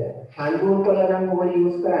ඉඳලා. කන්ට්‍රෝල් කොල නම් ඔයගොල්ලෝ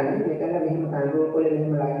යූස් කරන්නේ. මෙතන මෙහෙම කන්ට්‍රෝල් කොලේ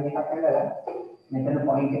මෙහෙම ලයින් එකක් ඇඳලා මෙතන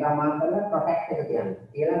පොයින්ට් එක මාක් කරලා ප්‍රොටෙක්ට් එක තියන්න.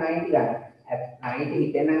 කියලා 90 ගන්න. 90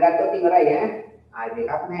 හිතෙන් ගත්තොත් ඉවරයි ඈ. ආයෙ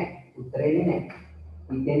දෙකක් නැහැ. උත්තරේනේ නැහැ.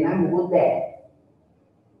 හිතෙන් නම් මොකුත් බෑ.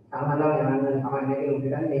 සාමාන්‍යව යනන්න කමන්නේ කියලා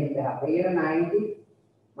උදේට මෙහෙම බෑ. අපේ 90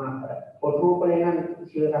 මාක් කරා. කොටුව කොලේ නම්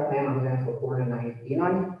ෂුවර් එකක් නැහැ මම දැන් කොටුව කොලේ 90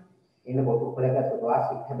 තියෙනවනේ. එන්න කොටු කොලයක් ගත්තොත්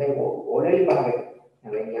වාසි. හැබැයි ඕලෙලි පහකට.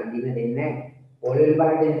 හැබැයි අඳින්න දෙන්නේ නැහැ. ඕලෙලි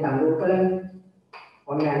පහකට දෙන තංගු කොලනේ.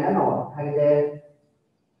 ඔන්න යනවා. හරිද?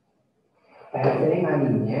 පැහැදිලියෙන්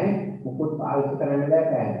අඳින්නේ. මුකුත් පාවිච්චි කරන්න බෑ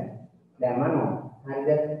පැහැදිලි. දැම්මනවා. හරිද?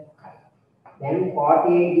 then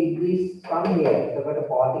 48 degrees from here. එතකොට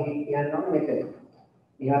 48 කියන්න ඕනේ මෙතන.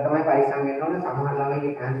 මේවා තමයි පරිස්සම් වෙන්න ඕනේ. සමහර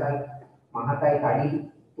ළමයිගේ කැන්සර් මහතයි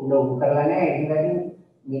කඩි උඩ උඩ කරලා නැහැ. ඒකෙන්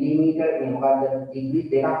මිලිමීටර් මේ මොකද්ද ඩිග්‍රී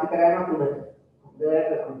දෙකක් විතර යනවා උඩට.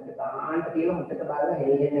 හොඳට තාන්ට කියලා හොඳට බලලා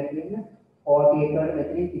හෙල්ලෙන්නේ නැති වෙන්න 48 වල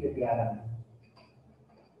මෙතනින් පිට තියාගන්න.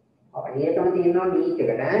 අපේ ඒතන තියෙනවා නීට්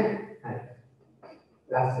එකට ඈ. හරි.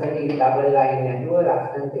 ලස්සන ඉලි ඩබල් ලයින් නැතුව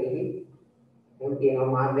ලස්සන තේරි. එම් කියනවා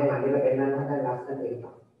මාර්ගයෙන් අඳිලා පෙන්නන්න හදන ලස්සන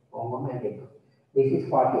තේරෙනවා. කොහොමම හැදෙනවා. this is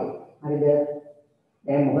 48. හරිද?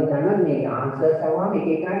 දැන් මොකද දන්නවද මේ ආන්සර්ස් આવවම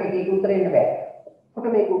එක එකකට එක එක උත්තර එන්න බෑ.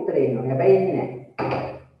 කොට මේක උත්තරේ එන්නේ හැබැයි එන්නේ නැහැ.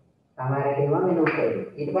 සමහරට එනවා මෙන්න උත්තරේ.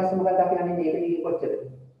 ඊට පස්සේ මොකද අපි අන්නේ ඒක දිගේ කොච්චරද?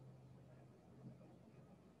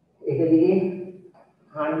 ඒක දිගේ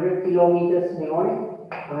 100 කිලෝමීටර්ස් නෙවෙයි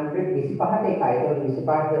 125ට එකයි. ඒක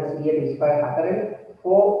 25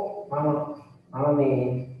 4 මම මේ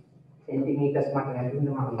සෙන්ටිමීටර්ස් මට නැතුන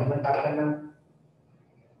මම ඉක්මනට කරගන්නම්.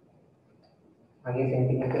 මගේ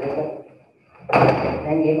සෙන්ටිමීටර් එක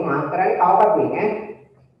දැන් ඒක මාක් කරන්නේ කවපත් වෙන්නේ ඈ.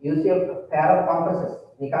 use your pair of compasses.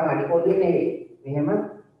 නිකන් අඩිපොදුවේ නෙවෙයි. මෙහෙම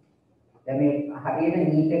දැන් මේ හරියට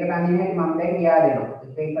නීට් එකට අඳින්න හැටි මම දැන් කියා දෙනවා.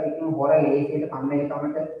 ඒක ඉතින් හොර ලේසියට කම්මැලි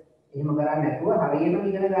කමට එහෙම කරන්නේ නැතුව හරියටම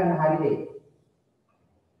ඉගෙන ගන්න හරිද?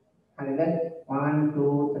 හරිද? 1 2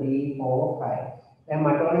 3 4 5. දැන්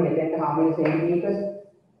මට ඕනේ මෙතෙන්ට how many centimeters?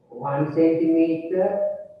 1 centimeter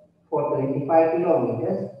for 25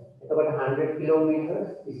 kilometers. එතකොට 100 kilometers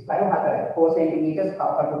is 4 centimeters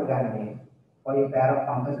කවකට ගන්න මේ. for a pair of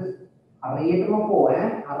compasses හරියටම 4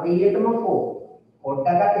 ඈ හරියටම 4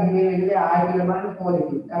 පොඩ්ඩක්වත් එහෙම වෙන්නේ ආයෙ කියලා බලන්න 4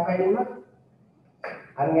 දෙකක් වැඩි වුණා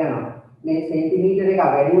හරි යනවා මේ සෙන්ටිමීටර එක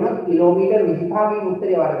වැඩි වුණා කිලෝමීටර් 25කින්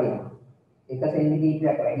උත්තරේ වරදිනවා 1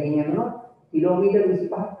 සෙන්ටිමීටරයක් වැඩි යනවා කිලෝමීටර්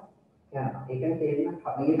 25 යනවා ඒකෙන් තේරෙන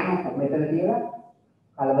හරියටම මෙතන කියලා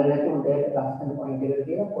කලබල නැතුව හොඳට ලස්සන පොයින්ට් එකකට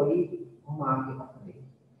කියලා පොඩි මාක් එකක් දෙන්න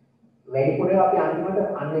වැඩිපුර අපි අන්තිමට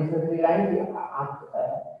unnecessary line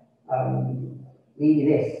we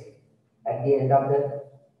erase at the end of the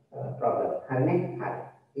problem. හරිනේ? හරි.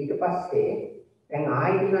 ඊට පස්සේ දැන්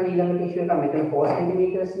ආයෙ තියෙන ඊළඟ ටිෂු එක මෙතන 4 cm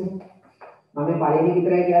නේ. මම මේ පළවෙනි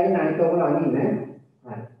විතරයි කියන්නේ අනිත් ඔයගොල්ලෝ අඳින්න.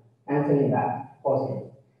 හරි. Cancelling that 4 cm.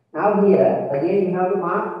 Now here again we have to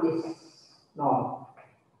mark this north.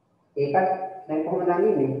 ඒකත් දැන් කොහොමද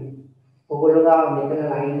අඳින්නේ? ඔයගොල්ලෝ ගාව මෙතන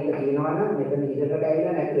line එක තියෙනවා නම් මෙතන ඉහළට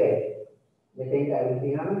ඇවිල්ලා නැතුව ඇයි. මෙතෙන්ට ඇවිල්ලා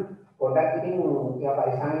තියෙනවා නම් පොඩක් ඉතින් ටික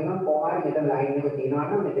පරිස්සම් වෙනවා කොහොමද මෙතන ලයින් එක තියෙනවා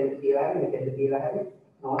නම් මෙතෙන් තියලා හරි මෙතෙන් තියලා හරි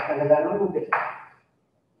නෝට් එක ගන්නවා මුද්දේ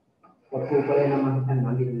ඔක්කො උඩේ නම් මම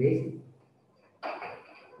අඳින්න ලේසි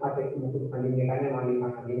මට ඒක මුකුත් අඳින්න ගන්න මම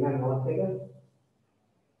අඳින්න නෝට් එක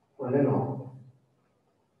ඔන්න නෝට්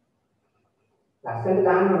ලස්සන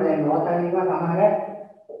දාන්න ඕනේ දැන් නෝට් අඳිනවා සමහර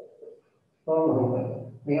කොහොමද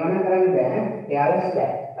මේවන කරන්නේ බෑ එයාලස්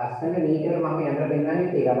බෑ ලස්සන මීටර මම යන්න දෙන්නන්නේ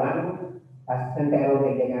ඒක බලන්න ලස්සනට arrow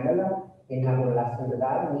head එක ඇඳලා එන්නකො ලස්සනට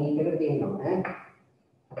දාලා මීටර තියෙනවා ඈ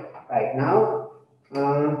right now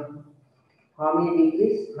how many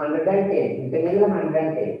degrees 110 මෙතන 110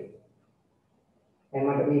 දැන්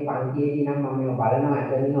මට මේ පන්තියේදී නම් මම මේව බලනවා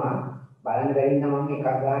අතනිනවා බලන්න බැරි නම් මම එකක්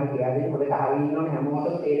ගන්න කියලා දෙන්න හොඳට හරිය ඉන්නවනේ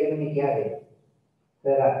හැමෝටම තේරෙන්නේ මේ කියලා දෙන්න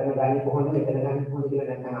සර් අතන ගන්නේ කොහොමද මෙතන ගන්නේ කොහොමද කියලා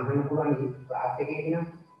නැත්නම් අහන්න පුළුවන් ක්ලාස් එකේදී නම්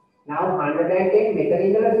now 110 මෙතන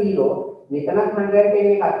ඉඳලා 0 මෙතනත්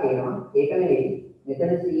 110 එකක් තියෙනවා ඒක නෙවෙයි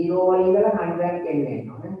මෙතන 0 වල ඉඳලා 110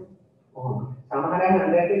 එනවා නේ කොහොමද සමහර අය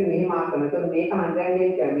 110 මෙහෙම මාක් කරනවා ඒතකොට මේක 110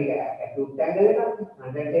 කියන්නේ මේක acute angle එකක්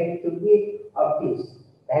 110 should be obtuse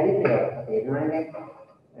පැහැදිලිද තේරෙනවනේ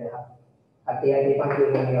අතේ අතේ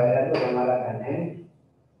පන්තියේ මේ වලට සමාලා ගන්න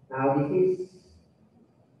now this is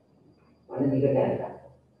 110 ඔන්න දිගට යනවා.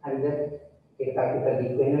 හරිද? ඒක තාක්ෂික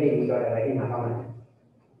දික් වෙනවා ඒ විදිහට වැඩිම තමයි.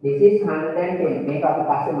 This is 110. මේක අපි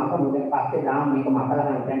පස්සේ මකමු. දැන් පස්සේ දාමු මේක මකලා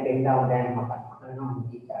 110 දාමු දැන් මකනවා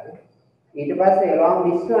ඉතින්. ඊට පස්සේ along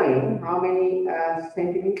this line how many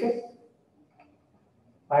centimeters?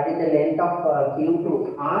 What is the length of Q to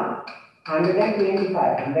R? 125.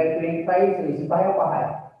 125 is 25 පහයි.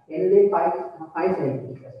 L is 5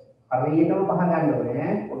 centimeters. හරියටම පහ ගන්න ඕනේ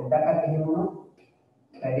ඈ. පොඩ්ඩක්වත් එහෙම වුණොත්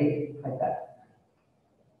වැඩි හදා.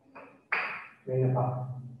 වෙන පහ.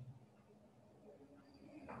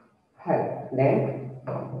 හරි. දැන්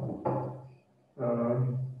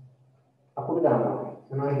අකුරු දානවා.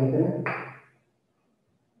 මොනවද මෙතන?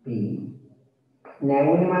 P.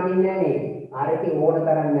 නැවුනේ මනින්නේ නැහැ. ආරක ඕන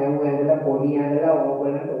තරම් නැවුව ඇඳලා පොඩි ඇඳලා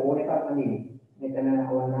ඕගොල්ලන්ට ඕන එකක් අඳින්න. මෙතන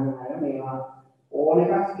ඕනනම් අර මේවා ඕන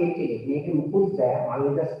එකක් ස්කෙච් එකේ. මේක මුකුත් බෑ.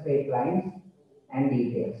 only the straight lines and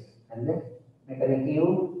details. and මෙතන Q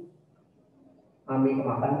මේක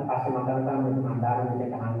මකන්න පස්සේ මකන්න තමයි මම දාන්නේ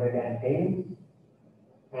මෙතන 110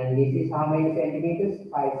 and this is how many centimeters?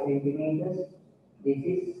 5 centimeters. This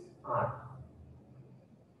is R.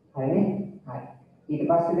 හරිනේ? හරි. ඊට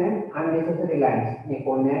පස්සේ දැන් unnecessary lines. මේක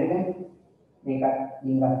ඕනේ නැහැ දැන්. මේක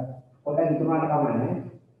ඩිංගක් පොඩ්ඩක් හිතුවාට කමන්නේ.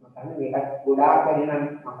 මකන්න මේකත් ගොඩාක් වැඩි නම්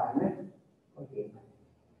මකන්න. ඕකේ.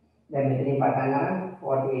 දැන් මෙතනින් පටන් ගන්න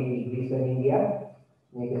 48 degrees වලින් ගියා.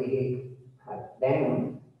 මේක දිගේ හරි. දැන්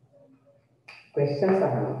questions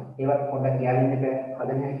අහනවා. ඒවත් පොඩ්ඩක් කියලා ඉන්න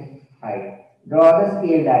හදන්න හැටි. හරි. Draw the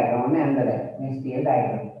scale diagram and the scale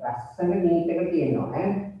diagram. ලස්සන neat එක තියෙනවා ඈ.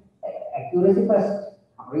 accuracy first.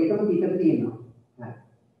 හරියටම පිටට තියෙනවා. හරි.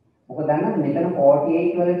 මොකද දන්නවද මෙතන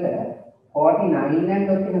 48 වලට 49 නම්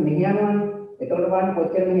ගොතන මෙහි යනවනේ. එතකොට බලන්න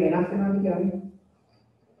කොච්චර මෙහි වෙනස් වෙනවද කියලා.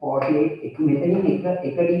 48 එක මෙතනින්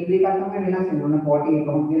එක ඩිග්‍රී එකක් තමයි වෙනස් වෙන්නේ. මොන 48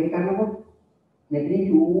 කොහොමද කියලා හිතන්නකො. මෙතනින්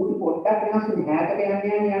චූටි පොඩ්ඩක් වෙනස් වෙන්නේ. ඈතට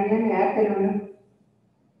යන්නේ ඈත වෙනවා.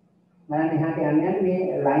 මම එහාට යන්නේ මේ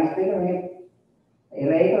ලයින්ස් දෙක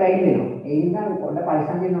මේ ඒක වැඩි වෙනවා. ඒ නිසා පොඩ්ඩක්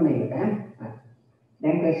පරිස්සම් වෙන්න ඕනේ ඒක ඈ.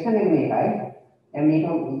 දැන් ක්වෙස්චන් එක මේකයි. දැන් මේක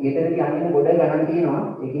ගෙදරදී අඳින ගොඩ ගණන් තියෙනවා.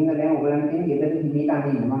 ඒකින්ද දැන් ඔයගලන්ට තියෙන ගෙදරදී හිමීට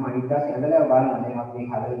අඳින්න. මම අනිත් දවසේ ඇඳලා බලනවා. දැන් අපි මේක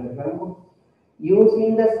හදලා ඉවර කරමු.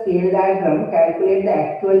 Using the scale diagram calculate the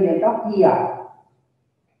actual length of PR.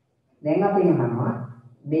 දැන් අපි අහනවා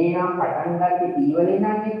මේ නම් පටන් ගත්තේ T වලින්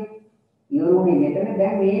නන්නේ. ඉවරුනේ මෙතන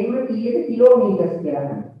දැන් මේ දුර කීයද කිලෝමීටර්ස් කියලා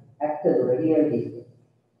ගන්න. ඇත්ත දුර රියල් ඩිස්ටන්ස්.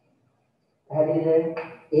 හරිද?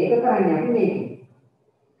 ඒක කරන්නේ අපි මේක.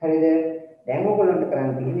 හරිද? දැන් ඔයගොල්ලන්ට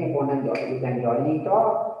කරන්න තියෙන්නේ කොහොමද ජොයින් කියන්නේ joining talk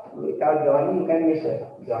without joining you can measure.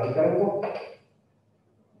 join කරමු.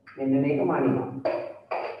 මෙන්න මේක මානිනවා.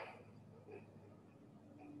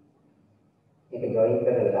 ඒක join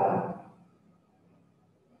කරලා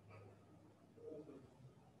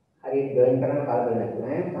හරියට join කරන්න කල්පනා නැතුව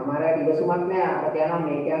ඈ සමහර අය ඉවසුමක් නැහැ අරට යනවා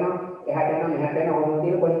මේක යනවා එහාට යනවා මෙහාට යනවා ඕනම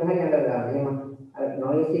දේ කොහෙන් හරි යනවා දාන්න. එහෙම අර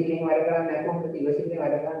noise එකකින් වැඩ කරන්නේ නැත්නම් ඉවසිල්ලෙන්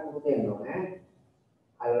වැඩ කරන්න පුරුදු වෙන්න ඕනේ ඈ.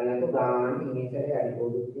 අල්ලනතු ගාන ඉංග්‍රීසියෙන්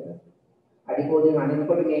අඩිපෝදු කියලා. අඩිපෝදුෙන්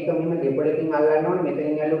අනිනකොට මේක මෙහෙම දෙපොලකින් අල්ලන්න ඕනේ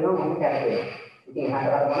මෙතනින් ඇල්ලුවම මම කැරකෙනවා. ඉතින් එහාට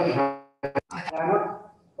කරපුවම ගන්නොත්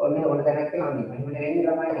ඔන්න දැනක් කියලා අනිනවා. එහෙම නෙවෙයි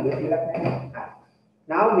ළමයි ඉවසිල්ලක් නැහැ.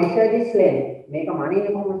 Now measure this length. මේක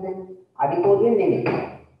මනින්නේ කොහොමද? අඩිපෝදුෙන් නෙමෙයි.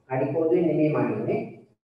 අඩිපෝදුෙන් නෙමෙයි මනින්නේ.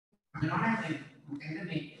 මොකද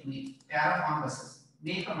මේ paraform buses.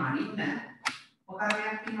 මේක මනින්න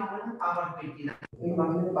උපකරණයක් තියෙනවා වල power පෙට්ටිය. මේ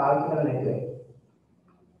මනින්න පාවිච්චි කරලා නැතුව.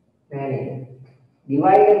 නෑ නේද?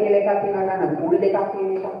 divider කියලා එකක් තියෙනවා නේද? මුල් දෙකක්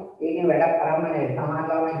තියෙන එක. ඒකෙන් වැඩක් කරන්න නෑ. සමහර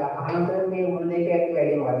ළමයි අහනතර මේ මුල් දෙකක්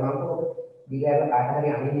වැඩි මොකද? මම කොහොමද දිගට කාට හරි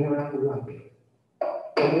අනින්න නම් පුළුවන්.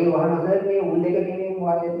 ඒකේ වහනතර මේ මුල් දෙක කියන්නේ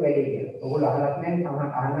මොකද වැඩි කියලා. ඔයගොල්ලෝ අහලත් නෑ සමහර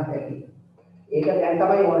අහන්නත් ඇති. ඒක දැන්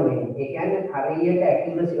තමයි ඕන වෙන්නේ. ඒ කියන්නේ හරියට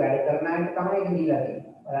accuracy වැඩ කරන අයට තමයි ඒක දීලා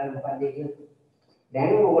තියෙන්නේ. බලන්න මොකක්ද ඒක.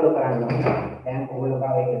 දැන් ඔයගොල්ලෝ කරන්න ඕනේ. දැන් ඔයගොල්ලෝ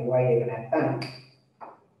කාව එක divide එක නැත්තම්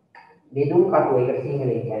බෙදුම් කටුව ඒකට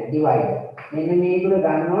සිංහලෙන් කියන්නේ divider. මෙන්න මේ දුර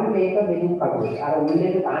ගන්න ඕනේ මේක බෙදුම් කටුව. අර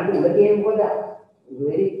උල්ලේට තාන්නේ උඩ කියන්නේ මොකද?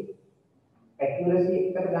 very accuracy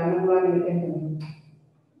එකට ගන්න පුළුවන් මෙතෙන්.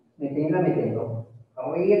 මෙතන මෙතෙන්.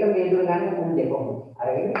 කොහොමද මේ දුර ගන්න මුල් දෙක කොහොමද?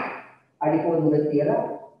 අරගෙන අඩිපොල් දුර තියලා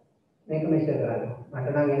මේක මෙෂර් කරන්න. මට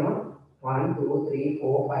නම් එනවා 1 2 3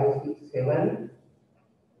 4 5 6 7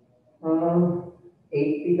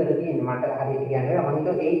 8 විතර තියෙනවා. මට හරියට කියන්නේ මම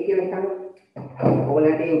හිතුවා 8 කියලා හිතන්නේ.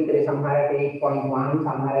 ඔයගොල්ලන්ට ඒ උත්තරේ සමහරට 8.1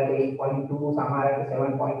 සමහරට 8.2 සමහරට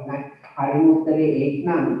 7.9 හරි උත්තරේ 8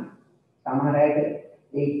 නම් සමහරට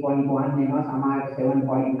 8.1 එනවා සමහරට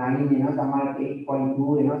 7.9 එනවා සමහරට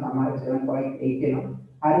 8.2 එනවා සමහරට 7.8 එනවා.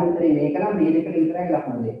 හරි උත්තරේ මේක නම් මේ දෙකට විතරයි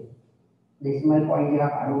ලකුණු දෙන්නේ. decimal point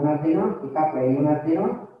එකක් අඩු වුණත් දෙනවා එකක් වැඩි වුණත්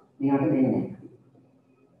දෙනවා මේකට දෙන්නේ නැහැ.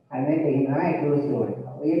 හරි මේක ඉන්නවා accuracy වලට.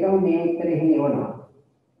 ඔයටම මේ උත්තරේ එහෙම එවනවා.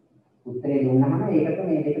 උත්තරේ දුන්නාම ඒකට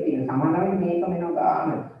මේ දෙක තියෙන සමානයි මේක වෙනවා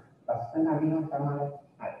ගන්න. ලස්සන අදිනවා සමානයි.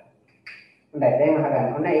 හරි. හොඳයි දැන්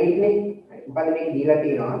අහගන්න. ඔන්න 8 නේ. මොකද මේක දීලා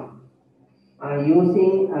තියෙනවා.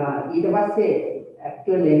 using ඊට පස්සේ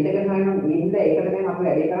actual length එක ගන්නවා. මේක ඒකට දැන් අපි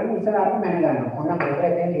වැඩි කරන්නේ ඉස්සරහට මැන ගන්නවා. ඔන්න මොකද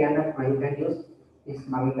දැන් ලියන්න you can use this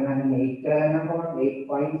මගේ කරන්නේ 8 කරන්න කොහොමද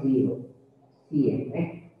 8.0 cm නේ.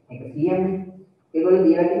 ඒක cm නේ. ඒගොල්ලෝ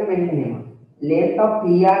දීලා තියෙන මෙන්න මෙහෙම. Length of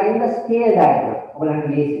PR in the scale diagram. ඔයගොල්ලන්ට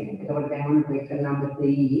ලේසියි. එතකොට දැන් ඔන්න question number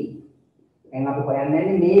 3 දැන් අපි හොයන්නේ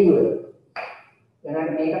මේ දුර.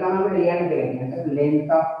 එහෙනම් මේක තමයි අපිට ලියන්න දෙන්නේ.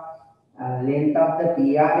 Length of the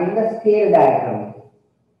PR in the scale diagram.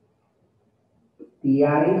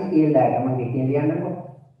 PR in scale diagram එකෙන් ලියන්නකො.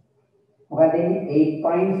 මොකද එන්නේ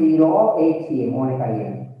 8.08 cm ඕනේ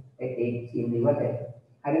කලියන්නේ. 8 cm ඉවතේ.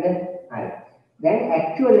 හරිද? හරි. දැන්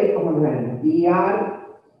actual එක කොහොමද ගන්නේ? PR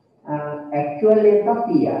actual length of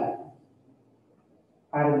PR.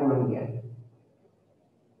 හරි මොනවද කියන්නේ?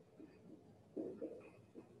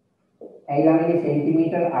 ඇයි ළමයි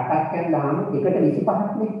සෙන්ටිමීටර් 8ක් යන දාම එකට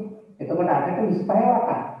 25ක් නේ. එතකොට 8ට 25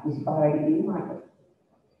 8ක්. 25 වැඩි කිරීම 8.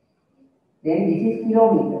 Then this is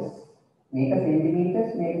kilometers. මේක centimeters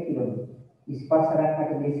මේක kilometers. 25 සරක්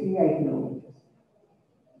 8 200යි kilometers.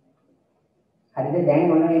 හරිද?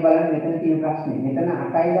 දැන් ඔන්න මේ බලන්න මෙතන තියෙන ප්‍රශ්නේ. මෙතන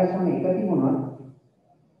 8.1 තිබුණොත්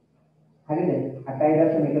හරිද?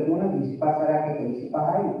 8.1 තිබුණොත් 25 සරක් 1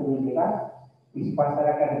 25යි ඉතුරු දෙක 25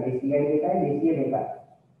 සරක් 8 200යි 202යි.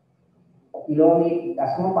 කිලෝමීටර්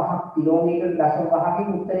 0.5 කිලෝමීටර් 0.5කින්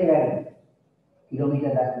උත්තරේ වැරදි.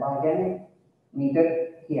 කිලෝමීටර් 0.5 කියන්නේ මීටර්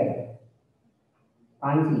කියන්නේ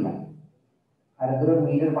 500ක්. අර දුර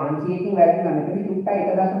මීටර් 500කින් වැරදි නම් මෙතන චුට්ටයි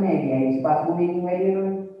 1.1 කියයි 25 ගුණයකින් වැඩි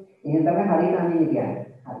වෙනවනේ. එහෙනම් තමයි හරියට අඳින්නේ කියන්නේ.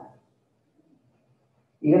 හරි.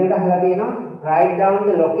 ඊළඟට අහලා තියෙනවා write down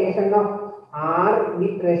the location of R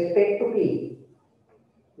with respect to P.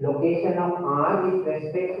 Location of R with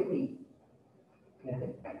respect to P.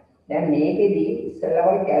 දැන් මේකෙදි ඉස්සෙල්ලා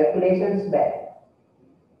වගේ calculations බෑ.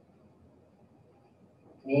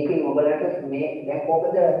 මේකෙන් ඔයගලට මේ දැන්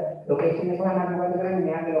කොහොමද location එක හොයන්න මොකද කරන්නේ?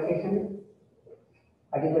 මෙයාගේ location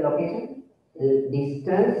what is the location?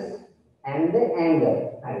 Distance and the angle.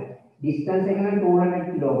 හරි. distance එක නම් 200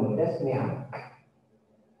 kilometers මෙයා.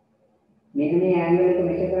 මෙන්න මේ angle එක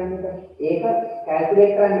measure කරන්න. ඒක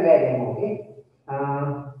calculate කරන්න බෑ දැන් ඕකේ.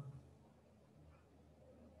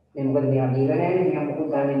 දැන් මොකද මෙයා දීලා නැහැ මෙයා මොකද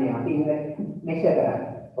දන්නේ නැහැ අපි ඉන්න මෙෂර් කරන්නේ.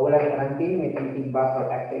 ඔයගොල්ලෝ කරන් තියෙන්නේ මෙතන තිබ්බා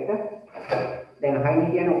ප්‍රොටැක්ට් එක. දැන් හයිනි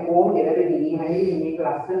කියන කොහොම දෙලද දී හයිනි මේක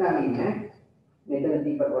ලස්සන අදින්න. මෙතන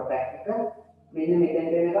තිබ්බ ප්‍රොටැක්ට් එක මෙන්න මෙතෙන්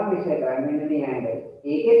දෙනකම් මෙෂර් කරන්නේ මෙන්න මේ ඇන්ගල්.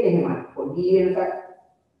 ඒකෙත් එහෙමයි. පොඩි වෙනසක්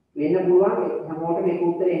වෙන්න පුළුවන් හැමෝටම මේක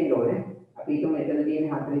උත්තරේ එන්න ඕනේ. අපි හිතමු මෙතන තියෙන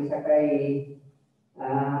 48යි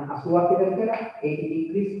 80ක් විතර කියලා 80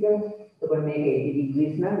 degrees කියලා. එතකොට මේක 80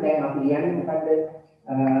 degrees නම් දැන් අපි ලියන්නේ මොකද්ද?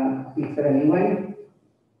 ඉස්සර නිවයි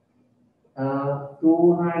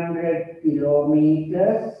 200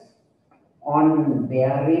 kilometers on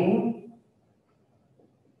bearing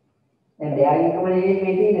and bearing කමනේ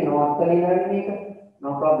මේ තියෙන්නේ north වලින් මේක no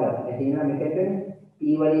problem ඒ තියෙනවා මෙතෙන්ද P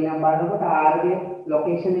වලින් නම් බලනකොට R ගේ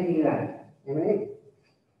location එක ඉල්ලන්නේ එමනේ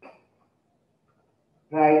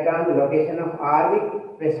write down the location of R with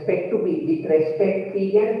respect to P with respect P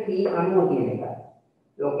and P අනුව කියන එක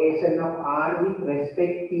location of R with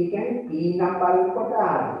respect P can P නම් බලනකොට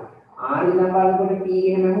R. R නම් බලනකොට P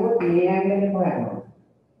එහෙම හුවොත් මේ ඇන්ගල් එක හොයන්න ඕනේ.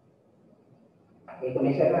 ඒක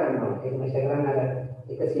මෙෂර් කරන්න ඕනේ. ඒක මෙෂර් කරන්න අර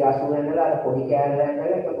 180 වෙනදලා අර පොඩි කෑල්ල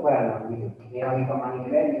ඇන්ගල් එකතු කරන්න ඕනේ. මේ වගේ කමානින්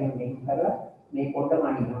බෑ මෙහෙම මේක කරලා මේ පොඩ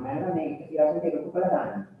මනිනවා. මම මේ 180 එකතු කරලා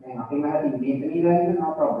දාන්න. දැන් අපි මහදී මෙතන ඉඳන් no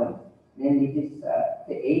problem. Then this is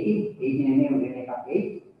 80 නෙමෙයි වෙන එකක්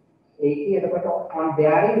 80 එතකොට on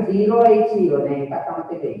bearing 080 දැන් එකක්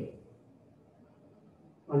තමයි තියෙන්නේ.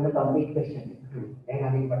 on the complete question. දැන්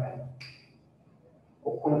අදින් පටන්.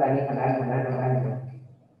 ඔක්කොම තනිය හදාගන්න.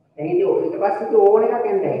 දැන් ඉතින් ඊට පස්සේ ඕන එකක්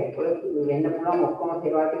එන්නේ. ඒක වෙන්න පුළුවන් ඔක්කොම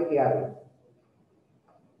ඒවා ටික කියලා.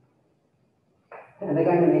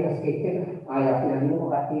 දැන් මේක ස්කෙච් එක ආයෙ අපි අනිත්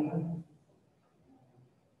මොකක්ද කියන්නේ.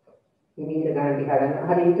 ඉතින් ඒක ගන්න ටික හදන්න.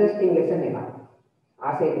 හරි ඉන්ටරෙස්ටිං ලෙසන් එකක්.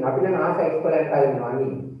 ආසෙ අපි නම් ආස එක්ස්පලයින් කරනවා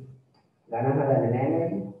නේ. ගණන් හදන්නේ නැහැ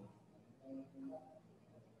නේද?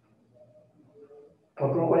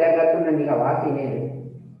 කොටු කොලයක් ගත්තොත් නම් නිකන් වාසි නේද?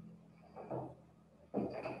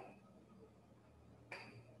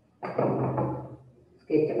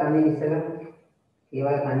 ස්කෙච් එක අනේ ඉස්සෙල්ලා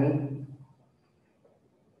ඒවල් අනේ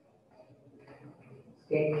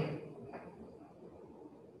ස්කෙච්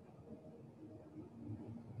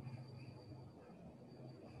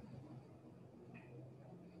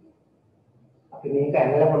අපි මේක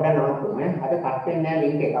ඇනලා පොඩ්ඩක් නවත්තුමු ඈ. අද කට් වෙන්නේ නැහැ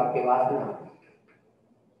ලින්ක් එක අපේ වාසනාව.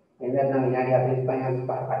 එන්දර නම් විනාඩි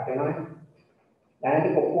 45 කට් වෙනවනේ. දැනට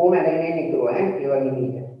කොහොම ඇදගෙන එන්නේ කිව්වා ඈ. ඒ වගේ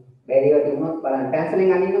විදිහට. බැරිව තිබුණොත් බලන්න.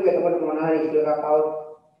 කැන්සලින් අනින්නකො එතකොට මොනවා හරි ඉෂුව එකක් આવොත්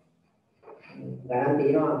ගණන්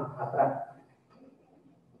තියෙනවා 4ක්.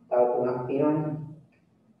 තව 3ක් තියෙනවනේ.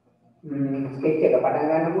 sketch එක පටන්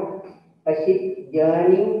ගන්නකො. A ship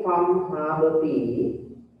journeying from Harbour P.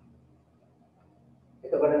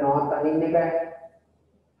 එතකොට north අනින්න එපා.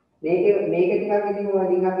 මේක ටිකක් ඉතින්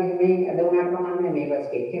වලින් අපි මේ අද උනාට කමන්නේ මේක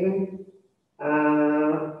sketch එකනේ.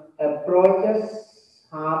 Approaches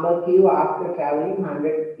Harbour Quay after traveling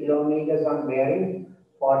 100 kilometers on bearing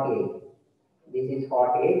 48. This is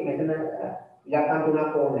 48. මෙතන ඉලක්කම්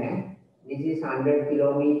තුනක් ඕනේ. This is 100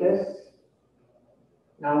 kilometers.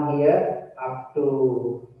 Now here up to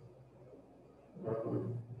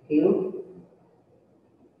Q.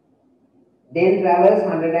 Then travels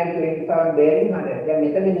 125 bearing 100. දැන්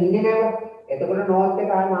මෙතන නින්නේ නැව. එතකොට north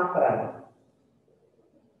එක ආයෙ මාක් කරන්න.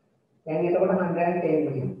 දැන් එතකොට 110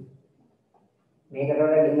 කියමු. මේකට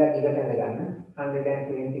වඩා ඩිංගක් දිගට ඇඳ ගන්න.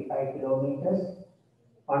 125 kilometers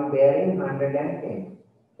on bearing 110.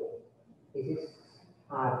 This is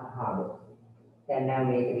harbour. Then now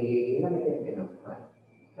make it easy.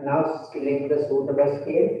 And now select the suitable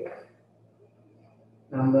scale.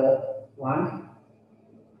 Number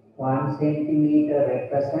 1 centimeter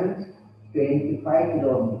represents 25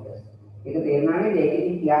 kilometers. ඒක තේරුණානේ මේකෙන්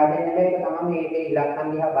කියා දෙන්න බෑ. ඒක තමයි මේකේ ඉලක්කම්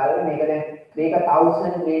දිහා බලලා මේක දැන් මේක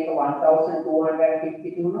 1000 මේක 1250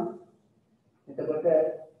 තියුණා. එතකොට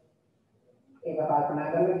ඒක කල්පනා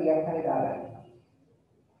කරලා ටිකක් හරි දාගන්න.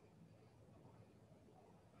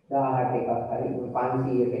 18 එකක් හරි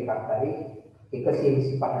 500 එකක් හරි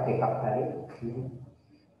 125ක් එකක් හරි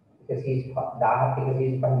 125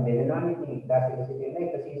 125 දෙනවනේ ඉතින් 1100 දෙන්න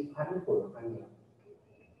 125 පුළුවන් අන්නේ.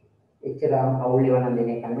 එච්චර අවුල් වෙන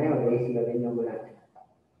දෙන්නේ නැහැ ඔය රේසිය වෙන්නේ ඔයගොල්ලන්ට.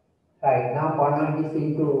 Right now convert this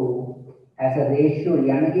into as a ratio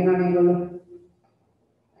ලියන්න කියනවනේ ඒගොල්ලෝ.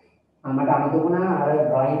 මට අමතකුණා අර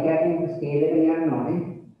drawing එකකින් scale එක ලියන්න ඕනේ.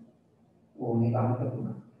 මේක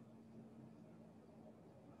අමතකුණා.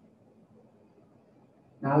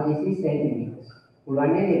 Now this is centimeters.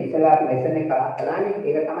 පුළුවන් නේද ඉස්සලා අපි lesson එක කරානේ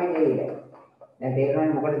ඒක තමයි දෙන්නේ. දැන්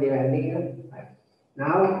තේරෙනවද මොකටද දෙවන්නේ කියලා?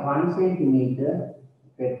 Now 1 centimeter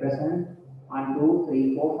represent 1 2 3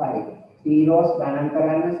 4 5 zeros ගණන්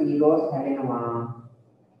කරන්න zeros හැදෙනවා.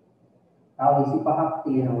 තව 25ක්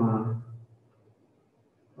තියෙනවා.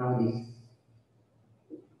 Now this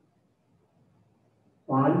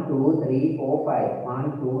 1 2 3 4 5 1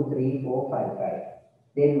 2 3 4 5 right.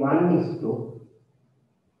 Then 1 is to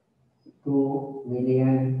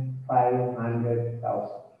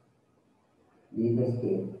 2,500,000. This is the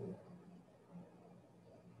scale.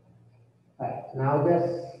 Right. Now the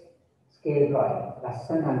scale drawing.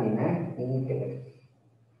 Lesson handina indicate.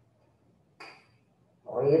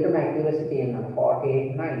 Orientum accuracy in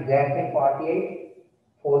 48. No, exactly 48.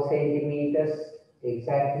 4 centimeters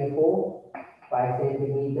exactly 4. 5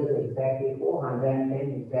 centimeters exactly 4.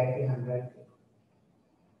 110 exactly 100.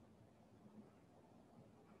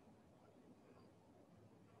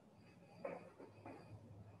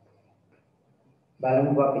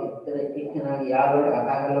 බලමු අපි එක්කෙනාගේ යාළුවට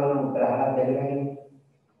කතා කරලා වුණ උත්තර අහලා බැලුවනේ.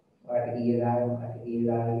 ඔයාලට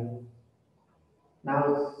කීයදායි. Now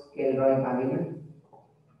scale drawing අඳින්න.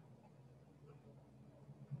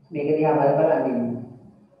 මේක දිහා බලලා අඳින්න.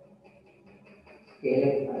 scale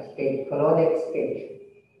sketch follow the sketch.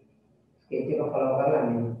 sketch එක follow කරලා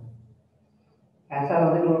අඳින්න. pencil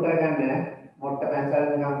හොඳට උඩ කරගන්න. මොට්ට pencil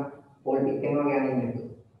නිකන් පොල් ටික් එකක් වගේ අඳින්න.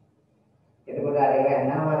 එතකොට අර ඒක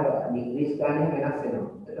යනවා අර ඩිග්‍රීස් ගන්න වෙනස් වෙනවා.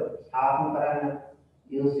 එතකොට sharpen කරන්න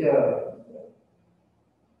use your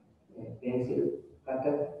pencil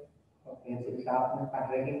cutter or pencil sharpener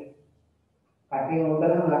cutter එකෙන් කටේ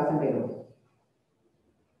උඩටම ලස්සන දෙනවා.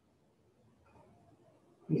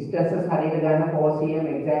 distances හරියට ගන්න 4 cm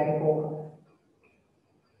exactly 4.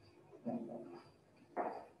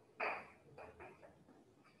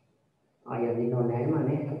 ආයෙත් නෑ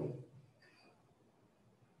මනේ.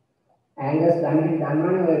 angles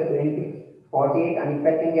දන්නවනේ ඔය 20 48 අනිත්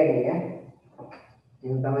පැත්තෙන් යන්නේ ඈ.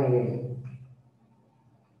 එහෙනම් තමයි එන්නේ.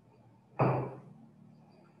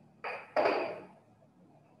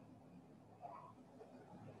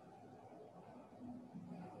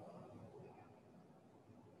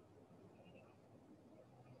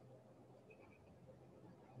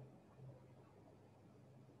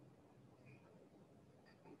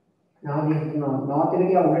 Now this north එක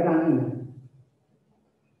දිහා උඩට අනින්න.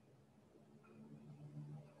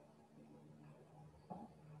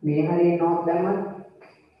 මේ හරිය north දැම්මත්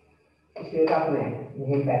ඉෂේකක් නැහැ.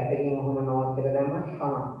 මෙහෙන් පැත්තකින් ඔහොම නෝට් එක දැම්මම කමක්.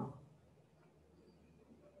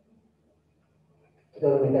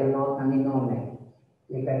 ඒක මෙතන නෝට් අනින්න ඕනේ නැහැ.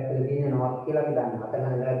 මේ පැත්තේ තියෙන නෝට් කියලා අපි දන්නවා. අතන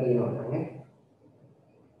හදලා තියෙනවා නම් නේ.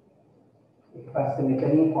 ඊට පස්සේ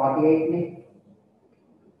මෙතනින් 48 නේ.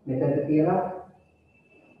 මෙතනට තියලා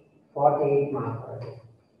 48 මාක් කරගන්න.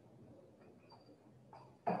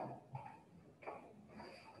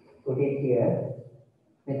 put it here.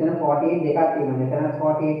 මෙතන 48 දෙකක් තියෙනවා. මෙතන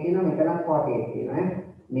 48 තියෙනවා, මෙතන 48 තියෙනවා ඈ.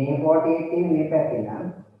 මේ 48 තියෙන්නේ මේ පැත්තේ නම්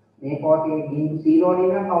මේ 48 බිංදු 0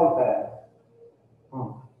 වලින් නම් කවුන්ට් කරන්න.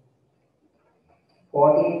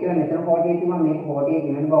 48 කියලා මෙතන 48 තියෙනවා, මේක 48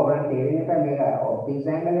 නෙවෙයි බව ඔයාලට තේරෙන්නේ නැහැ. මේක ඔප්ටික්ස්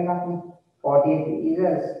ඇන්ගල් එකක් නේ. 48 is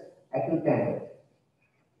acute angle.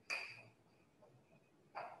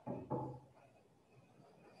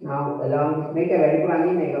 Now along මේක වැඩිපුර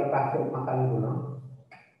අඳින්න එක ප්‍රශ්න මම කලින් දුන්නා.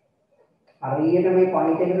 හරියට මේ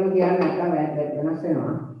පොයින්ට් එකටම කියන්නේ නැත්නම් වෙනස්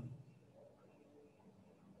වෙනවා.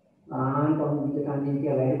 කොහොමද කන්ඩෙන්ස්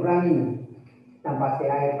එක වැඩිපුර අඳින්න. දැන්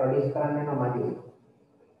පස්සේ ආයෙ ප්‍රොඩියුස් කරන්න යනවා මදි.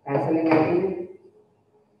 කැන්සලින් ඇවිල්ලා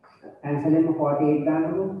කැන්සලින් 48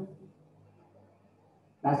 දාන්නකො.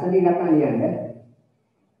 ලස්සනට ඉලක්කම් ලියන්න.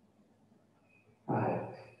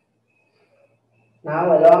 right. Now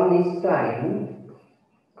along this line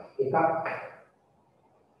එකක්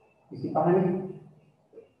 25 නේ.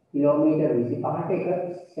 किलोमीटर 25ට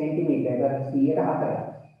 1 सेंटीमीटर එක 104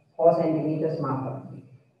 4 centimeters mark කරනවා.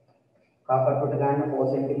 කාපර් කොට ගන්න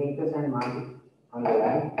 4 centimeters and mark it on the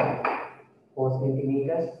line 4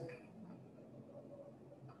 centimeters.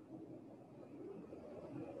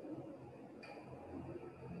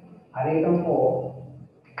 හරියටම 4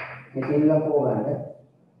 මෙතන 4 ගන්න.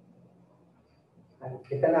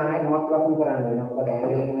 එතන ආයෙ නෝට් ලකුණු කරන්න වෙනවා. මොකද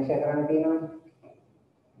ඇන්ගල් එක මෙෂර් කරන්න තියෙනවනේ.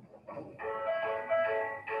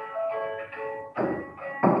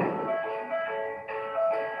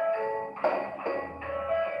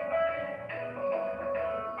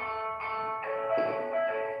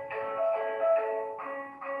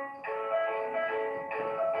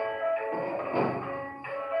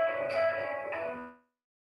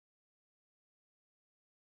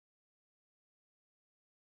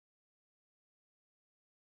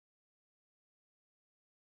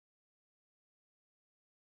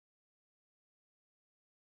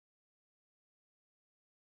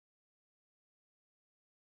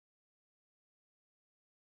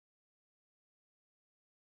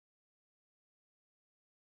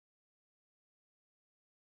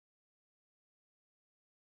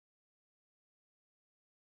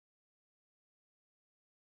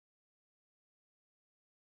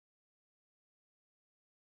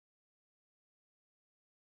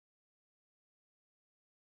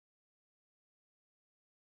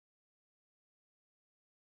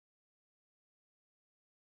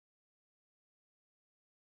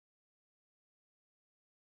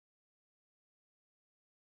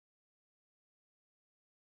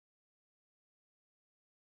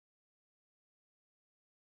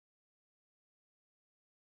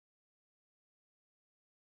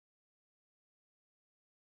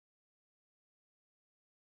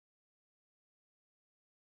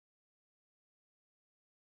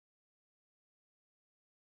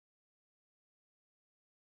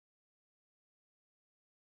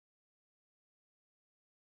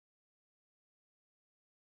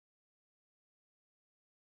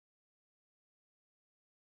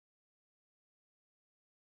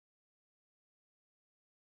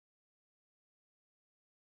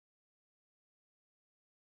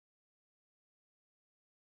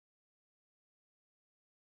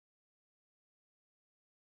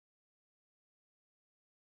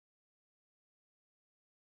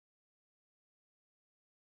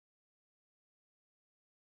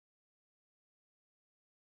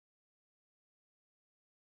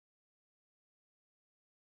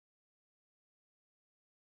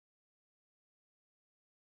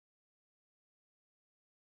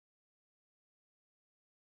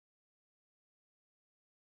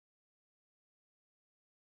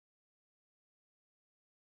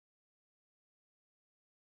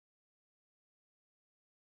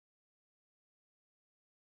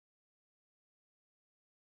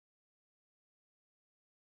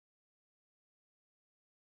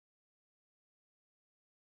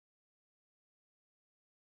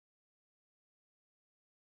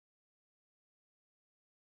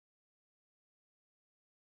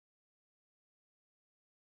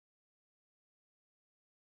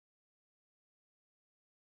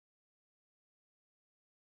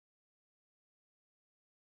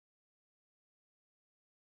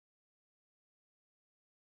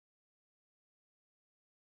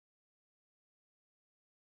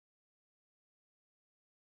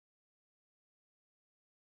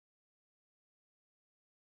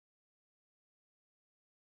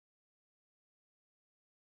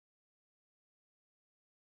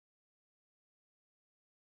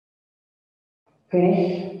 finish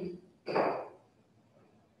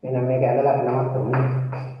එහෙනම් මේක ඇදලා අපි නවත්තමු.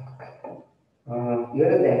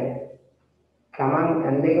 ඉවරද? තමන්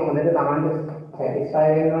ඇඳ එක හොඳට තමන්ට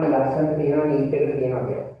සැටිස්ෆයි වෙනවා ලස්සන තියෙනවා නීට් එකට තියෙනවා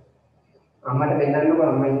කියලා. අම්මට පෙන්නන්නකො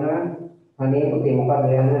අම්මා ඉන්නවා අනේ පුතේ මොකක්ද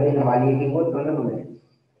යන්න දෙන වලිය කිව්වොත් ඔන්න හොඳයි.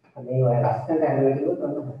 අනේ ඔය ලස්සනට ඇඳලා කිව්වොත්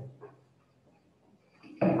ඔන්න හොඳයි.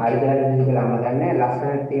 හරියට කියලා අම්මා දන්නේ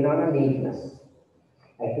ලස්සනට තියෙනවා නම් නීට්නස්.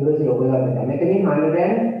 ඇක්චුවලි ලොකු එකක් තමයි. මෙතනින්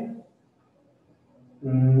 110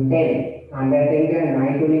 කියන්නේ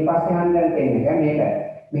 9 තුලින් පස්සේ 110 එක මේක.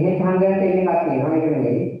 මෙහෙත් 110 එකක් තියෙනවා ඒක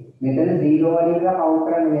නෙවෙයි. මෙතන 0 වලින් ඉඳලා කවුන්ට්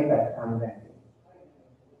කරන්නේ මේක 110.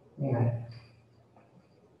 මේ හරි.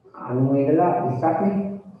 90 ඉඳලා 20ක් නේ.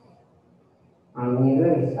 90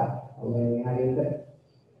 ඉඳලා 20ක්. ඔය මේ හරියට හරි.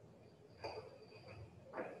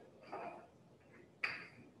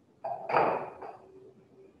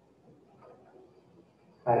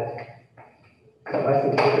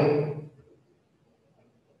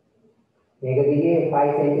 මේක දිගේ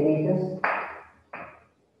 5 cm.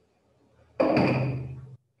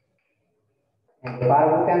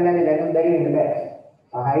 පාරකට යන්නේ දැනුම් බැරි වෙන්න බෑ.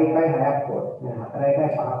 5යි 6ක් ඕන. මම 4යි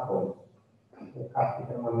 5ක් ඕන. ඒක අපිට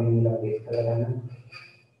මම ඉන්නවා බේස් කරගන්න.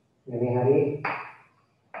 මේ හරි.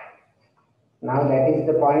 Now that is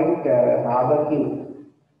the point harbor Q.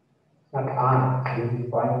 Not R. This is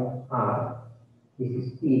point R. This is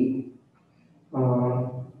P.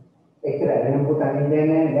 එච්චර වෙන පුතන්නේ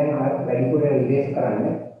දැන් අර වැඩිපුර ඉරේස් කරන්න.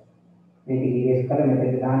 මේක ඉරේස් කරලා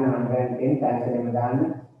මෙතන දාන්න 110 ටැන්සලෙම දාන්න.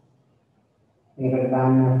 මේකට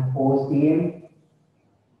දාන්න 4cm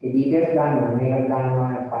editors දාන්න මේකට දාන්න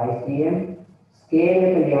 5cm scale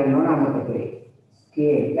එක ලියන්න ඕන අමතකලේ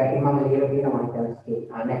scale යටි මම ලියලා තියෙනවා මම scale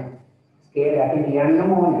අනේ scale යටි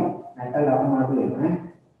ලියන්නම ඕනේ නැත්නම් ලකුණු අඩු වෙනවා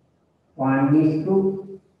 1:2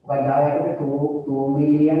 වදායකට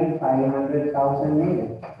 2,500,000 නේද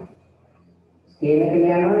scale එක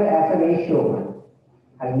ලියන්න ඕනේ as a ratio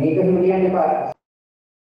හරි මේක හිම ලියන්න එපා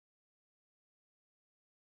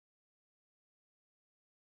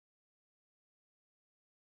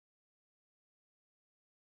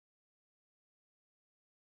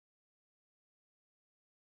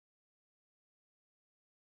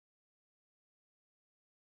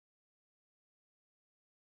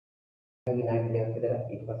විනාඩි දෙකක් විතර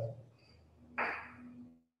ඊට පස්සේ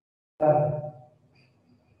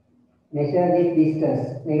measure this distance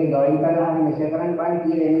මේක join කරලා හරි measure කරන්න බලන්න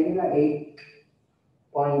කීයද එන්නේ කියලා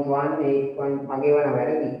 8.1 8. මගේ වන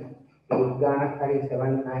වැරදි 8 ගානක් හරි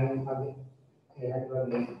 7.9 වගේ ඒකට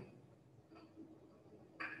වගේ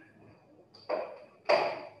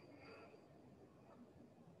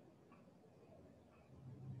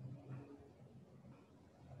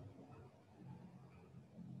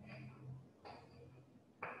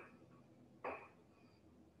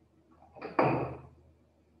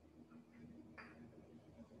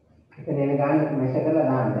එතන ගාන මෙෂර් කරලා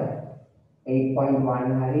දාන්න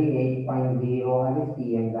 8.1 හරි 8.0 හරි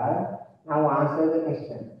cm දාලා now answer the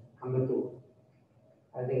question number 2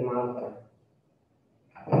 අර දෙක මාර්ක් කරන්න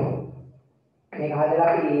මේක හදලා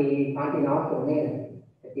අපි පාටි නවත්තුනේ නේද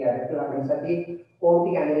ඉතින් අරට ළඟ සතිය කෝටි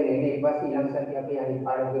කැනලේ ඉන්නේ ඊට පස්සේ ඊළඟ සතිය අපි අනිත්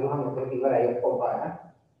පාඩම කරුවාම ඒක ඉවරයි ඔක්කොම පාඩම්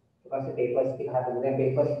ඊට පස්සේ පේපර්ස් ටික හදමු දැන්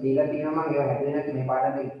පේපර්ස් දීලා තියෙනවා මම ඒවා හැදෙන්නේ නැති මේ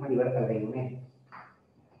පාඩම ඉක්මනට ඉවර කරලා දෙන්නේ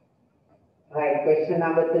right question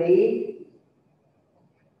number 3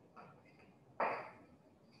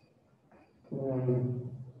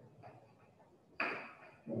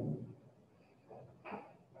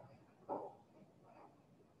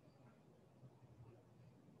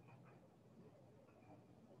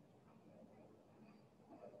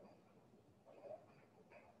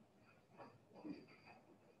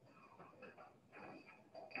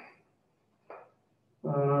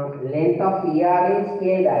 length of PR in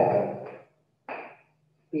scale diagram.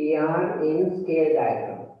 PR in scale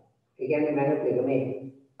diagram. Again, the manipulate me.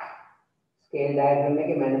 Scale diagram में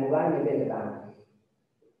के manipulate में दे देता हूँ.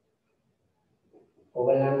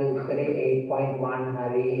 ओवरलैंडिंग उत्तरे 8.1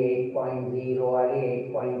 हरी 8.0 हरी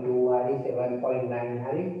 8.2 हरी 7.9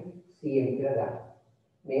 हरी CM की लगा.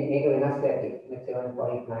 मैं को विनाश करती. मैं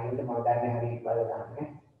 7.9 तो मॉडल में हरी वाला दाम है.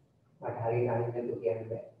 मत हरी नानी में तो क्या है?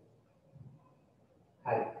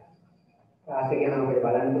 හරි. ඊට පස්සේ නම් අපිට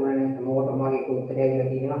බලන්න ඕනේ හැමෝටම වගේ උත්තරය කියලා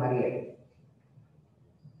තියෙනවා හරියට.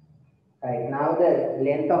 Right now the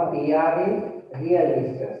length of PR is real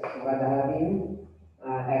distance. මොකද අහන්නේ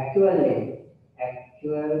actual length.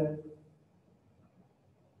 Actual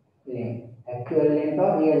length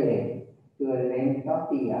or real length. Actual length of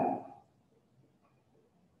PR.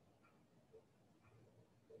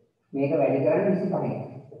 මේක වැඩි කරන්නේ 25යි.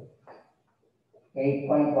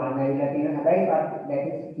 8.1 ඇවිල්ලා තියෙන හැබැයි that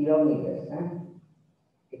is kilometers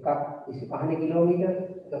එකක් 25 කිලෝමීටර්.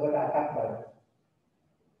 එතකොට 8ක් බලන්න.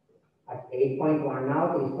 at 8.1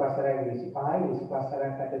 now 35 25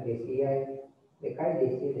 25 200යි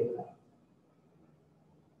 202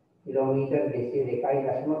 kilometer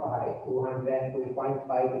 202.5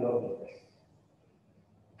 202.5 kilometers.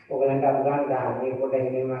 ඔයගලන්ට අනුගාන දාන්න මේ පොඩ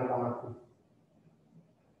හිමීමක් කමක්.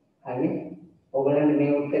 හරි. ඔයගලන්ට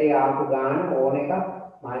මේ උත්තරේ ආපු ගාන ඕන එකක්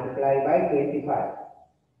multiply by 25.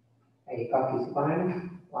 එකක් 25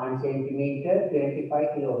 1 centimeter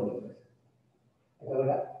 25 kilometers.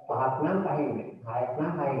 එතකොට පහක් නම් පහින් හයක්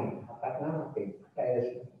නම් හයින් හතක් නම් හතෙන්.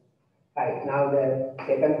 Right, now the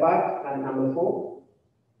second part and number 4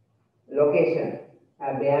 location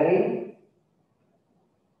bearing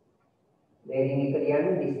එක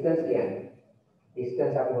ලියන්න distance ලියන්න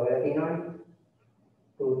distance අපි හොයලා තියෙනවානේ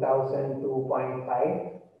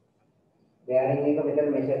 2002.5 bearing එක මෙතන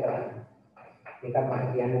measure කරන්න එකක් මම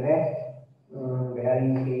කියන්න බෑ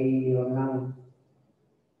bearing එක ඕනනම්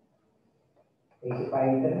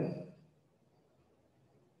 85 විතර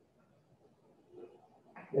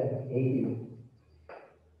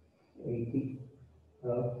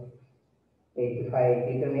 85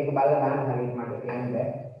 විතර මේක බලලා ගන්න හරියට මට කියන්න බෑ.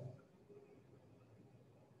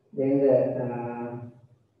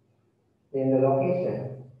 Then the location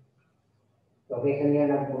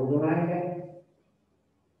yana purudunane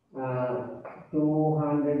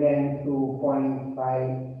 202.5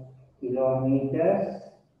 kilometers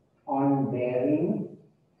on bearing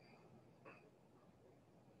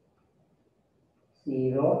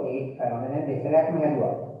 085 දෙසරක්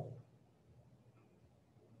මෙදුවා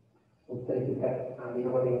උත්තර පිටක්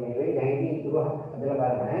අඳිනකොට මේ වෙයි දැන් ඉතින් ඉතුරු හදලා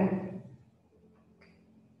බලන්න ඈ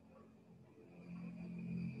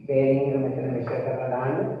bearing එක මෙතන measure කරලා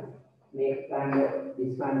දාන්න next and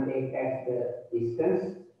this one take as the distance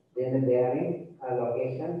then the bearing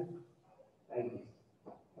location like this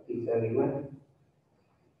okay so everyone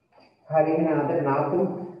hari ini ada naatu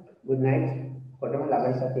good night කොටම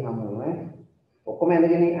ළඟ සතිය හමු වෙනවා ඔක්කොම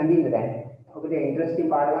ඇඳගෙන අඳින්න දැන් ඔකට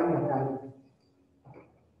ඉන්ට්‍රස්ටිං පාඩම් ගන්න